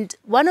 And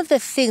one of the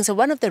things, or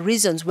one of the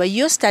reasons why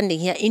you're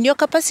standing here in your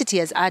capacity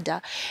as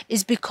Ada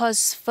is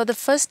because for the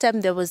first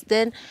time there was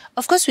then,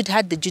 of course we'd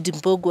had the Judy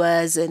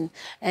Mbogwas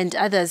and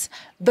others,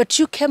 but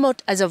you came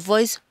out as a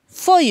voice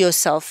for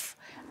yourself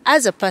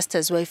as a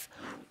pastor's wife,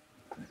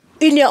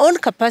 in your own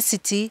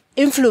capacity,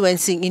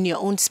 influencing in your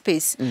own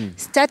space,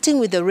 starting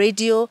with the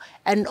radio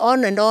and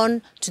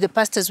on to the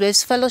Pastor's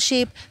Wife's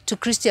Fellowship, to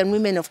Christian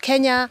Women of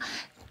Kenya.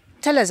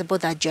 Tell us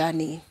about that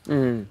journey.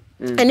 And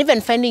even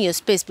finding your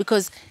space,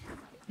 because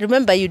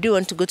remember, you do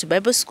want to go to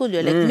Bible school.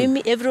 You're like,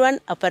 Mimi, everyone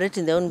operate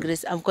in their own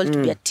grace. I'm called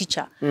to be a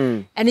teacher.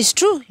 And it's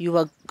true, you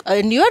are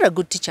a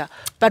good teacher,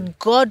 but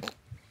God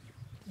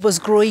was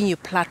growing your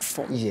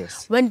platform.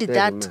 Yes. When did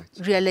that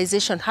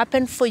realization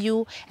happen for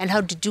you, and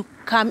how did you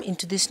come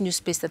into this new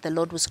space that the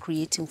Lord was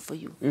creating for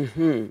you?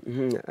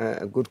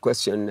 A good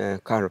question,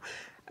 Carole.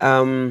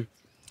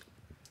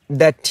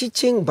 The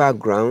teaching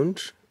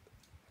background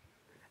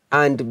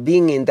and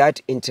being in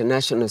that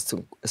international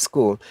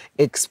school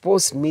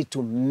exposed me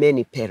to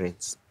many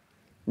parents.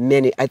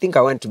 I think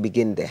I want to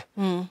begin there.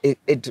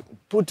 It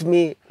put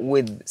me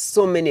with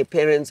so many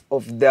parents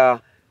of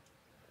the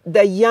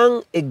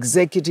young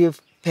executive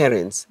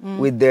parents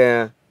with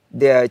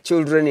their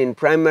children in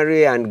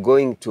primary and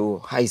going to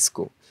high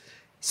school.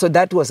 So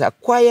that was a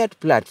quiet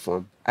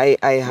platform. I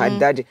had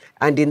that,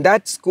 and in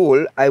that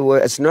school, I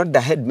was not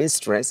the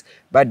headmistress,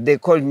 but they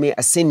called me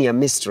a senior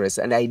mistress,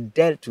 and I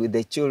dealt with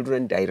the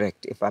children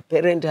direct. If a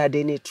parent had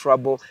any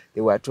trouble,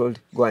 they were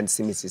told, go and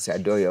see Mrs.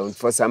 Adayo, and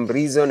for some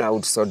reason, I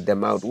would sort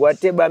them out,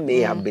 whatever may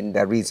have been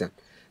the reason.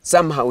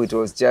 Somehow it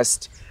was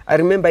just, I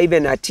remember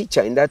even a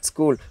teacher in that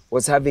school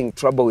was having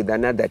trouble with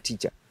another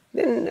teacher.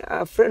 Then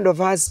a friend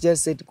of ours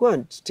just said, go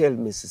and tell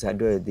Mrs.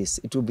 Adayo this,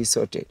 it will be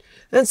sorted.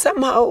 And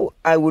somehow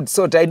I would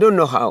sort, I don't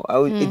know how,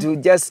 it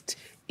would just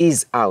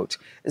ease out.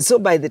 And so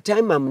by the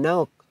time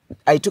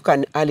I took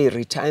an early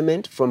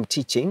retirement from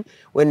teaching,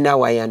 when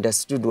now I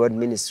understood what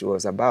ministry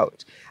was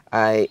about.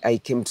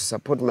 I came to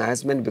support my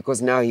husband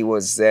because now he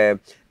was the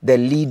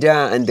leader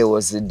and there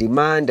was a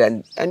demand.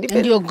 And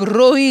you're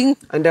growing.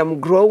 And I'm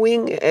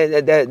growing,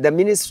 the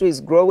ministry is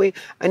growing.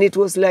 And it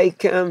was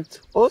like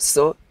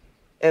also,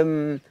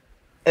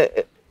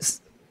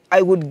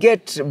 I would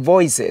get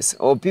voices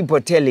or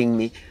people telling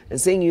me and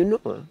saying, you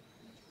know,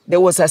 there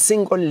was a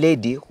single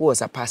lady who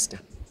was a pastor,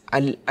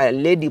 a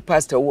lady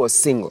pastor who was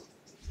single.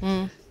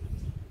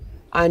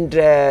 And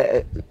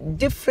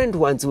different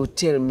ones would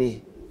tell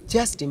me,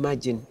 just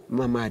imagine,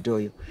 Mama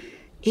Adayo,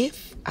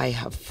 if I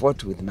have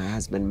fought with my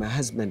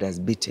husband has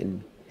beaten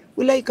me,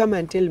 will I come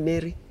and tell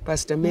Mary,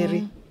 Pastor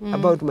Mary,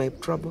 about my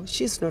trouble?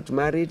 She's not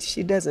married,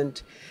 she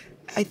doesn't.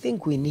 I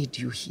think we need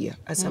you here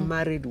as a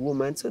married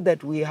woman so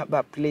that we have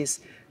a place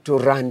to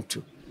run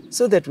to,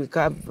 so that we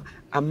have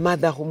a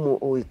mother whom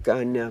we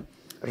can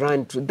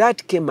run to.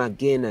 That came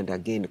again and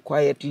again,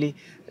 quietly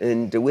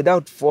and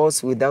without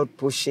force, without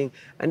pushing.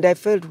 And I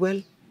felt,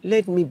 well,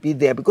 let me be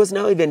there, because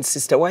now even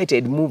Sister White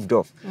had moved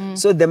off.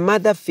 So the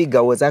mother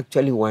figure was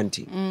actually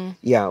wanting.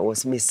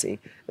 Was missing.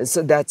 And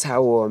so that's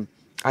how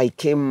I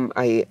came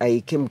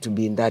to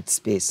be in that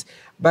space.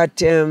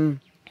 But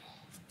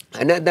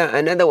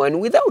another one,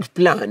 without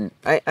plan,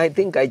 I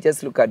think I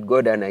just look at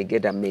God and I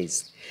get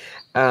amazed.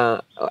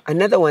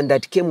 Another one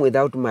that came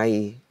without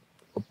my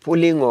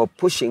pulling or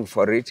pushing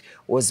for it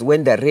was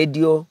when the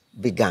radio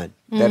began.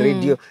 The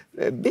radio,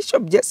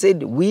 Bishop just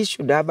said we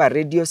should have a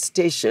radio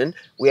station.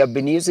 We have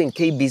been using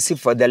KBC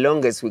for the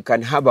longest. We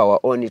can have our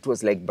own. It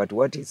was like, but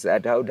what is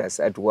that? How does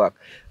that work?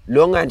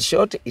 Long and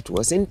short, it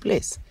was in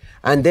place.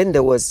 And then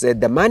there was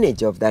the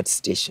manager of that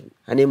station.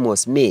 Her name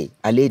was May,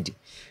 a lady.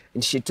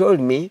 And she told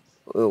me,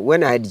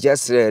 when I had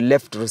just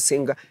left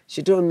Rusinga,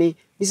 she told me,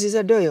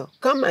 Mrs. Adayo,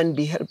 come and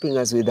be helping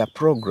us with a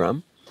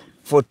program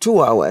for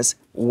 2 hours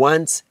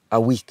once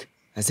a week.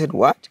 I said,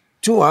 what?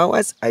 2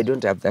 hours? I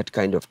don't have that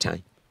kind of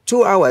time.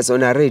 2 hours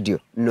on a radio?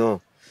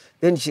 No.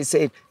 Then she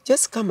said,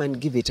 just come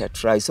and give it a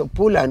try. So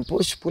pull and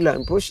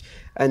push.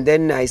 And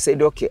then I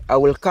said, okay, I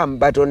will come.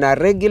 But on a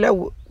regular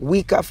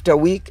week after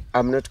week,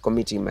 I'm not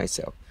committing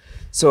myself.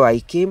 So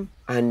I came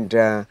and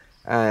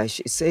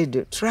she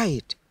said, try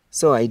it.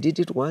 So I did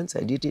it once,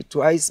 I did it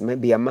twice,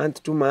 maybe a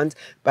month, 2 months.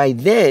 By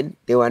then,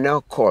 there were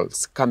now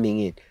calls coming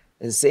in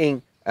and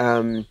saying,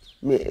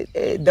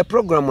 the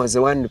program was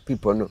the one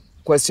people know,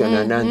 question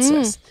and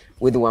answers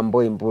with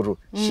Wamboi Mburu.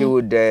 She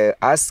would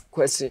ask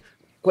questions.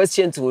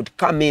 Questions would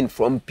come in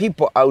from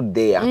people out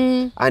there,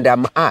 and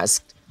I'm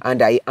asked,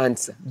 and I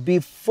answer.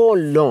 Before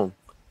long,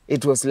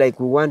 it was like,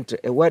 we want,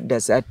 what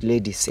does that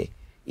lady say?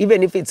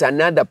 Even if it's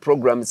another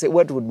program, say,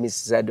 what would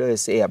Mrs. Adayo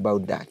say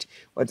about that?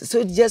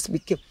 So it just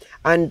became,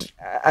 and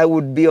I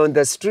would be on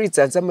the streets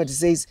and somebody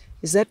says,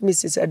 is that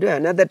Mrs. Adayo?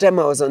 Another time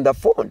I was on the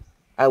phone,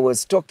 I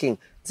was talking.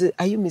 Say,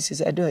 are you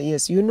Mrs. Adayo?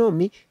 Yes. You know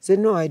me? Say,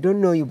 no, I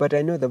don't know you, but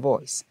I know the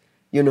voice.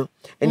 You know?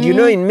 And you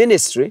know, in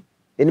ministry,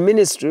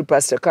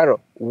 Pastor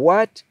Carole,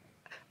 what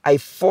I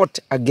fought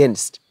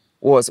against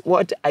was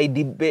what I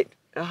debate,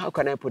 how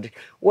can I put it?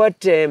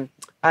 What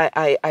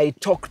I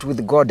talked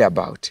with God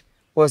about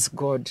was,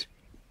 God,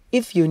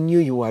 if you knew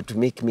you were to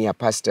make me a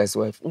pastor's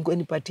wife,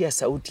 ungenipatia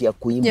sauti ya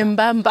kuimba.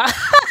 Nyembamba.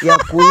 Ya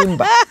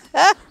kuimba.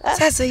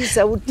 Sasa hii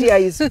sauti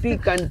I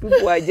speak and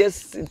people are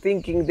just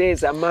thinking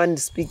there's a man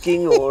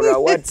speaking or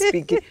a word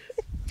speaking.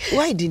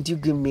 Why didn't you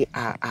give me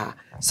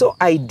So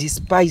I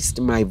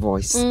despised my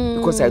voice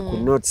because I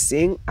could not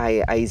sing.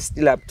 I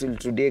still up till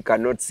today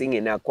cannot sing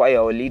in a choir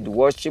or lead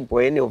worship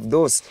or any of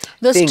those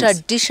things.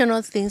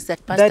 Traditional things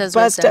that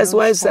pastors'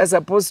 wives are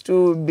supposed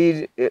to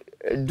be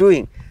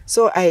doing.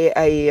 So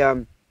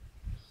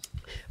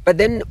but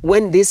then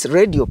when this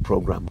radio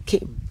program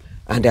came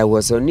and I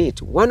was on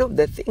it, one of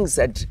the things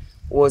that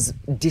was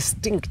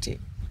distinctive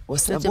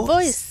was the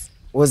voice.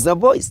 Was the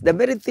voice. The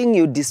very thing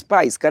you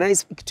despise. Can I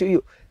speak to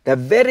you? The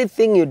very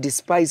thing you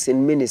despise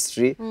in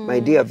ministry,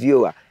 my dear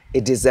viewer,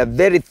 it is the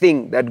very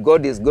thing that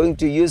God is going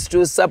to use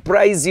to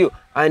surprise you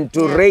and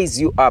to raise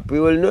you up.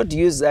 We will not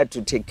use that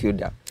to take you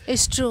down.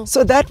 It's true.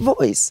 So that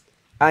voice,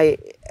 I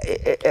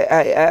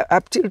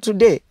up till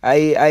today,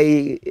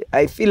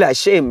 I feel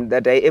ashamed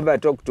that I ever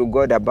talked to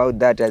God about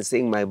that and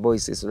saying my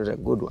voice is not a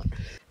good one.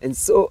 And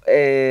so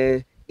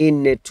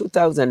in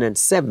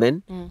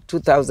 2007,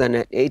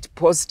 2008,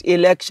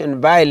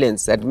 post-election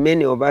violence that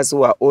many of us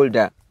who are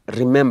older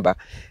remember,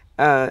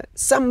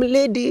 some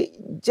lady,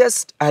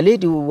 just a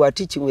lady who were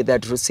teaching with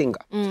at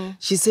Rusinga,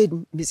 she said,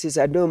 Mrs.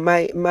 Adayo,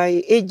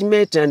 my age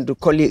mate and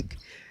colleague,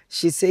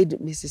 she said,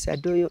 Mrs.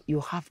 Adayo, you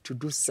have to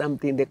do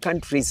something. The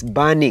country is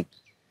burning.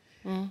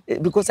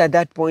 Because at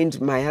that point,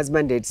 my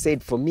husband had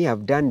said, for me,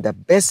 I've done the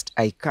best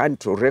I can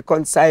to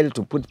reconcile,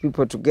 to put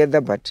people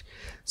together. But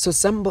so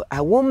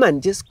a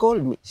woman just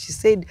called me. She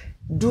said,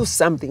 do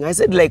something. I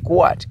said, like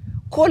what?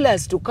 Call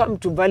us to come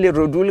to Valley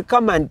Road. We'll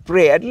come and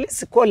pray. At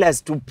least call us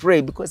to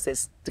pray, because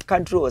the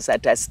country was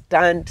at a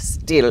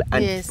standstill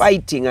and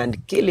fighting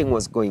and killing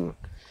was going on.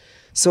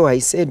 So I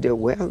said,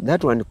 well,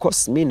 that one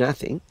cost me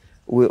nothing.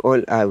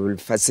 I will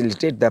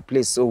facilitate the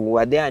place. So we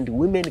were there and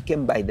women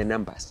came by the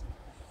numbers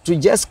to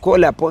just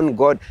call upon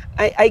God.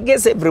 I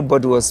guess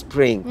everybody was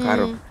praying,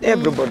 Carole.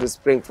 Everybody was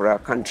praying for our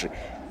country.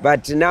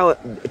 But now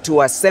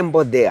to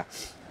assemble there.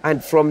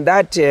 And from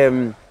that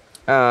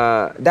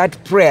that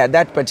prayer,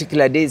 that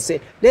particular day,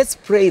 say, let's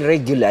pray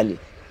regularly.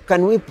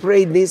 Can we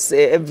pray this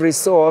every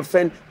so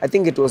often? I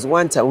think it was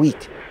once a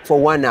week for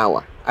 1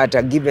 hour at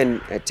a given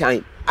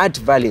time at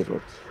Valley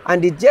Road.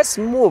 And it just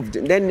moved.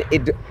 Then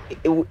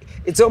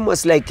it's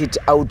almost like it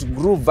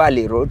outgrew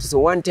Valley Road. So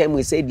one time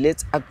we said,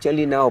 let's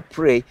actually now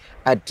pray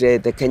at the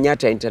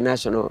Kenyatta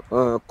International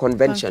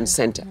Convention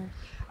Center.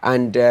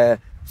 And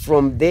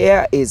from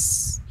there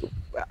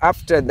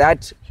after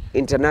that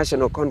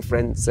International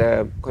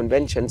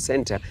Convention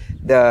Center,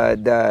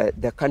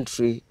 the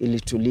country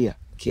ilitulia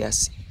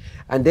kiasi.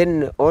 And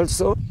then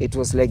also it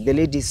was like the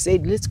lady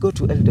said, let's go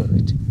to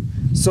Eldoret.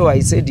 So I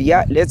said,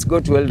 yeah, let's go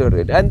to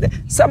Eldoret.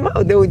 And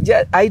somehow they would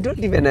just, I don't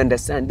even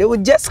understand, they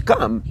would just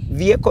come.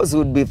 Vehicles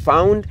would be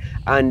found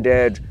and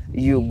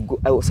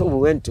so we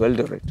went to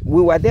Eldoret.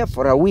 We were there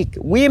for a week.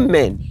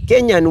 Women,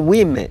 Kenyan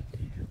women,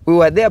 we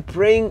were there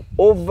praying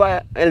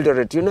over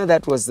Eldoret. You know,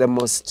 that was the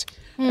most,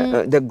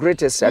 the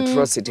greatest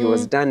atrocity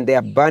was done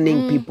there,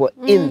 burning people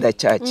in the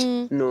church.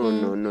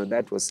 No,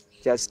 that was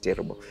just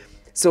terrible.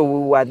 So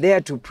we were there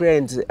to pray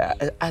and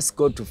ask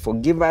God to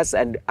forgive us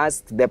and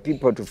ask the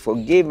people to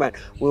forgive. And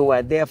we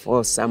were there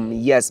for some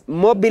years,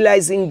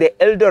 mobilizing the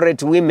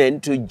Eldoret women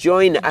to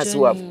join us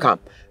who have come.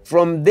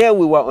 From there,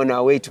 we were on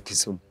our way to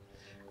Kisumu.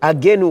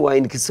 Again, we were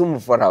in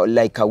Kisumu for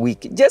like a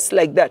week. Just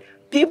like that.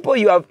 People,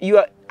 you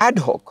are ad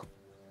hoc.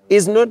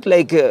 It's not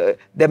like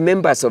the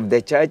members of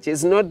the church.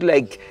 It's not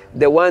like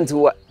the ones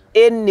who are...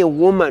 Any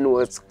woman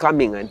was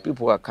coming and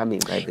people were coming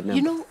by the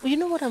number. You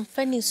know what I'm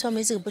finding so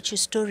amazing about your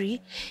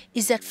story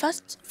is that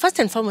first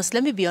and foremost,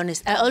 let me be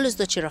honest, I always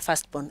thought you're a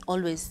firstborn,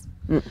 always.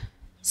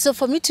 So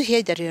for me to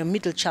hear that you're a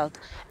middle child,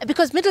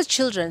 because middle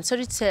children,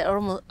 sorry to say, are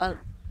almost,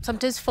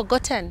 sometimes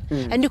forgotten.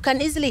 And you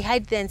can easily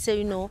hide there and say,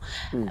 you know,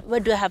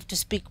 where do I have to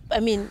speak? I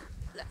mean,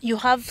 you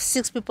have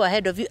 6 people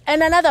ahead of you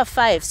and another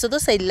 5. So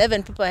those are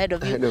 11 people ahead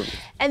of you.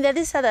 And then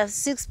these other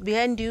 6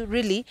 behind you,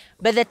 really,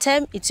 by the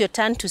time it's your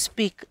turn to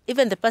speak,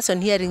 even the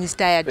person hearing is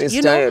tired.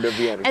 Tired of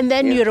hearing. And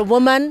then you're a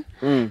woman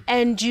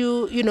and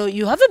you know,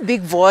 you have a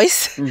big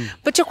voice,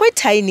 but you're quite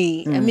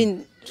tiny. I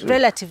mean,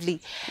 relatively.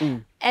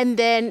 And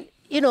then,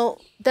 you know,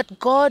 that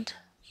God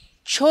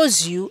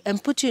chose you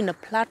and put you in a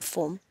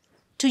platform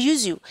to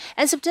use you.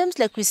 And sometimes,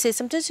 like we say,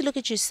 sometimes you look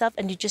at yourself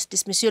and you just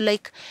dismiss. You're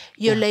like,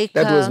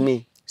 that was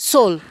me.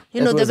 Soul,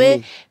 you know, the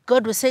way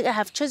God was saying, I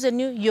have chosen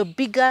you, you're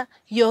bigger,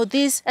 you're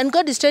this, and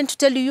God is trying to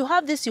tell you, you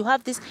have this, and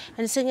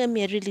he's saying, I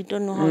really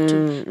don't know how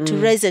to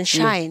rise and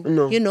shine,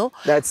 you know,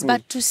 that's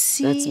but me. to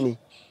see, that's me.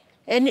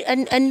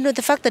 And you know,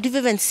 the fact that you've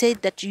even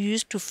said that you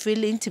used to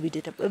feel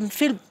intimidated,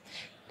 feel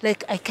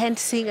like I can't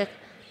sing,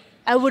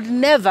 I would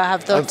never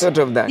have thought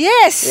of that.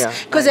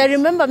 Yes, because I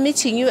remember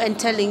meeting you and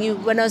telling you,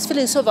 when I was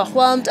feeling so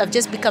overwhelmed, I've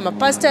just become a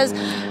pastor.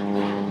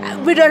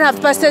 We don't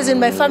have pastors in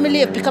my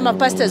family. I've become a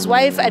pastor's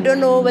wife. I don't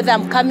know whether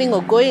I'm coming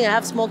or going. I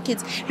have small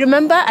kids.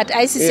 Remember at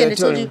ICC, and I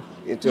told you,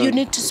 you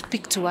need to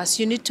speak to us.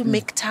 You need to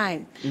make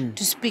time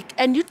to speak.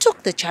 And you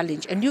took the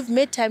challenge, and you've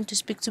made time to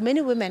speak to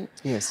many women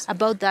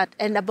about that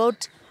and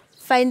about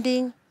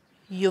finding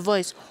your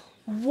voice.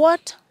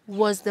 What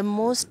was the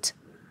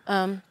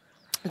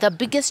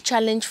biggest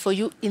challenge for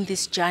you in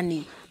this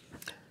journey?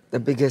 The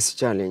biggest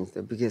challenge,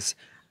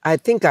 I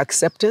think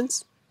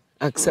acceptance.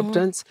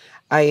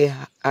 I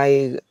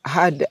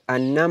had a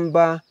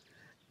number.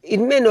 It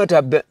may not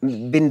have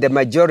been the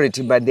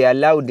majority, but they are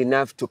loud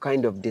enough to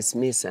kind of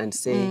dismiss and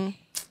say,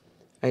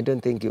 I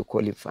don't think you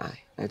qualify.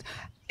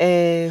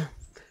 I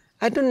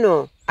don't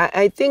know.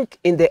 I think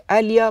in the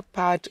earlier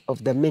part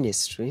of the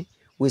ministry,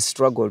 we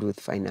struggled with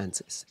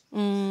finances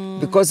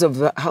because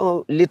of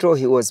how little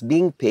he was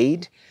being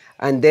paid.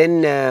 And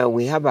then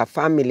we have a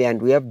family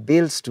and we have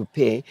bills to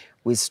pay.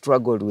 We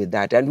struggled with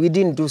that. And we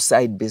didn't do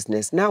side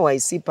business. Now I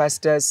see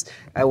pastors.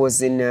 I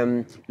was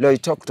in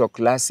Lloyd Talk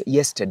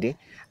yesterday.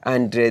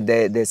 And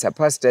there's a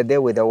pastor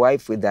there with a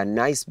wife with a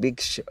nice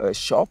big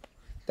shop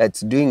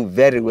that's doing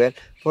very well.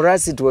 For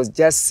us, it was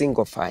just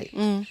single file.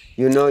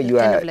 You know, you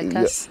are like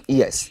us.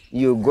 Yes,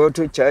 you go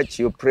to church,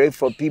 you pray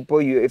for people.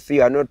 If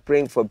you are not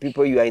praying for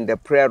people, you are in the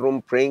prayer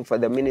room praying for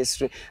the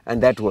ministry,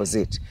 and that was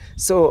it.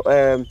 So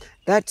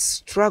that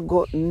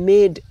struggle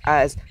made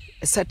us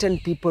certain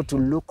people to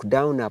look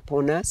down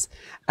upon us,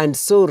 and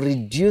so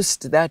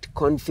reduced that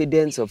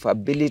confidence of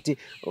ability.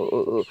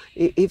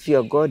 If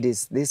your God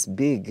is this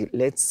big,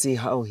 let's see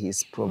how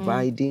he's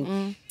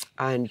providing.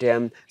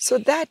 And so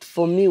that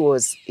for me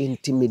was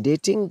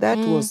intimidating. That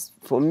was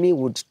for me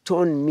would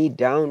tone me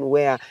down,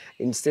 where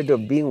instead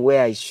of being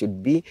where I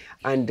should be.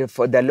 And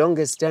for the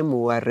longest time we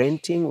were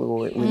renting.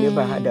 We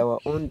never had our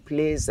own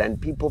place, and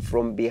people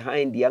from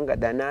behind, younger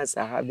than us,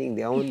 are having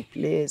their own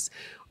place.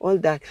 All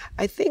that.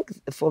 I think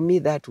for me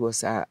that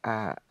was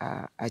a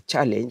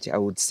challenge, I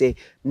would say,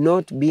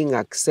 not being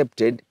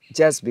accepted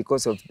just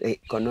because of the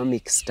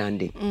economic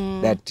standing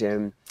that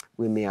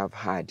we may have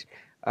had.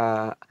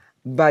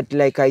 But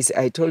like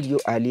I told you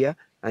earlier,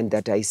 and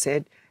that I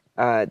said,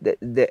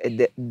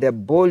 the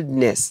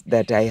boldness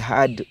that I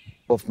had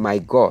of my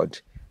God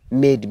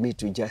made me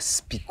to just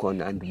speak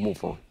on and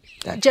move on.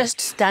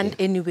 Just stand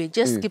anyway.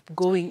 Just keep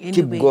going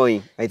anyway. Keep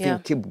going. I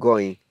think keep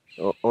going.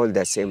 All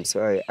the same.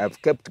 So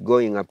I've kept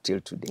going up till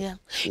today. Yeah.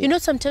 You know,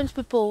 sometimes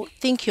people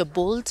think you're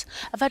bold.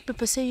 I've had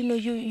people say, you know,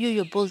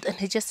 you're bold, and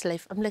I just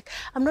laugh. I'm like,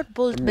 I'm not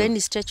bold by any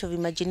stretch of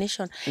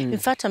imagination. In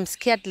fact, I'm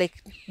scared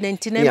like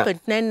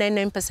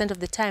 99.999% of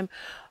the time.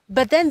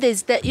 But then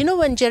there's that, you know,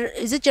 when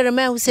is it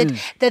Jeremiah who said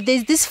that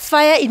there's this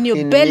fire in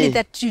your belly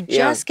that you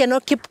just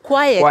cannot keep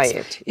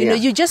quiet. You know,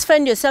 you just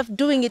find yourself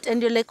doing it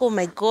and you're like, oh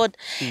my God.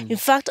 In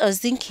fact, I was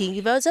thinking,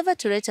 if I was ever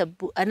to write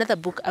another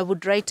book, I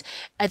would write,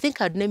 I think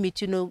I'd name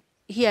it, you know,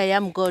 Here I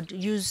Am, God,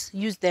 use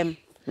them.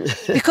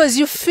 Because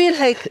you feel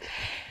like,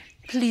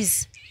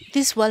 please,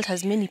 this world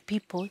has many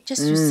people,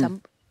 just use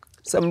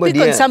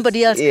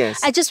somebody else.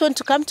 Yes. I just want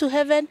to come to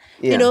heaven,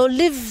 you know,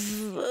 live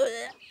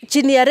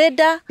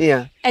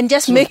and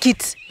just make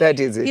it. That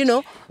is it. You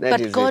know,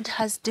 but God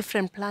has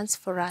different plans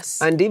for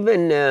us. And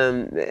even,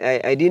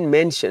 I didn't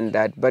mention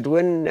that, but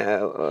when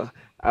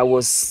I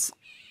was,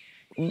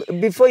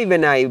 before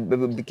even I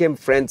became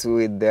friends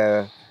with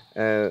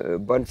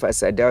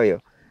Boniface Adayo,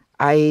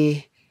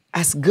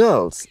 as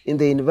girls in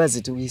the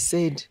university, we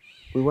said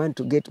we want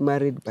to get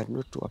married, but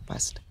not to a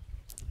pastor.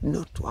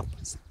 Not to a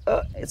pastor.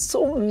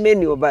 So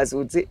many of us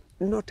would say,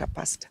 not a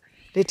pastor.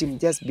 Let him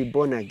just be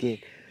born again.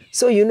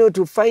 So, you know,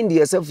 to find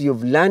yourself,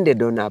 you've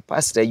landed on a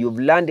pastor, you've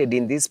landed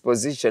in this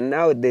position.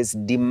 Now there's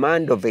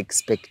demand of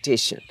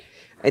expectation.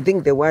 I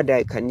think the word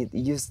I can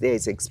use there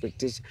is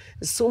expectation.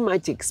 So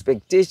much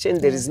expectation.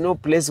 There is no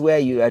place where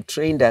you are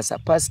trained as a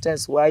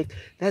pastor's wife.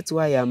 That's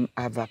why I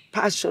have a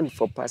passion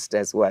for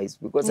pastor's wives,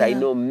 because I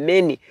know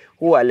many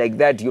who are like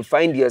that. You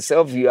find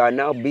yourself, you are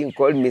now being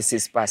called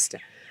Mrs. Pastor.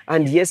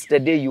 And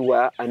yesterday you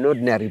were an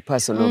ordinary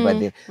person over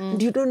there.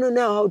 And you don't know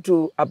now how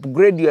to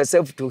upgrade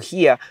yourself to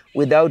here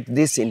without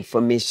this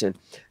information.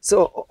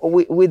 So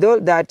with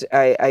all that,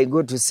 I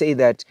go to say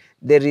that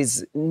there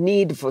is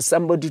need for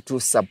somebody to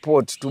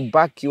support, to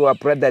back you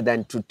up rather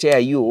than to tear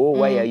you. Oh,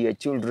 why are your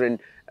children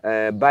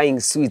buying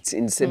sweets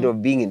instead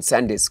of being in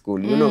Sunday school?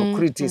 You know,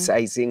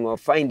 criticizing or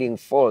finding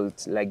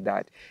fault like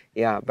that.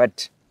 Yeah,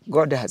 but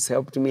God has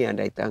helped me,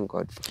 and I thank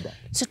God for that.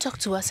 So talk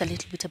to us a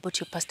little bit about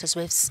your Pastor's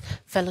Wives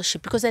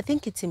Fellowship, because I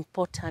think it's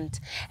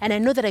important. And I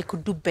know that I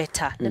could do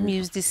better. Let me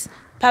use this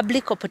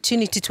public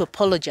opportunity to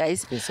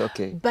apologize. It's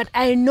okay. But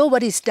I know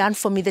what it's done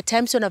for me. The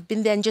times when I've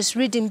been there and just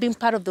reading, being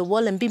part of the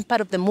wall and being part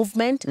of the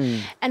movement.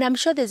 And I'm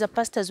sure there's a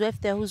pastor's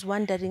wife there who's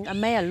wondering,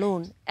 am I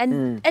alone?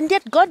 And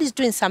yet God is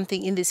doing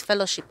something in this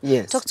fellowship.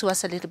 Yes. Talk to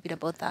us a little bit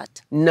about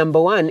that.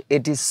 Number one,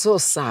 it is so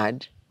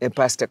sad,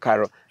 Pastor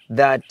Carole,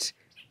 that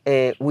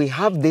we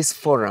have this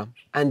forum,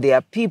 and there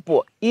are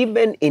people,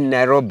 even in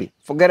Nairobi,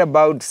 forget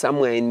about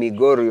somewhere in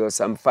Migori or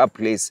some far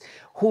place,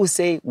 who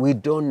say, we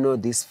don't know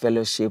this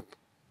fellowship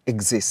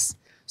exists.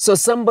 So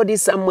somebody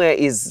somewhere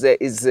is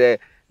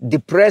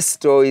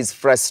depressed or is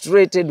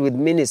frustrated with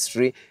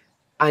ministry,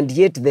 and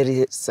yet there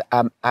is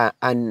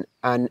an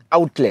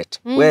outlet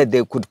where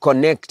they could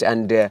connect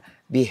and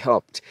be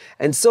helped.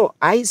 And so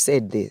I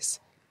said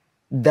this,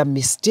 the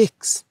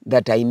mistakes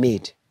that I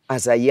made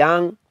as a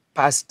young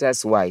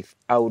pastor's wife,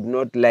 I would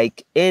not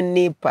like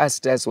any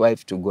pastor's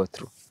wife to go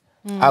through.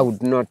 I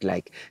would not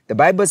like. The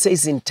Bible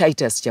says in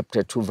Titus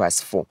chapter 2 verse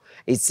 4,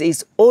 It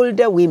says,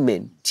 older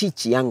women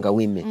teach younger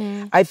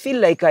women. I feel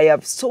like I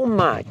have so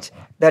much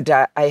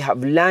that I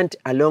have learned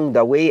along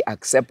the way,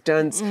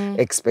 acceptance,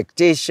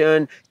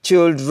 expectation,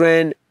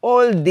 children,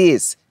 all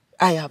this.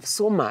 I have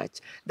so much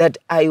that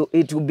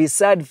it would be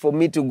sad for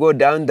me to go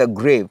down the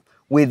grave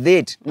with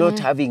it not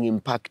having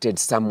impacted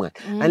someone.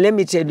 And let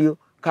me tell you,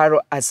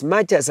 Carole, as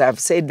much as I've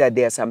said that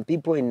there are some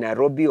people in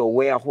Nairobi or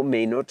where who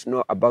may not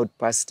know about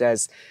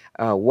Pastors'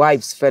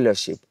 Wives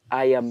Fellowship,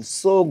 I am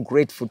so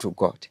grateful to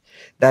God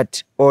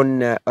that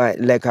on,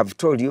 like I've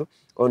told you,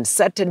 on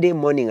Saturday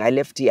morning, I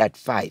left here at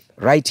 5,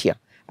 right here.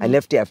 I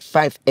left here at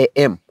 5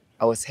 a.m.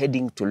 I was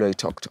heading to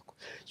Loitoktok.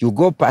 You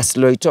go past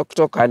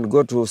Loitoktok and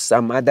go to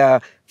some other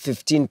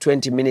 15,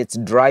 20 minutes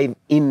drive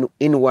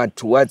inward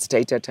towards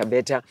Taita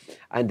Taveta,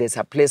 and there's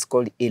a place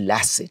called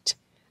Illicit.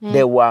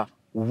 There were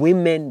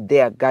women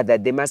there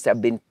gathered. There must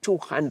have been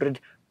 200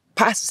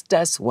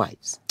 pastors'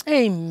 wives.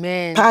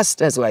 Amen.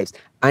 Pastors' wives.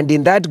 And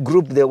in that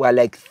group, there were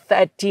like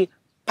 30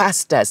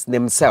 pastors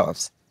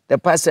themselves. The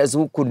pastors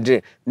who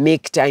could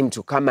make time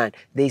to come, and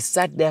they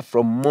sat there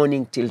from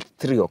morning till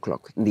 3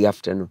 o'clock in the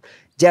afternoon.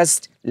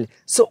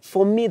 So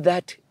for me,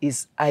 that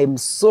is, I'm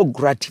so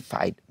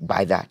gratified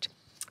by that.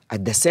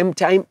 At the same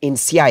time, in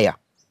Siaya,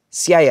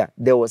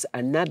 there was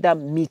another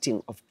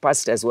meeting of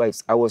pastors'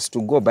 wives. I was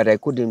to go, but I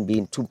couldn't be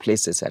in 2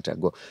 places at a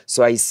go.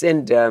 So I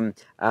sent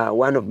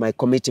one of my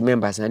committee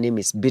members, her name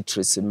is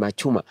Beatrice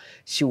Machuma.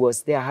 She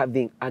was there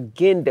having,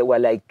 again, they were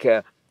like,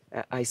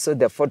 I saw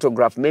the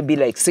photograph, maybe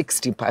like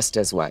 60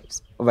 pastors'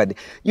 wives over there.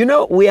 You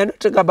know, we are not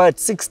talking about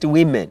 60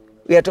 women.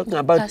 We are talking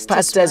about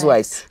pastors'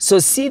 wives. So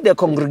see the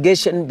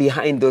congregation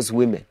behind those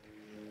women.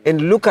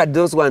 And look at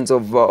those ones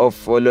of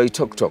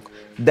Loitoktok,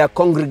 the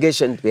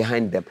congregation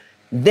behind them.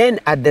 Then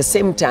at the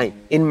same time,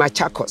 in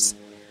Machakos,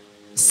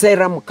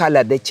 Sarah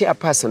Mukala, the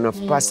chairperson of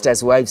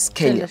Pastors' Wives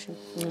Kenya,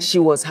 she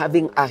was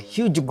having a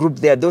huge group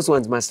there. Those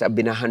ones must have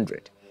been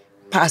 100.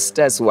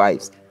 Pastors'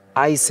 wives.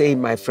 I say,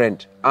 my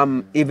friend,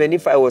 even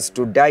if I was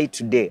to die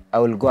today, I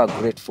will go a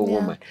grateful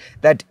woman.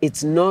 That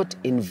it's not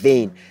in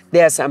vain.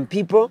 There are some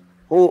people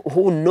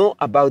who know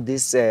about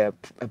this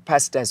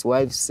Pastors'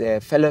 Wives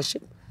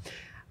Fellowship,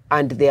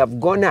 and they have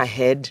gone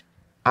ahead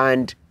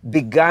and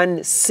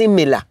begun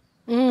similar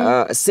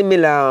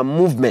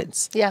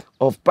movements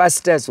of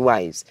pastors'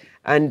 wives.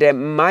 And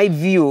my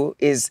view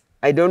is,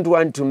 I don't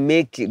want to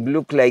make it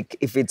look like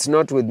if it's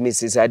not with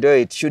Mrs.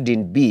 Adayo, it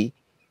shouldn't be.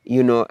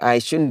 You know, I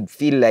shouldn't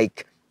feel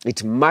like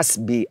it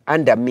must be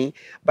under me.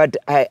 But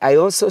I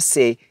also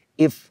say,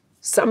 if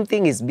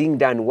something is being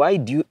done, why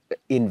do you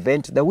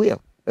invent the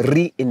wheel?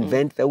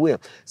 Reinvent the wheel.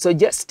 So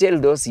just tell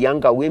those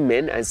younger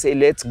women and say,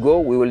 let's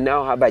go. We will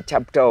now have a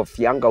chapter of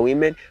younger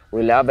women.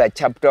 We'll have a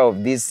chapter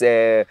of this.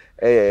 I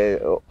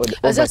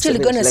was actually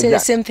going to say the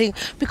same thing,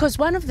 because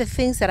one of the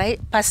things that I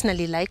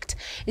personally liked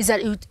is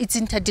that it's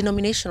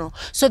interdenominational.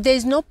 So there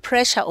is no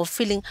pressure of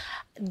feeling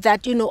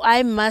that, you know,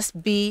 I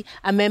must be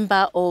a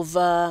member of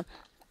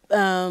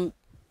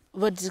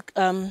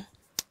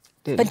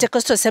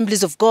Pentecostal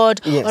Assemblies of God,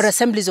 or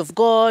Assemblies of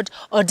God,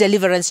 or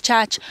Deliverance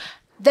Church.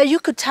 That you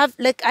could have,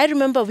 like, I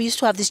remember we used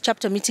to have this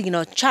chapter meeting in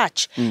our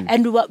church,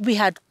 and we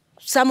had,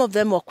 some of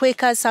them were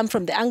Quakers, some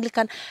from the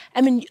Anglican. I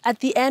mean,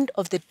 at the end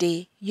of the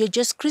day, you're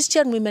just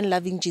Christian women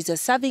loving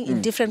Jesus, serving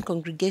in different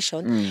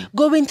congregations,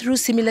 going through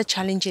similar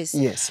challenges.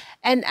 Yes.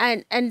 And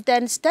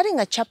then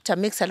starting a chapter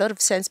makes a lot of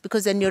sense,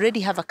 because then you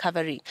already have a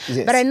covering.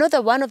 Yes. But I know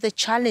that one of the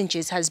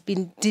challenges has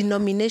been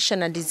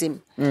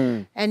denominationalism.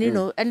 And, you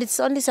know, and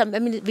it's only some, I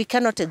mean, we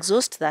cannot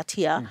exhaust that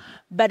here,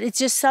 but it's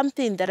just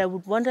something that I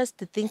would want us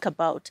to think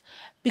about,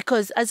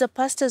 because as a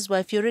pastor's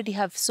wife, you already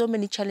have so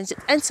many challenges.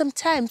 And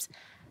sometimes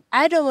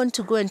I don't want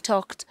to go and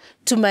talk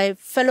to my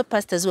fellow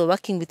pastors who are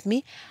working with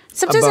me.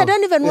 Sometimes I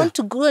don't even want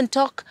to go and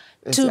talk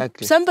to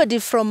somebody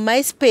from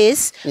my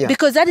space,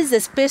 because that is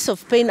the space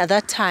of pain at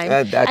that time.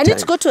 I need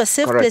to go to a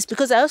safe place,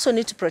 because I also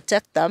need to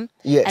protect them,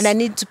 and I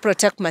need to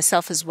protect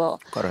myself as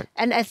well.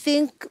 And I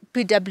think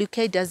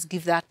PWK does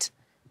give that,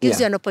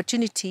 gives you an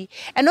opportunity.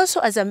 And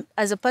also as a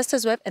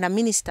pastor's wife and a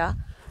minister,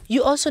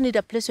 you also need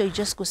a place where you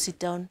just go sit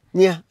down.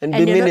 And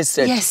be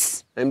ministered.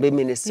 And be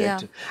ministered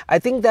to. I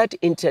think that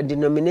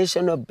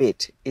interdenominational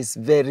bit is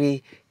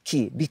very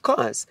key,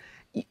 because,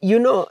 you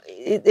know,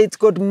 it's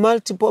got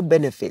multiple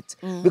benefits.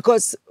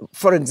 Because,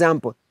 for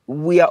example,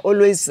 we are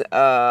always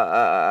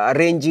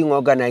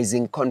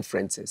organizing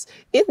conferences.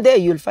 In there,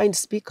 you'll find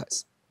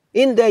speakers.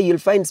 In there, you'll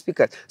find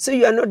speakers. So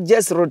you are not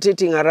just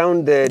rotating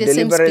around the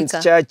Deliverance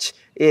Church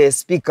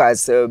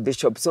speakers,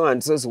 Bishop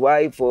so-and-so's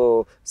wife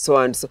or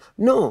so-and-so.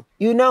 No,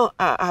 you now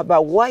have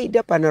a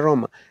wider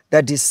panorama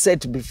that is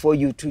set before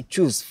you to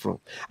choose from.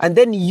 And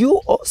then you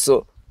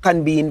also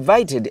can be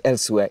invited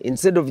elsewhere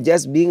instead of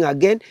just being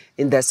again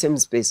in the same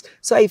space.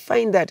 So I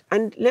find that,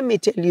 and let me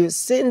tell you,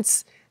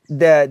 since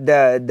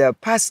the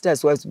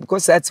pastors' wives,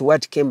 because that's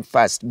what came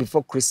first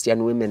before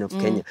Christian Women of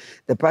Kenya,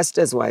 the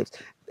pastors' wives,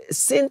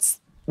 since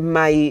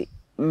my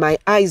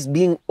eyes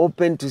being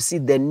open to see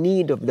the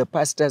need of the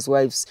pastors'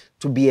 wives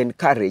to be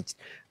encouraged,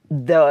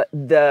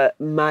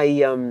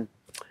 my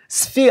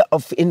sphere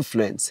of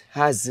influence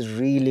has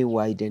really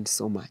widened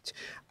so much.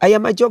 I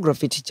am a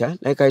geography teacher,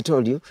 like I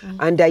told you,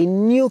 and I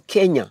knew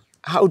Kenya,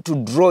 how to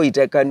draw it.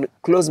 I can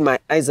close my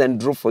eyes and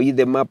draw for you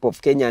the map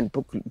of Kenya and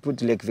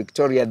put Lake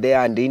Victoria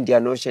there and the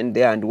Indian Ocean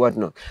there and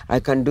whatnot.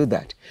 I can do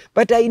that.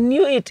 But I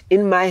knew it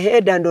in my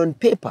head and on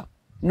paper,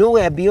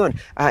 nowhere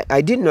beyond. I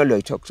didn't know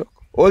Loitoktok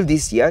all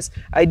these years.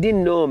 I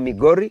didn't know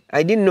Migori.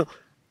 I didn't know.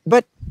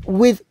 But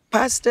with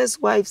pastors'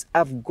 wives,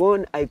 I've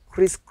gone, I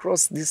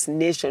crisscrossed this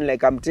nation,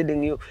 like I'm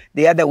telling you.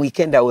 The other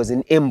weekend I was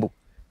in Embu.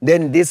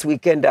 Then this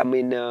weekend I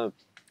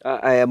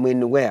am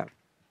in where?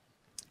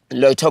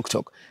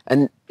 Loitoktok.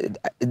 And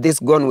this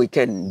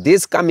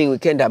coming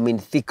weekend I'm in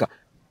Thika.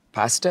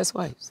 Pastors'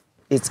 wives.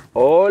 It's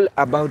all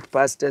about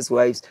pastors'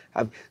 wives.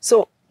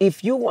 So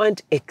if you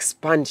want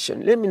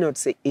expansion, let me not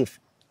say if,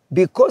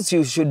 because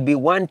you should be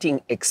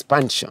wanting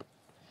expansion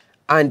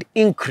and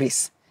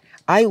increase,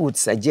 I would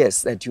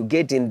suggest that you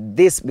get in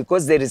this,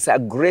 because there is a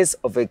grace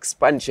of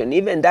expansion.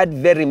 Even that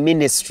very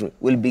ministry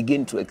will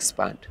begin to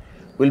expand,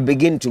 will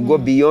begin to go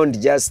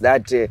beyond just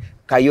that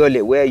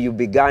Carole, where you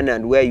began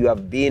and where you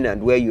have been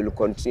and where you'll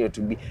continue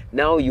to be.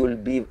 Now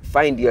you'll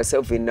find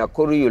yourself in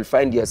Nakuru, you'll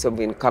find yourself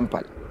in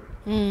Kampala.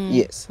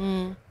 Yes.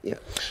 Yeah.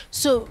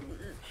 So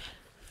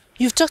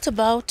you've talked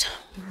about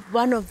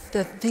one of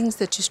the things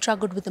that you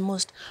struggled with the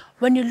most.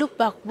 When you look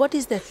back, what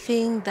is the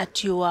thing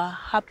that you are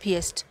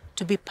happiest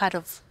to be part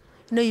of?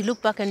 You know, you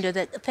look back and you're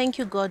like, thank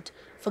you, God,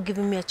 for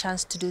giving me a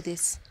chance to do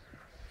this.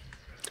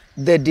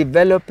 The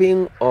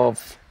developing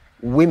of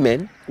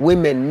women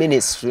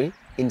ministry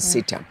in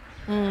Sitam.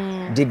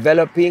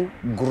 Developing,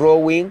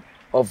 growing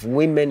of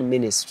women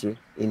ministry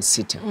in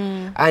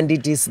Sitam. And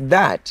it is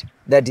that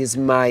is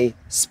my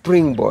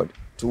springboard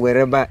to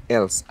wherever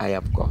else I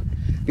have gone.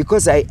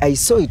 Because I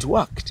saw it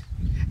worked.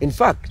 In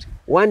fact,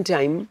 one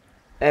time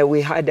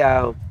we had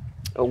a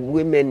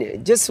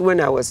women, just when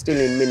I was still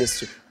in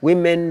ministry,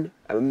 women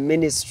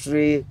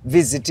ministry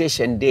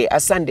visitation day, a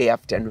Sunday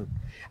afternoon.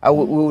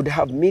 We would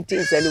have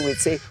meetings and we would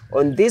say,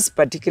 on this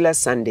particular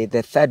Sunday,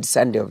 the third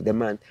Sunday of the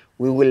month,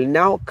 we will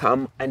now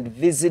come and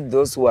visit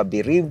those who are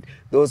bereaved,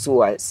 those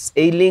who are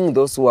ailing,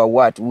 those who are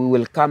what. We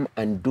will come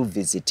and do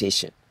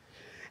visitation.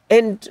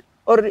 And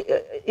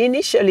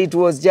initially it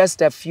was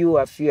just a few.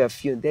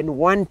 Then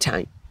one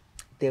time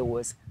there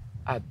was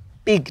a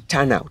big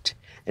turnout.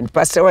 And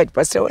Pastor White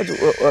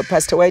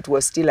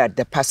was still at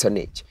the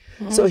parsonage.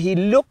 So he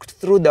looked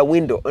through the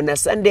window on a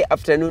Sunday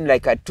afternoon,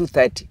 like at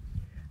 2:30.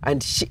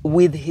 And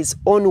with his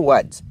own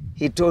words,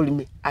 he told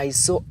me, I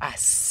saw a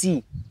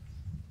sea,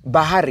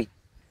 bahari,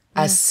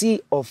 a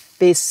sea of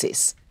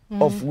faces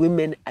of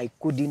women. I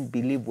couldn't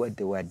believe what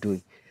they were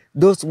doing.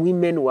 Those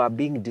women were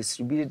being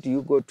distributed.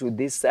 You go to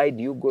this side,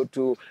 you go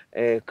to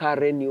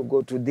Karen, you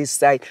go to this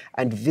side,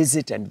 and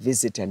visit and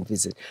visit and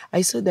visit.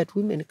 I saw that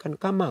women can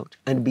come out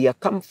and be a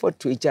comfort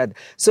to each other.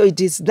 So it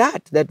is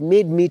that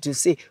made me to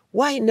say,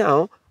 why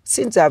now,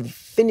 since I've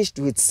finished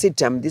with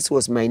Sitam, this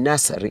was my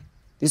nursery,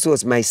 this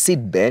was my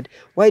seedbed,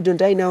 why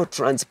don't I now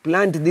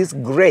transplant this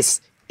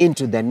grace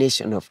into the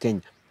nation of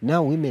Kenya?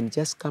 Now women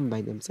just come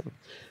by themselves.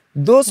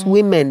 Those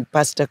women,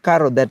 Pastor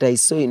Carole, that I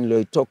saw in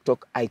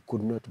Loitoktok, I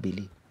could not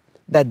believe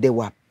that they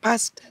were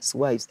pastors'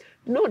 wives.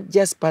 Not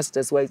just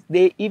pastors' wives,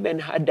 they even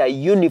had a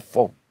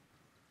uniform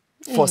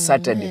for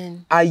Saturday.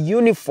 A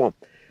uniform.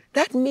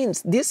 That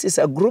means this is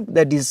a group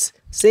that is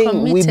saying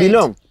committed. We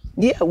belong.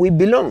 Yeah, we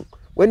belong.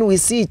 When we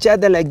see each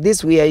other like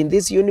this, we are in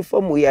this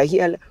uniform, we are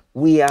here,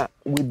 we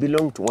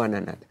belong to one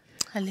another.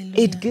 Hallelujah.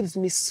 It gives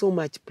me so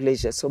much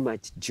pleasure, so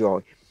much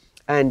joy.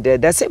 And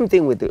the same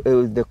thing with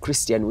the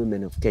Christian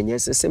women of Kenya.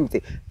 It's the same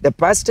thing. The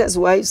pastors'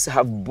 wives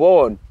have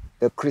borne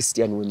the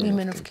Christian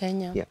women of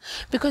Kenya. Yeah.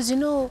 Because, you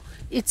know,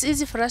 it's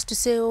easy for us to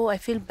say, oh, I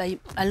feel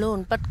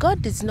alone. But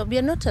God is not, we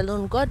are not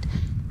alone. God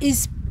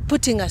is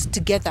putting us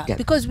together. Yeah.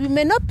 Because we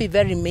may not be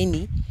very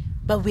many,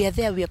 but we are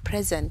there, we are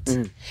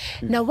present.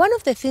 Now, one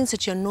of the things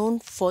that you're known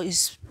for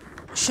is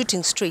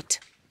shooting straight.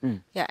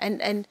 Yeah,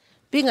 and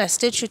being a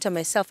straight shooter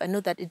myself, I know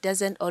that it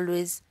doesn't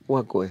always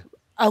work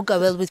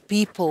well with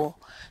people.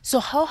 So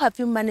how have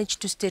you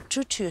managed to stay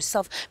true to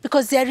yourself?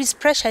 Because there is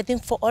pressure, I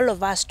think, for all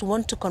of us to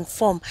want to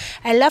conform.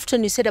 I laughed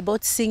when you said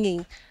about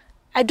singing.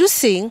 I do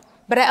sing,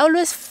 but I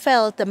always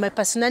felt that my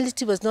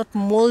personality was not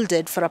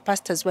molded for a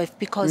pastor's wife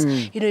because,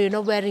 you know, you're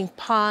not wearing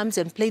palms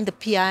and playing the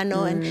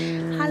piano and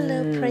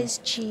hello, praise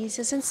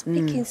Jesus, and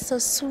speaking so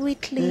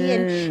sweetly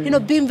and, you know,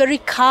 being very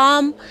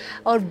calm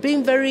or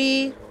being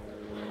very,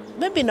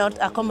 maybe not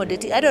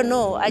accommodating. I don't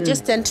know. I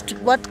just tend to,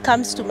 what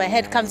comes to my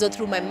head comes out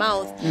through my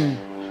mouth.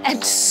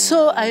 And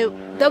so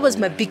that was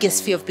my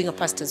biggest fear of being a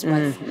pastor's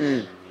wife.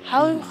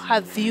 How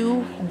have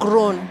you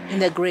grown in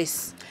the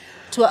grace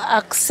to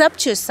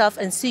accept yourself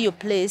and see your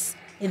place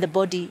in the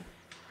body?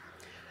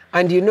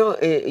 And you know,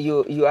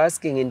 you're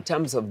asking in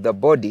terms of the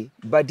body,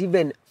 but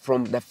even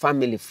from the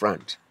family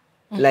front,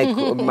 like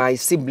my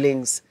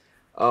siblings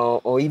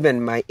or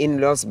even my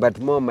in-laws, but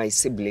more my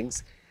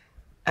siblings,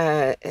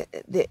 there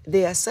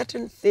are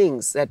certain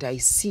things that I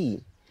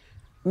see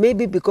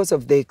maybe because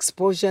of the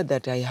exposure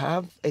that I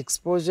have,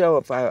 exposure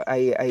of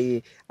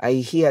I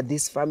hear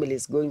this family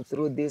is going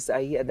through this,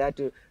 I hear that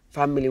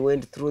family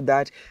went through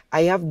that.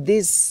 I have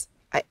this,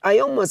 I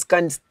almost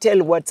can't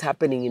tell what's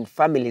happening in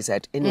families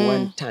at any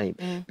one time.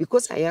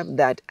 Because I have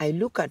that, I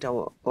look at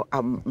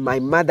my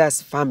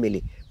mother's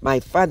family, my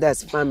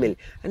father's family,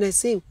 and I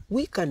say,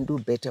 we can do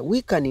better,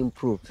 we can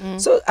improve.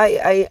 So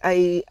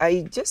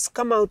I just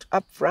come out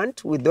up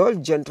front with all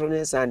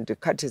gentleness and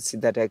courtesy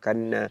that I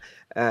can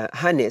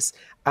harness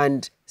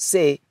and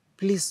say,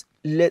 please,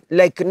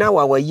 like now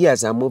our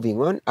years are moving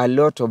on. A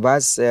lot of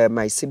us,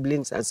 my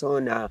siblings and so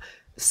on, are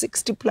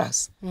 60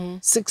 plus,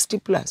 60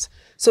 plus.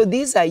 So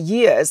these are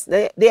years,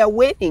 they are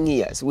waning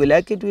years. We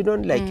like it, we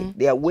don't like it.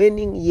 They are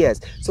waning years.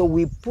 So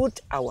we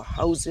put our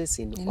houses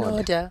in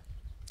order.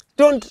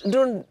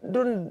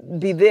 Don't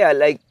be there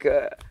like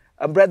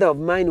a brother of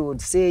mine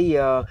would say,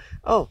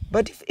 oh,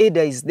 but if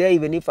Ada is there,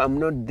 even if I'm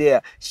not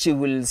there, she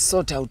will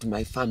sort out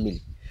my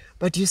family.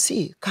 But you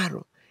see,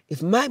 Carole,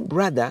 if my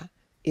brother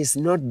is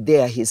not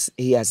there,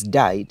 he has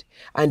died,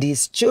 and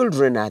his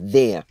children are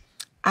there,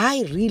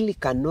 I really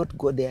cannot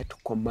go there to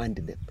command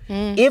them.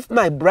 If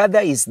my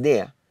brother is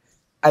there,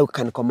 I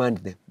can command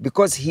them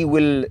because he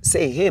will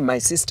say, hey, my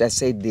sister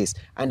said this,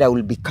 and I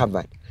will be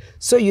covered.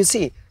 So you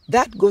see,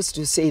 that goes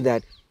to say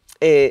that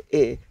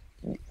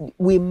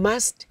we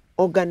must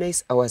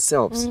organize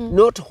ourselves,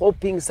 not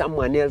hoping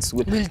someone else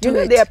will. You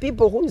know, there are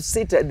people who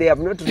sit, they have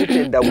not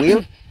written the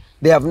will,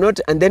 they have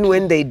not, and then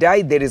when they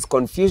die, there is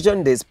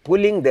confusion, there's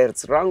pulling,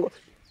 there's wrangle.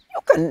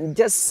 You can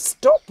just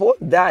stop all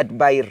that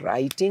by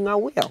writing a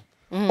will.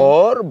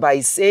 Or by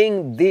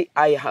saying,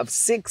 I have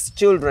 6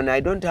 children, I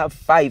don't have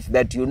 5,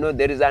 that you know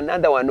there is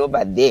another one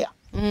over there.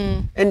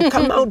 And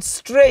come out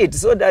straight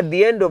so that at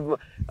the end of,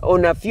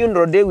 on a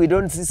funeral day, we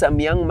don't see some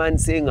young man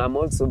saying,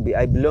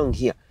 I belong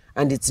here.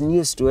 And it's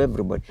news to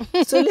everybody.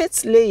 So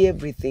let's lay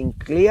everything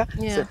clear.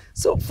 Yeah.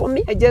 So for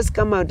me, I just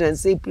come out and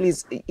say,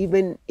 please,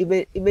 even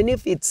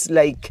if it's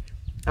like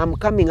I'm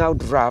coming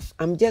out rough,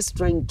 I'm just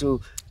trying to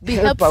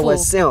help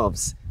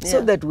ourselves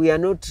so that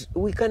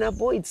we can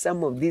avoid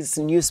some of these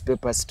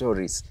newspaper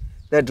stories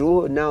that,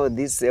 oh, now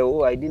this,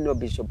 oh, I didn't know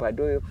Bishop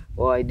Adayo,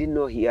 or I didn't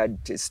know he had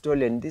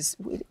stolen this.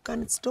 We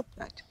can't stop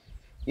that.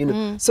 You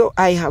know, so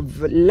I have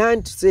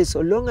learned to say,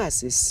 so long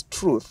as it's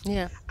truth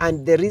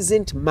and there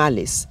isn't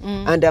malice,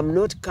 and I'm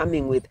not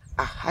coming with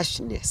a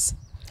harshness.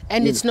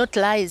 And it's not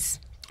lies.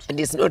 And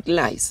it's not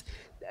lies.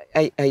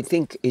 I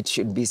think it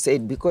should be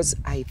said, because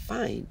I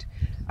find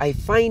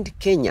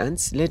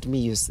Kenyans, let me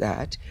use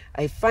that,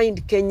 I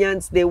find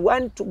Kenyans, they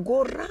want to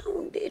go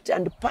around it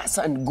and pass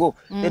and go.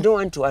 They don't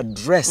want to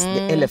address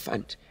the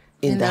elephant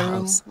in the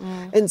house.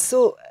 And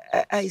so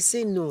I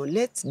say, no,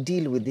 let's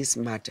deal with this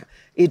matter.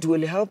 It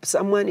will help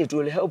someone, it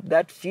will help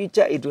that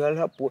future, it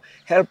will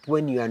help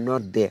when you are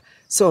not there.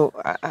 So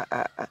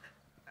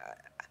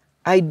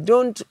I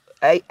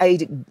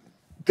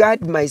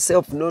guard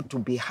myself not to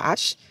be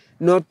harsh,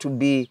 not to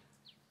be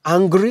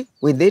angry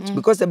with it,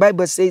 because the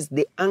Bible says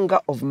the anger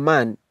of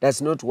man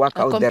does not work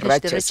out the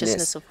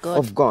righteousness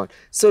of God.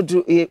 So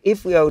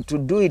if we are to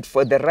do it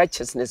for the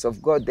righteousness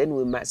of God, then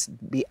we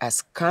must be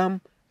as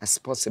calm as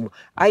possible.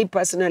 I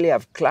personally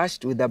have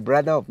clashed with a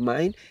brother of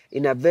mine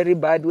in a very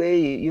bad way.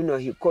 You know,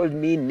 he called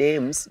me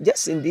names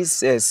just in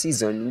this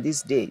season, in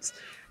these days,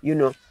 you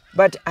know.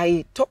 But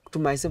I talked to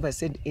myself, I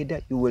said,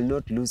 Ada, you will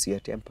not lose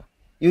your temper.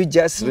 You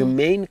just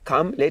remain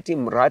calm, let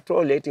him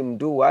rattle, let him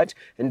do what.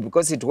 And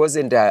because it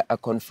wasn't a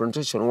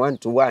confrontation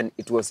one-to-one,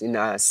 it was in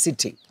a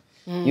sitting,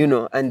 you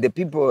know, and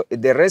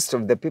the rest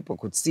of the people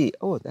could see,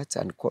 oh, that's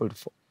uncalled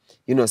for.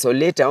 You know, so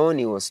later on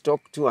he was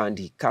talked to and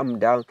he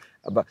calmed down.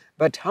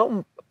 But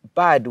how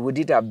bad would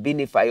it have been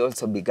if I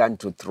also began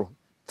to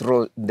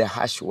throw the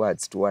harsh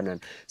words to one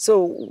another?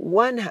 So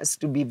one has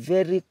to be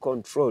very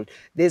controlled.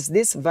 There's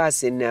this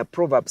verse in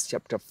Proverbs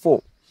chapter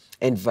 4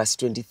 and verse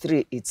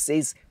 23. It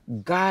says,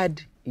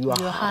 guard your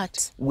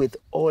heart with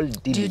all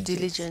diligence. Due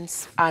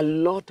diligence. A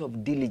lot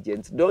of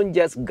diligence. Don't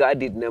just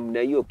guard it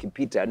namna hiyo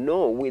kipita.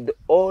 No, with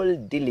all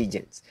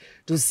diligence.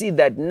 To see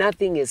that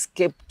nothing is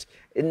kept,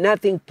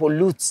 nothing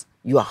pollutes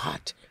your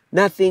heart.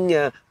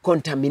 Nothing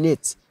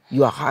contaminates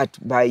your heart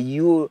by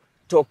you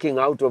talking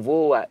out of,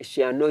 oh,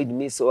 she annoyed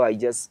me, so I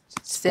just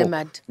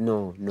stammered.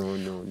 No.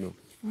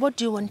 What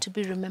do you want to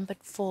be remembered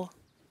for?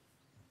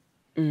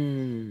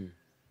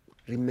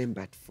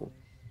 Remembered for?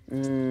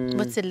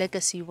 What's the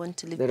legacy you want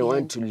to leave behind? That I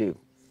want to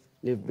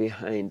leave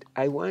behind.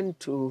 I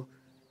want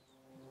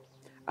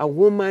a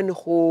woman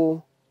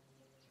who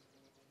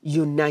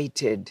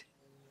united,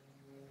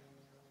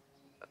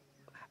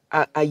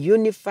 a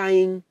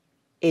unifying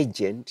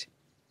agent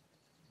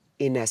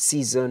in a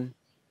season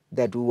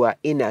that we were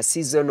in, a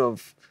season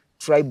of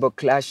tribal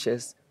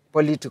clashes,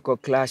 political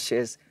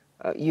clashes,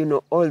 you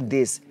know, all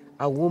this.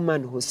 A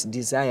woman whose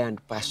desire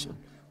and passion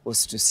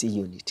was to see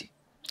unity.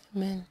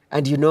 Amen.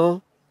 And you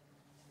know,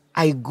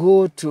 I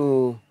go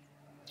to,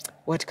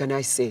 what can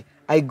I say?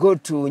 I go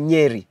to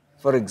Nyeri,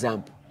 for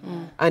example,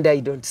 and I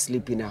don't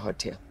sleep in a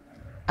hotel.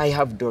 I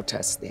have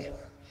daughters there.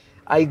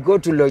 I go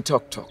to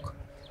Loitoktok,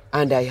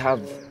 and I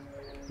have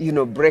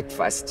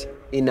breakfast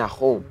in a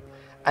home.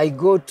 I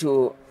go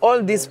to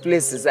all these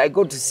places. I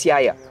go to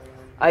Siaya.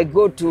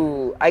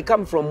 I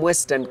come from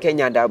Western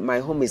Kenya and my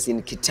home is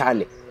in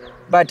Kitale.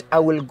 But I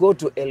will go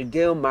to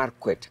Elgeyo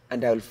Marakwet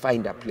and I will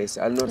find a place.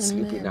 I'll not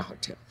sleep in a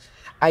hotel.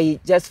 I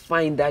just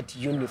find that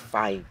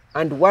unifying.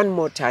 And one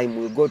more time,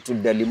 we'll go to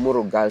the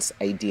Limuru Girls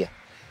idea.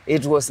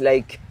 It was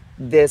like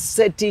the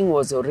setting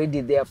was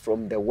already there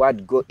from the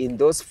word go in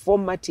those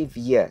formative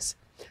years,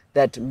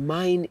 that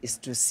mine is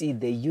to see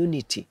the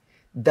unity,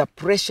 the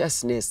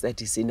preciousness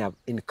that is in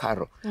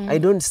Carole. I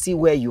don't see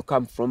where you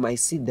come from. I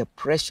see the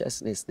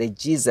preciousness, the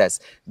Jesus,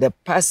 the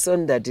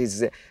person that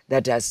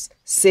has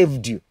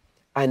saved you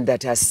and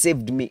that has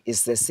saved me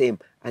is the same.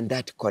 And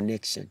that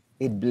connection,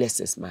 it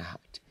blesses my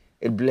heart.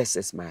 It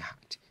blesses my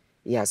heart.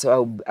 Yeah,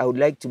 so I would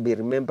like to be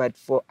remembered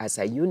as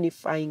a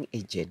unifying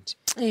agent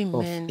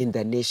in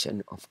the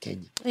nation of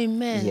Kenya.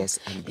 Amen. Yes,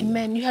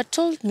 amen. You had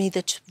told me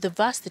that the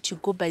verse that you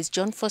go by is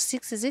John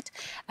 4:6, is it?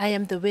 I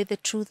am the way, the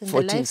truth, and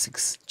the life.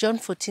 14:6. John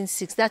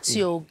 14:6. That's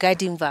your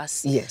guiding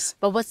verse. Yes.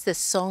 But what's the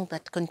song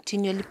that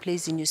continually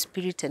plays in your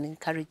spirit and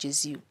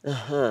encourages you?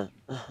 On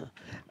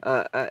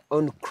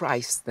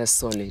Christ, the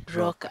solid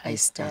rock I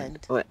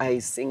stand. I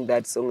sing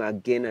that song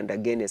again and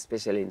again,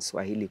 especially in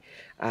Swahili.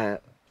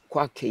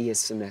 Kwake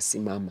Yesu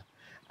nasimama.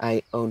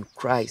 On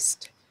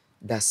Christ,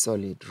 the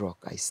solid rock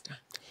I stand.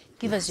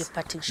 Give us your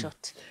parting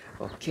shot.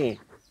 Okay.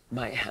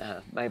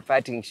 My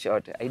parting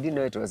shot, I didn't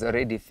know it was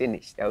already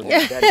finished. I would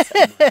have done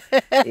somewhere.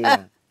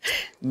 Yeah.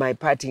 My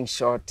parting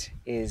shot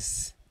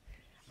is,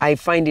 I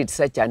find it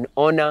such an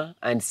honor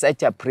and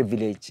such a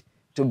privilege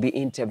to be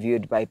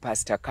interviewed by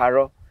Pastor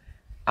Carole.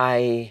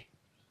 Like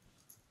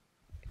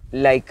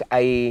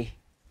I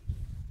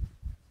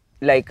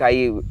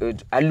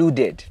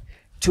alluded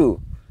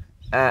to,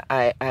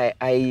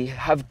 I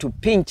have to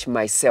pinch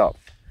myself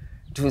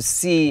to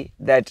see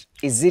that,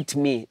 is it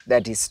me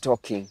that is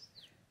talking?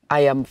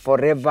 I am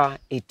forever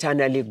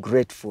eternally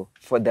grateful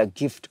for the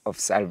gift of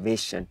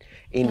salvation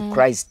in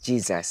Christ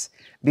Jesus,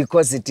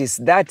 because it is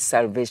that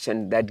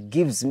salvation that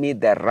gives me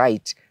the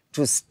right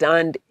to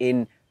stand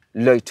in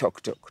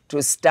Loitoktok,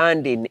 to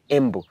stand in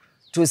Embu,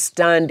 to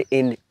stand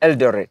in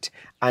Eldoret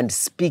and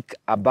speak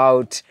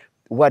about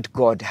what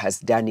God has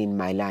done in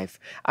my life.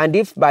 And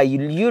if by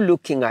you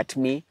looking at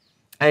me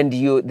and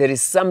there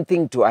is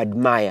something to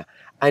admire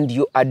and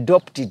you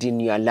adopt it in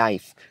your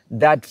life,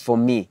 that for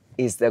me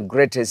is the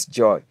greatest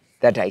joy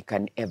that I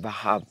can ever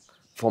have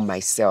for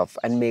myself.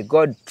 And may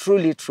God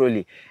truly,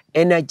 truly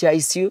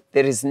energize you.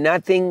 There's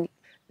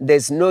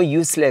no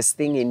useless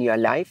thing in your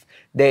life.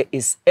 There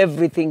is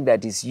everything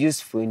that is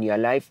useful in your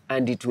life,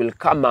 and it will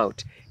come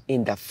out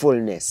in the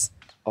fullness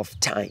of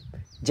time.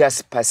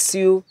 Just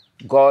pursue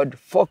God,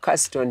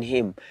 focused on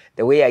Him.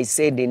 The way I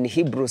said in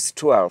Hebrews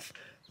 12,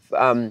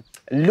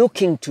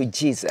 looking to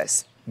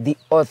Jesus, the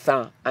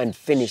author and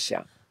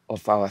finisher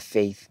of our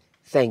faith.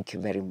 Thank you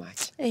very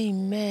much.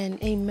 Amen,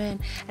 amen.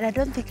 And I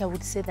don't think I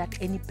would say that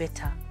any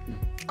better.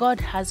 God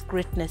has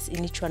greatness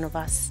in each one of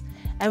us.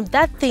 And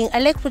that thing, I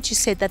like what you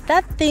said,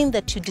 that thing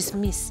that you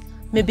dismiss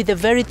may be the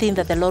very thing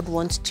that the Lord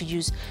wants to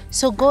use.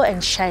 So go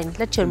and shine.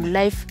 Let your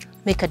life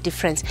make a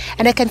difference.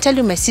 And I can tell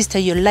you, my sister,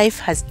 your life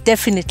has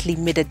definitely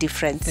made a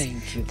difference.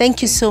 Thank you.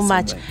 Thank you so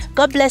much.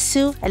 God bless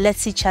you, and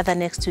let's see each other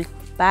next week.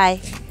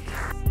 Bye.